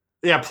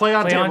 Play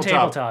on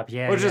tabletop.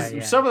 Yeah, which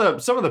is some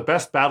of the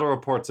best battle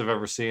reports I've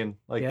ever seen.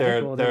 Like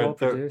they're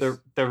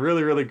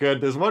really really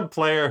good. There's one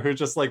player who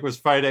just like was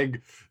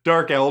fighting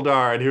Dark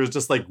Eldar, and he was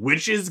just like,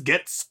 "Witches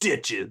get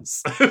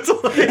stitches." It's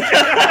like,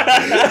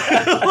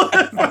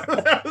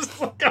 I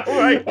was like,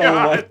 oh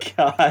my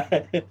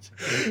god!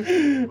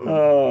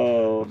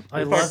 Oh,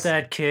 I love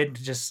that kid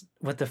just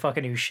with the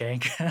fucking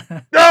Ushank.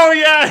 Oh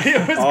yeah,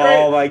 it was great.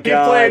 Oh my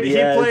god!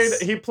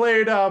 He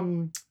played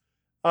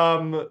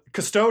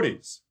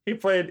Custodes. He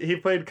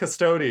played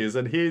Custodes,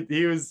 and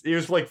he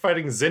was like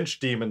fighting Zinch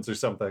demons or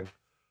something.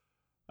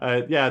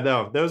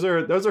 Those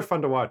are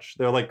fun to watch.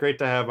 They're like great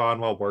to have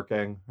on while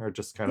working or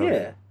just kind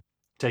of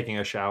taking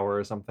a shower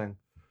or something.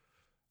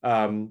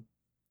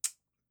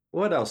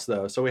 What else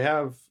though? So we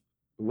have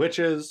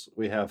witches,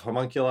 we have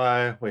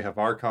homunculi, we have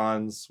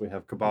archons, we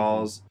have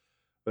cabals,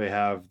 we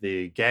have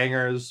the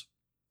gangers.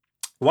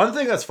 One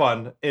thing that's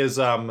fun is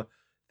the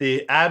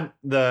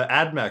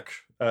AdMech,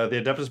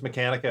 the Adeptus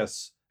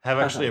Mechanicus, have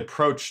actually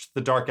approached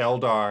the Dark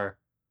Eldar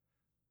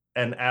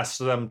and asked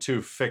them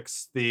to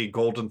fix the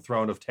Golden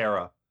Throne of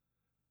Terra.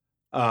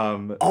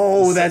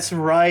 That's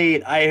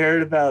right. I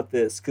heard about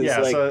this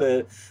because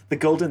the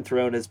Golden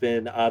Throne has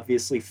been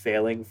obviously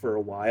failing for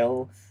a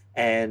while,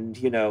 and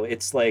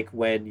it's like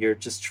when you're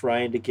just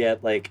trying to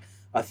get like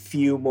a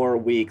few more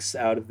weeks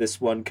out of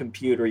this one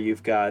computer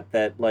you've got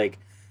that like.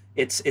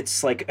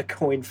 It's like a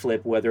coin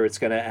flip whether it's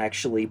going to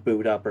actually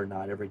boot up or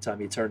not every time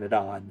you turn it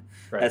on.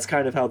 Right. That's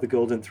kind of how the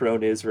Golden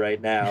Throne is right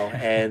now.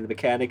 And the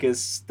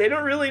Mechanicus, they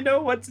don't really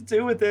know what to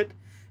do with it.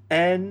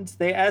 And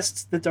they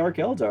asked the Dark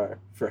Eldar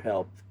for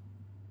help.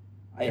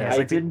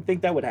 I didn't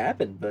think that would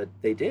happen, but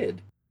they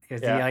did.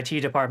 The IT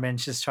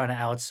department's just trying to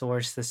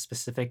outsource this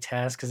specific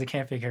task because they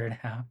can't figure it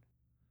out.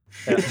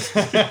 Yeah.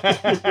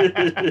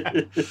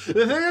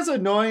 The thing that's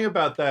annoying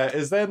about that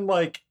is then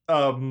like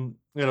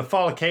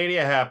Fall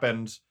Acadia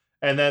happened,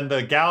 and then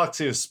the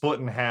galaxy was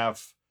split in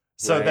half.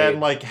 So then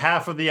like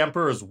half of the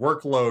Emperor's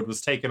workload was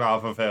taken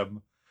off of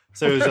him.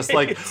 So he was just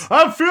like,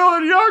 I'm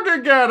feeling young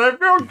again. I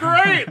feel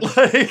great.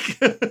 Like,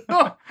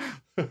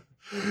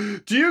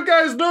 do you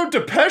guys know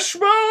Depeche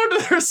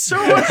Mode? They're so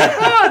much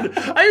fun.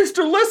 I used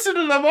to listen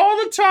to them all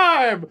the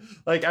time.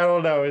 Like, I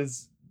don't know.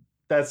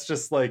 That's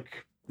just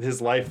like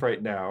his life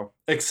right now,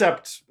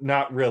 except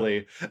not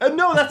really. And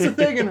no, that's the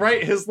thing. And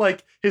right, his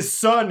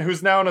son,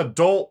 who's now an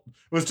adult,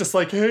 was just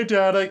like, hey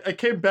dad, I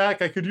came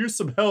back, I could use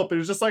some help. And he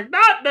was just like,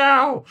 not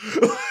now.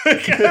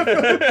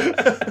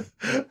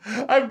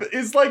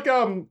 It's like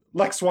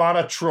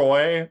Lexwana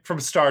Troy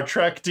from Star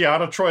Trek,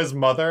 Deanna Troy's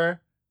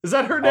mother. Is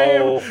that her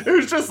name? It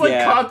was just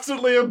like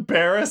constantly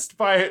embarrassed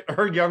by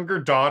her younger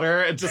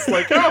daughter and just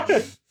like, oh,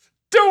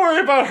 don't worry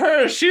about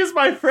her, she's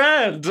my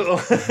friend.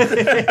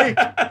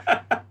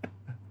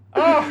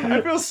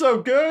 I feel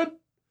so good.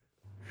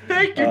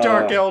 Thank you,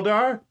 Dark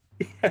Eldar.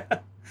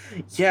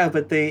 Yeah,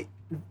 but the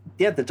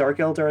Dark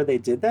Eldar, they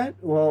did that?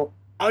 Well,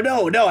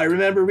 no, I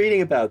remember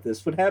reading about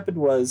this. What happened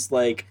was,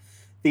 like,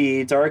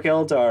 the Dark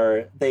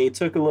Eldar, they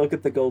took a look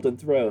at the Golden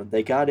Throne.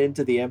 They got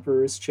into the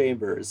Emperor's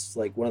Chambers,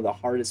 like one of the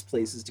hardest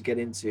places to get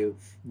into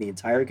in the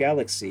entire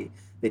galaxy.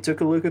 They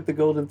took a look at the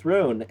Golden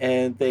Throne,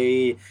 and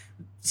they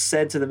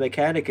said to the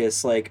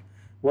Mechanicus, like,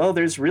 well,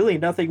 there's really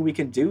nothing we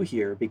can do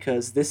here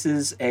because this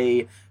is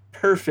a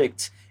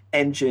perfect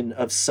engine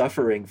of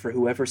suffering for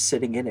whoever's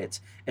sitting in it.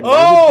 And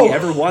why would we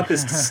ever want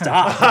this to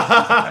stop?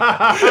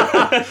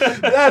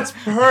 That's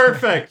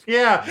perfect.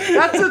 Yeah,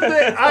 that's the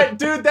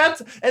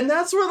thing.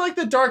 That's where like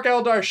the Dark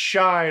Eldar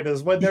shine,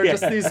 is when they're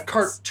just these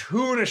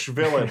cartoonish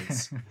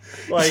villains.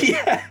 Like,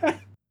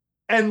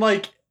 and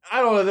like, I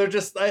don't know, they're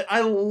just,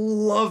 I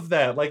love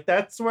that. Like,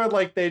 that's where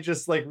like they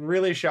just like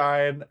really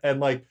shine.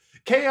 And like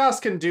Chaos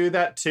can do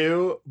that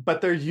too,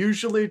 but they're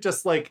usually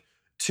just like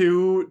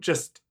too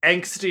just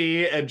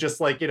angsty and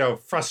just like,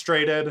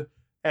 frustrated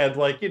and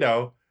like,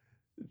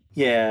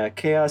 Yeah,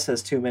 Chaos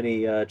has too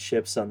many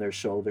chips on their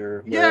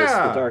shoulder. Whereas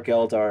the Dark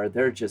Eldar,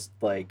 they're just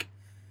like,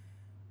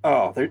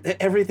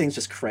 everything's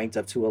just cranked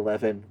up to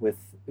 11 with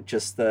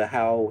just the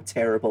how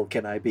terrible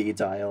can I be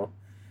dial.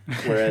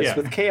 Whereas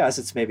with Chaos,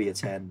 it's maybe a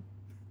 10.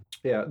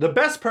 Yeah, the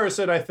best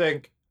person, I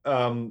think,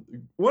 one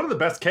of the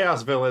best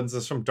Chaos villains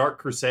is from Dark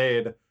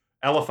Crusade,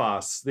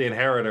 Eliphas, the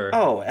Inheritor.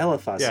 Oh,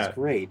 Eliphas is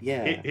great,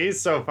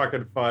 He's so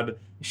fucking fun.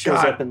 He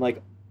shows up in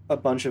like a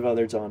bunch of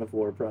other Dawn of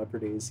War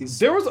properties.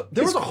 There was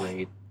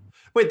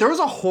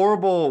a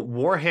horrible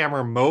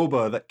Warhammer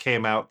MOBA that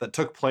came out that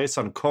took place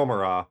on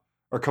Komora.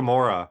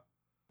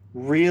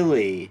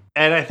 Really?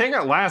 And I think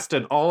it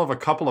lasted all of a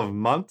couple of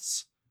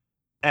months.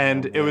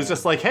 And it was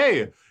just like,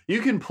 hey,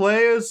 you can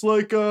play as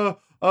like a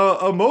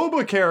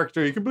MOBA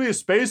character. You could be a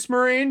Space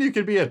Marine. You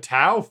could be a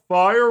Tau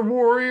Fire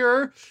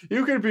Warrior.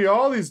 You could be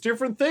all these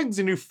different things.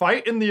 And you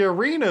fight in the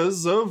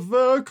arenas of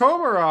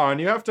Komora.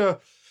 And you have to,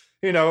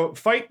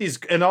 fight these.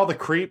 And all the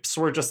creeps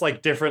were just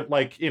like different,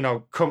 like,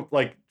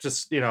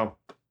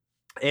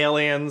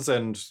 aliens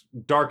and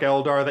Dark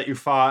Eldar that you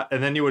fought.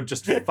 And then you would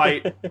just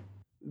fight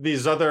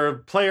these other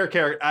player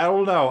characters. I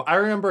don't know. I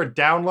remember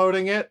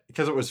downloading it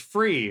because it was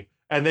free.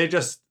 And they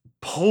just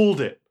pulled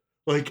it.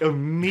 like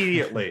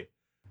immediately,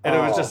 and it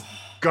was just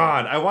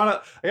gone.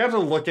 I have to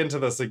look into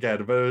this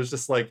again, but it was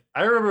just like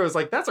I remember it was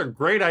like that's a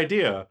great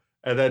idea,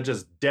 and then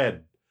just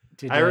dead.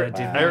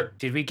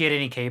 Did we get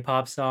any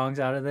K-pop songs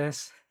out of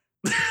this?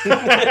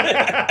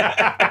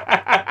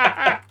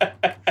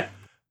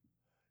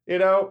 You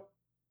know,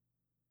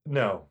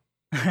 no.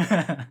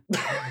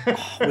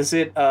 Was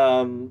it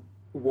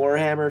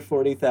Warhammer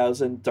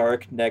 40,000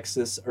 Dark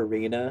Nexus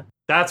Arena?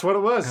 That's what it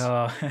was.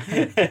 Oh.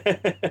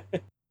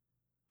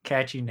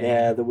 Catchy name.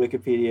 Yeah, the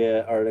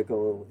Wikipedia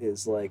article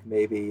is like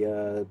maybe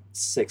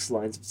 6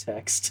 lines of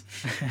text.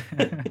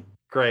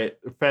 Great.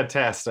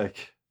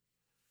 Fantastic.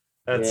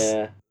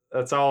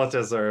 That's all it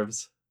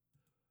deserves.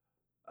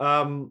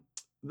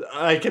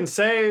 I can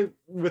say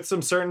with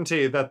some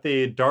certainty that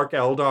the Dark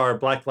Eldar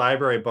Black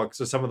Library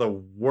books are some of the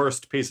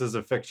worst pieces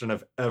of fiction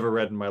I've ever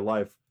read in my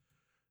life.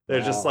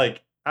 They're just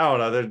like, I don't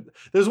know.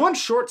 There's one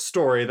short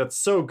story that's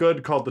so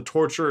good called The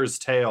Torturer's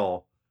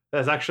Tale.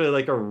 That's actually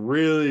like a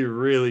really,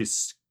 really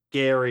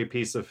scary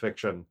piece of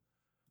fiction.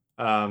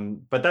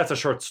 But that's a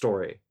short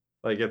story.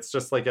 Like it's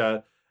just like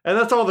and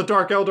that's all the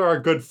Dark Eldar are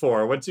good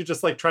for. Once you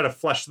just like try to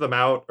flesh them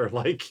out or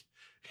like,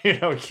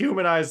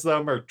 humanize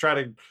them or try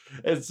to,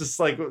 it's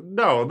just like,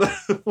 no,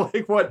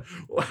 like what,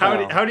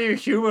 how do you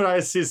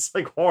humanize these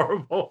like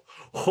horrible,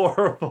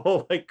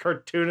 like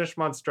cartoonish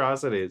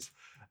monstrosities?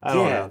 I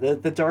don't know.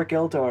 The Dark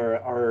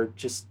Eldar are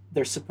just,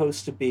 they're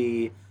supposed to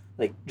be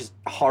like just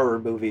horror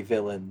movie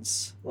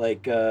villains.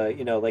 Like,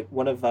 like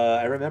one of,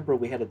 I remember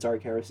we had a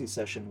Dark Heresy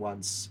session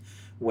once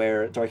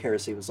where Dark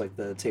Heresy was like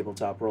the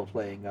tabletop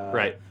role-playing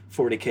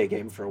 40K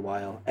game for a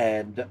while.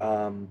 And,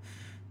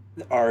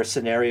 our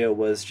scenario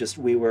was just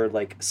we were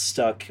like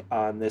stuck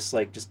on this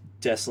like just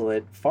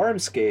desolate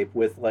farmscape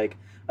with like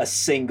a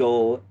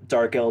single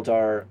Dark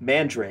Eldar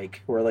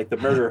Mandrake who are like the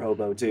murder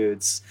hobo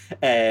dudes,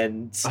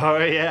 and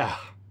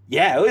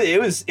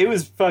it was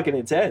fucking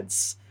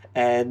intense,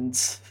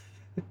 and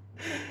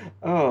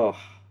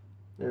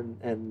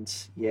and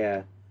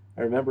I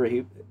remember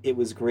it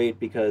was great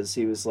because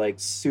he was like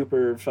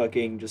super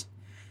fucking just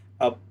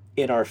up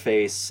in our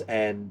face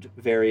and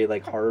very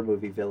like horror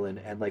movie villain,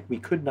 and like we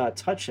could not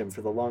touch him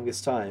for the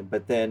longest time,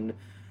 but then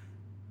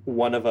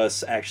one of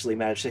us actually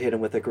managed to hit him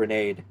with a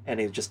grenade and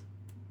he just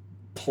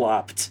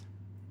plopped.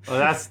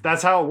 Well,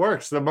 that's how it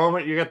works. The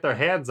moment you get their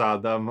hands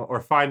on them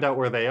or find out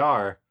where they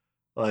are,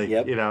 like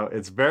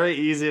it's very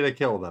easy to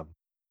kill them.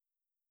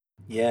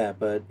 Yeah,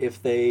 but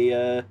if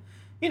they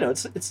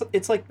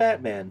it's like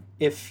Batman.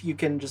 If you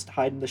can just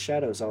hide in the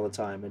shadows all the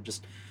time and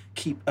just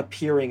keep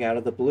appearing out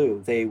of the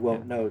blue, they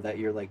won't know that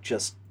you're like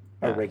just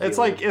a regular. It's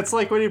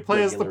like when you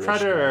play as the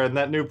Predator in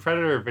that new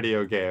Predator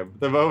video game.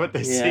 The moment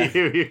they see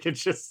you can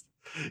just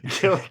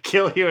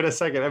kill you in a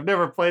second. I've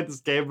never played this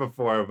game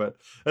before, but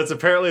that's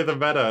apparently the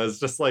meta. Is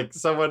just like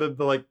someone in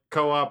the like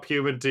co-op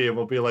human team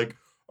will be like,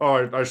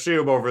 "Oh, I see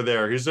him over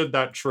there. He's in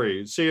that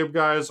tree. See him,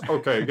 guys?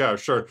 Okay, yeah,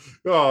 sure.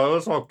 Oh,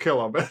 let's all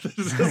kill him."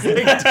 It's just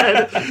like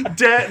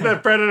dead. The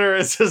Predator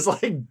is just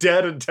like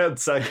dead in 10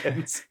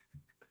 seconds.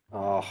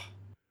 Oh.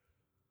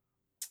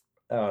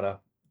 I don't know.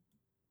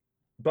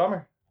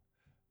 Bummer.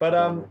 But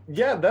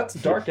that's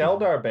Dark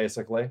Eldar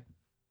basically.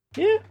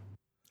 Yeah.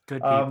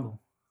 Good people.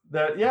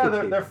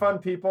 They're fun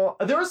people.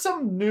 There was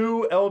some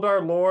new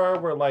Eldar lore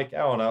where like, I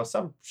don't know,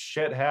 some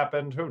shit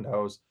happened. Who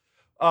knows?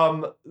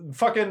 Vecht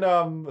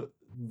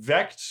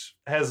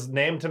has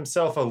named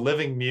himself a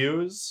living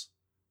muse,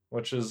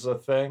 which is a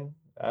thing.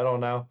 I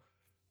don't know.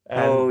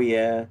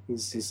 And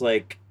he's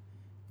like,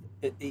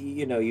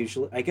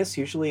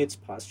 usually it's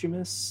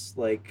posthumous.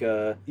 Like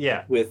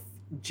with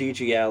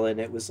G.G. Allen,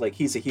 it was like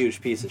he's a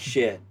huge piece of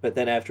shit, but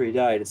then after he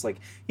died, it's like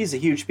he's a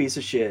huge piece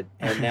of shit,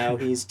 and now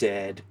he's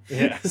dead.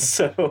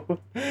 So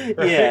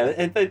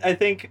and I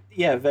think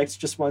Vex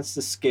just wants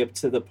to skip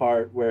to the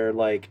part where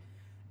like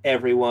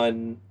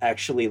everyone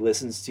actually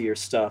listens to your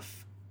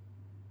stuff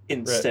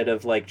instead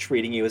of like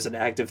treating you as an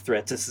active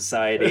threat to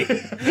society.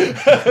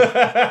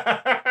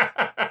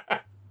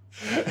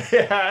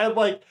 And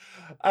like,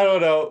 I don't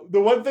know.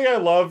 The one thing I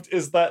loved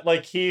is that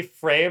like he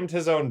framed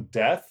his own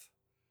death.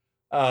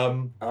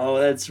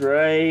 That's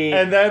right.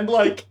 And then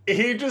like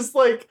he just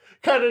like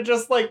kind of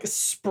just like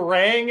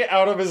sprang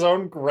out of his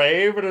own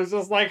grave and it was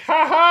just like,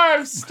 haha,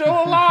 I'm still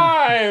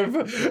alive,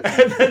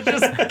 and then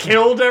just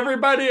killed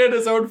everybody at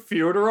his own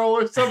funeral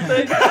or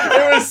something.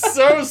 It was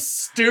so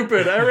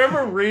stupid. I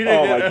remember reading it.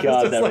 Oh my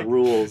god, that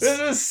rules. This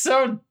is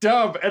so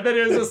dumb. And then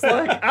it was just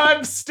like,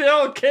 I'm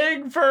still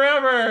king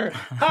forever.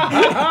 Ha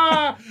ha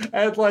ha.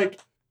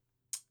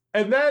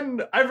 And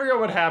then I forget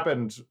what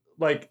happened.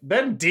 Like,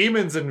 then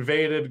demons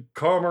invaded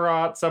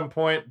Comorat at some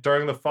point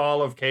during the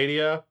fall of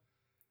Cadia.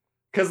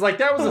 Because, like,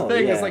 that was the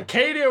thing. Is like,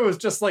 Cadia was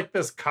just, like,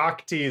 this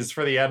cock tease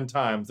for the end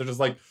times. They're just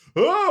like,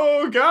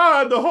 oh,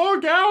 God, the whole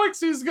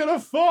galaxy's gonna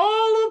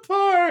fall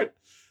apart.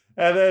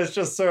 And then it's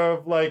just sort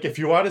of like, if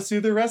you want to see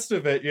the rest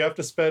of it, you have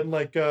to spend,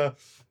 like,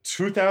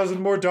 $2,000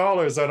 more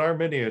on our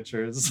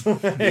miniatures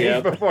before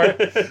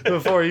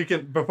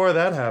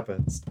that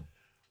happens.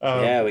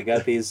 We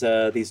got these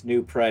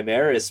new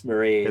Primaris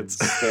Marines.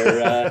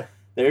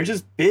 they're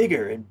just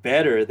bigger and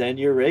better than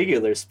your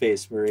regular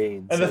Space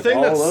Marines. And the Like, thing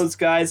all that's- those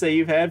guys that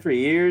you've had for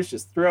years,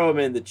 just throw them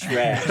in the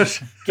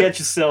trash. Get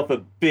yourself a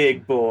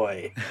big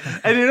boy.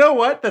 And you know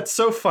what? That's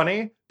so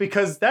funny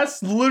because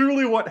that's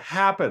literally what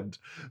happened.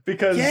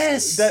 Because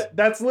Yes!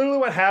 that's literally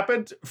what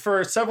happened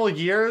for several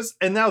years.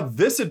 And now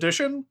this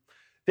edition,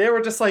 they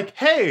were just like,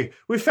 hey,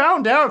 we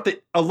found out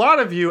that a lot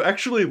of you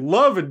actually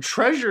love and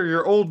treasure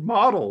your old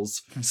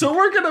models. So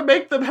we're going to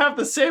make them have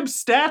the same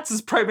stats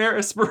as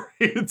Primaris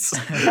Marines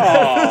at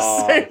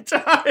the same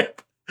time.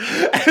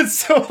 And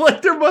so,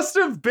 like, there must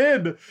have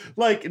been,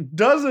 like,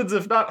 dozens,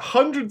 if not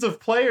hundreds of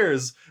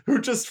players who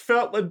just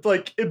felt,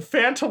 like,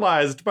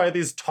 infantilized by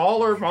these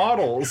taller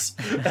models.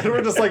 And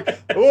we're just like,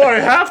 oh, I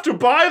have to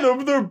buy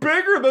them. They're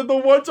bigger than the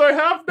ones I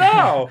have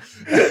now.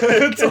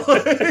 It's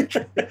like,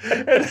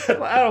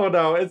 and I don't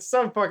know. It's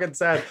so fucking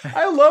sad.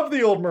 I love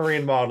the old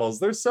Marine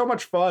models. They're so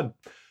much fun.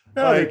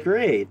 No, Like, they're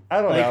great.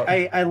 I don't know.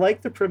 I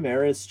like the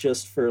Primaris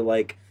just for,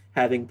 like,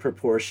 having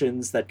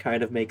proportions that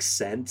kind of make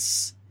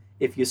sense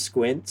if you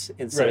squint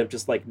instead Right. of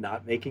just, like,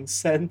 not making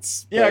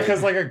sense. Yeah, But-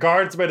 because like a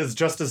guardsman is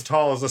just as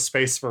tall as a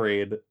space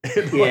marine.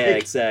 Yeah,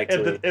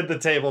 exactly. In the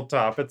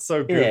tabletop, it's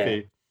so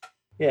goofy.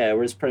 Yeah,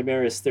 whereas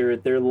Primaris,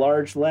 they're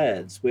large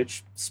lads,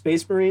 which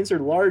Space Marines are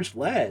large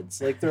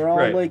lads. Like, they're all,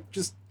 Right. like,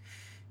 just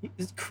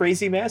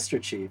crazy Master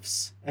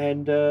Chiefs.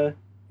 And,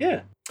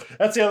 yeah.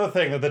 That's the other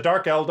thing. The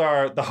Dark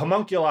Eldar, the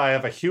homunculi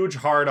have a huge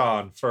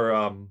hard-on for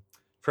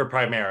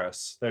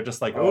Primaris. They're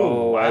just like,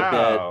 oh, Oh, I bet.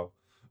 wow.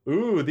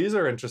 Ooh, these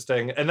are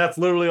interesting. And that's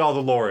literally all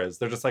the lore is.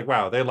 They're just like,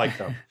 wow, they like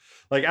them.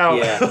 Like, I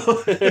don't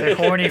know. They're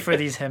horny for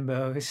these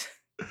himbos.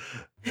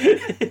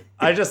 And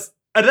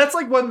that's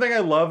like one thing I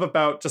love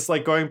about just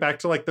like going back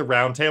to like the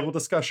roundtable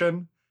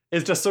discussion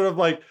is just sort of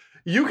like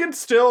you can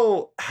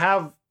still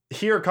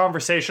hear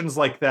conversations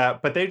like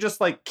that, but they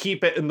just like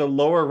keep it in the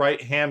lower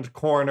right hand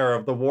corner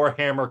of the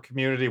Warhammer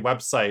community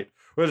website.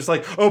 We're just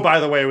like, oh, by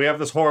the way, we have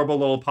this horrible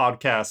little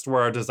podcast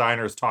where our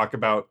designers talk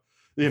about,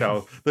 you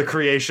know, the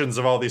creations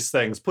of all these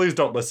things. Please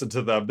don't listen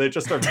to them. They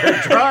just are very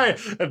dry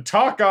and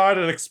talk on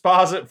and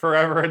exposit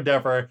forever and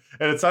ever,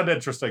 and it's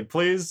uninteresting.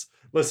 Please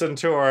listen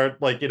to our,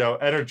 like, you know,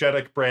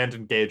 energetic brand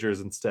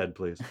engagers instead,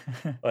 please.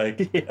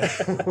 Like,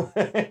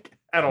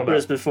 I don't know.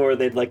 Whereas before,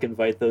 they'd, like,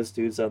 invite those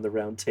dudes on the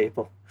round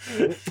table.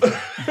 It's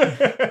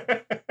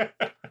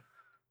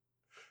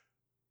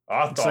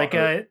like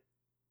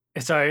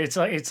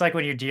it's like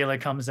when your dealer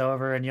comes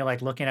over and you're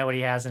like looking at what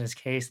he has in his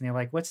case and you're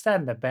like, what's that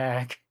in the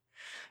back?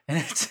 And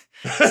it's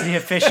the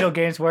official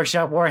Games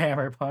Workshop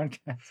Warhammer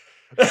podcast.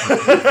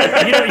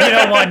 You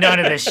don't want none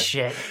of this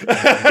shit.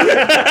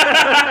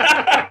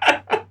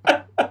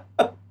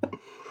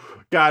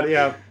 God,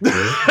 yeah.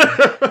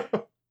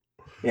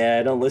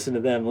 Yeah, don't listen to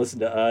them. Listen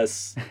to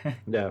us.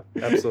 Yeah,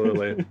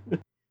 absolutely.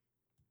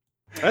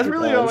 That's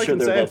really I'm all I sure can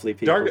they're say. lovely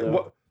people,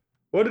 though.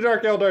 What do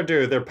Dark Eldar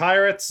do? They're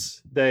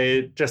pirates.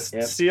 They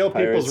just steal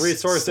Pirates, people's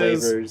resources.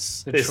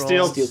 slavers, They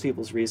steal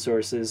people's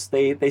resources.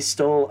 They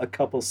stole a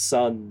couple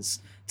suns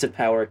to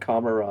power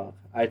Komarov.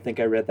 I think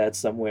I read that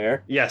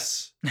somewhere.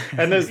 Yes.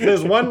 And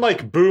there's one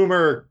like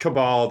boomer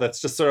cabal that's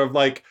just sort of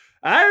like,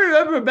 I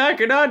remember back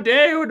in our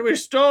day when we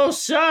stole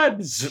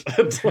suns.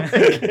 It's like,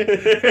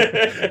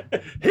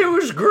 it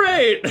was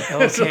great.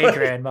 Okay,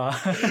 Grandma.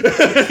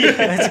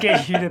 Let's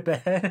get you to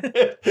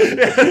bed.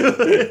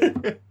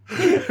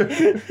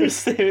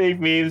 They make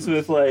memes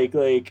with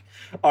like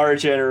our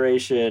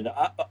generation.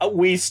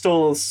 We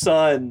stole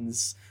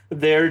suns.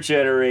 Their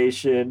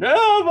generation.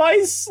 Oh,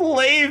 my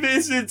slave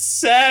isn't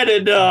sad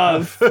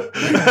enough.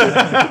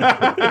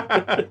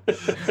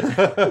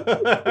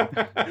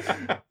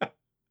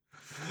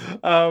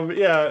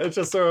 Yeah, it's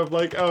just sort of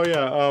like, oh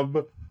yeah,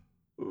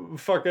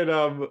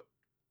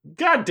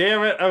 God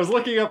damn it! I was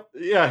looking up.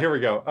 Yeah, here we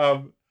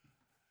go.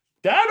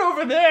 That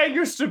over there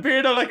used to be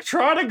an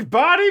electronic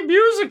body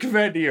music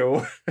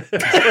venue.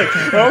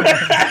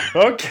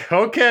 Like,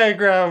 okay,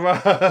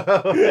 Grandma.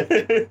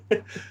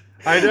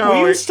 I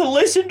know. We used to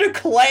listen to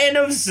Clan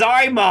of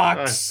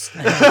Zymox.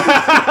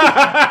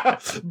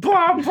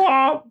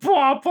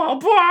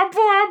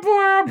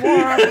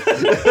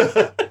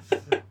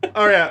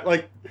 Oh yeah,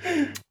 like,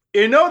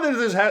 you know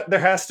that there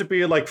has to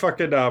be like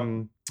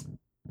fucking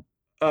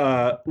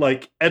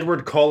like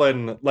Edward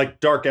Cullen, like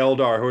Dark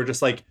Eldar, who are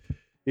just like,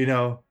 you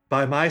know,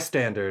 by my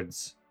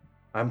standards,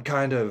 I'm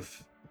kind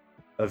of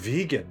a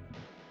vegan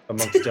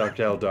amongst Dark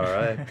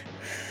Eldar.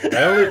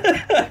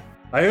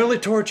 I only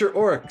torture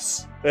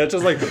orcs. And it's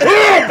just like,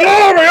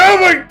 oh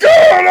my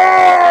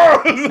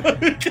god!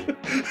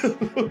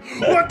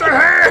 What the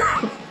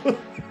hell?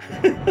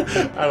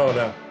 I don't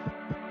know.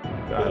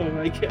 God. Oh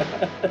my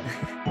god.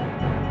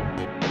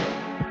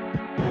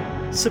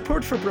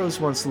 Support for Bros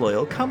Once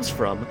Loyal comes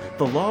from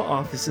the law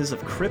offices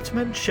of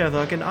Cryptman,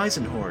 Shevok, and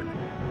Eisenhorn.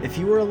 If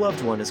you or a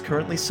loved one is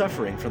currently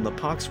suffering from the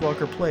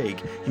Poxwalker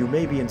Plague, you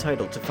may be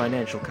entitled to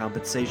financial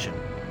compensation.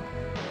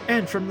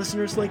 And from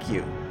listeners like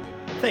you.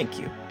 Thank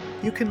you.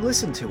 You can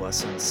listen to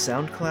us on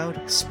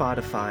SoundCloud,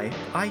 Spotify,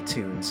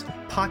 iTunes,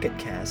 Pocket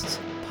Casts,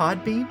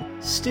 Podbean,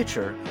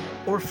 Stitcher,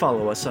 or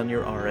follow us on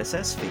your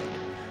RSS feed.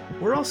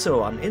 We're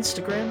also on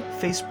Instagram,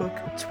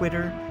 Facebook,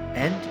 Twitter,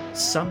 and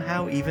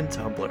somehow even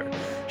Tumblr.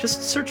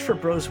 Just search for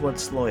Bros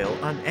Once Loyal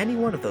on any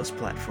one of those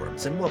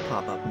platforms and we'll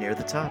pop up near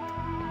the top.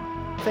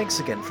 Thanks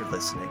again for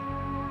listening.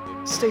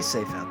 Stay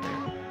safe out there.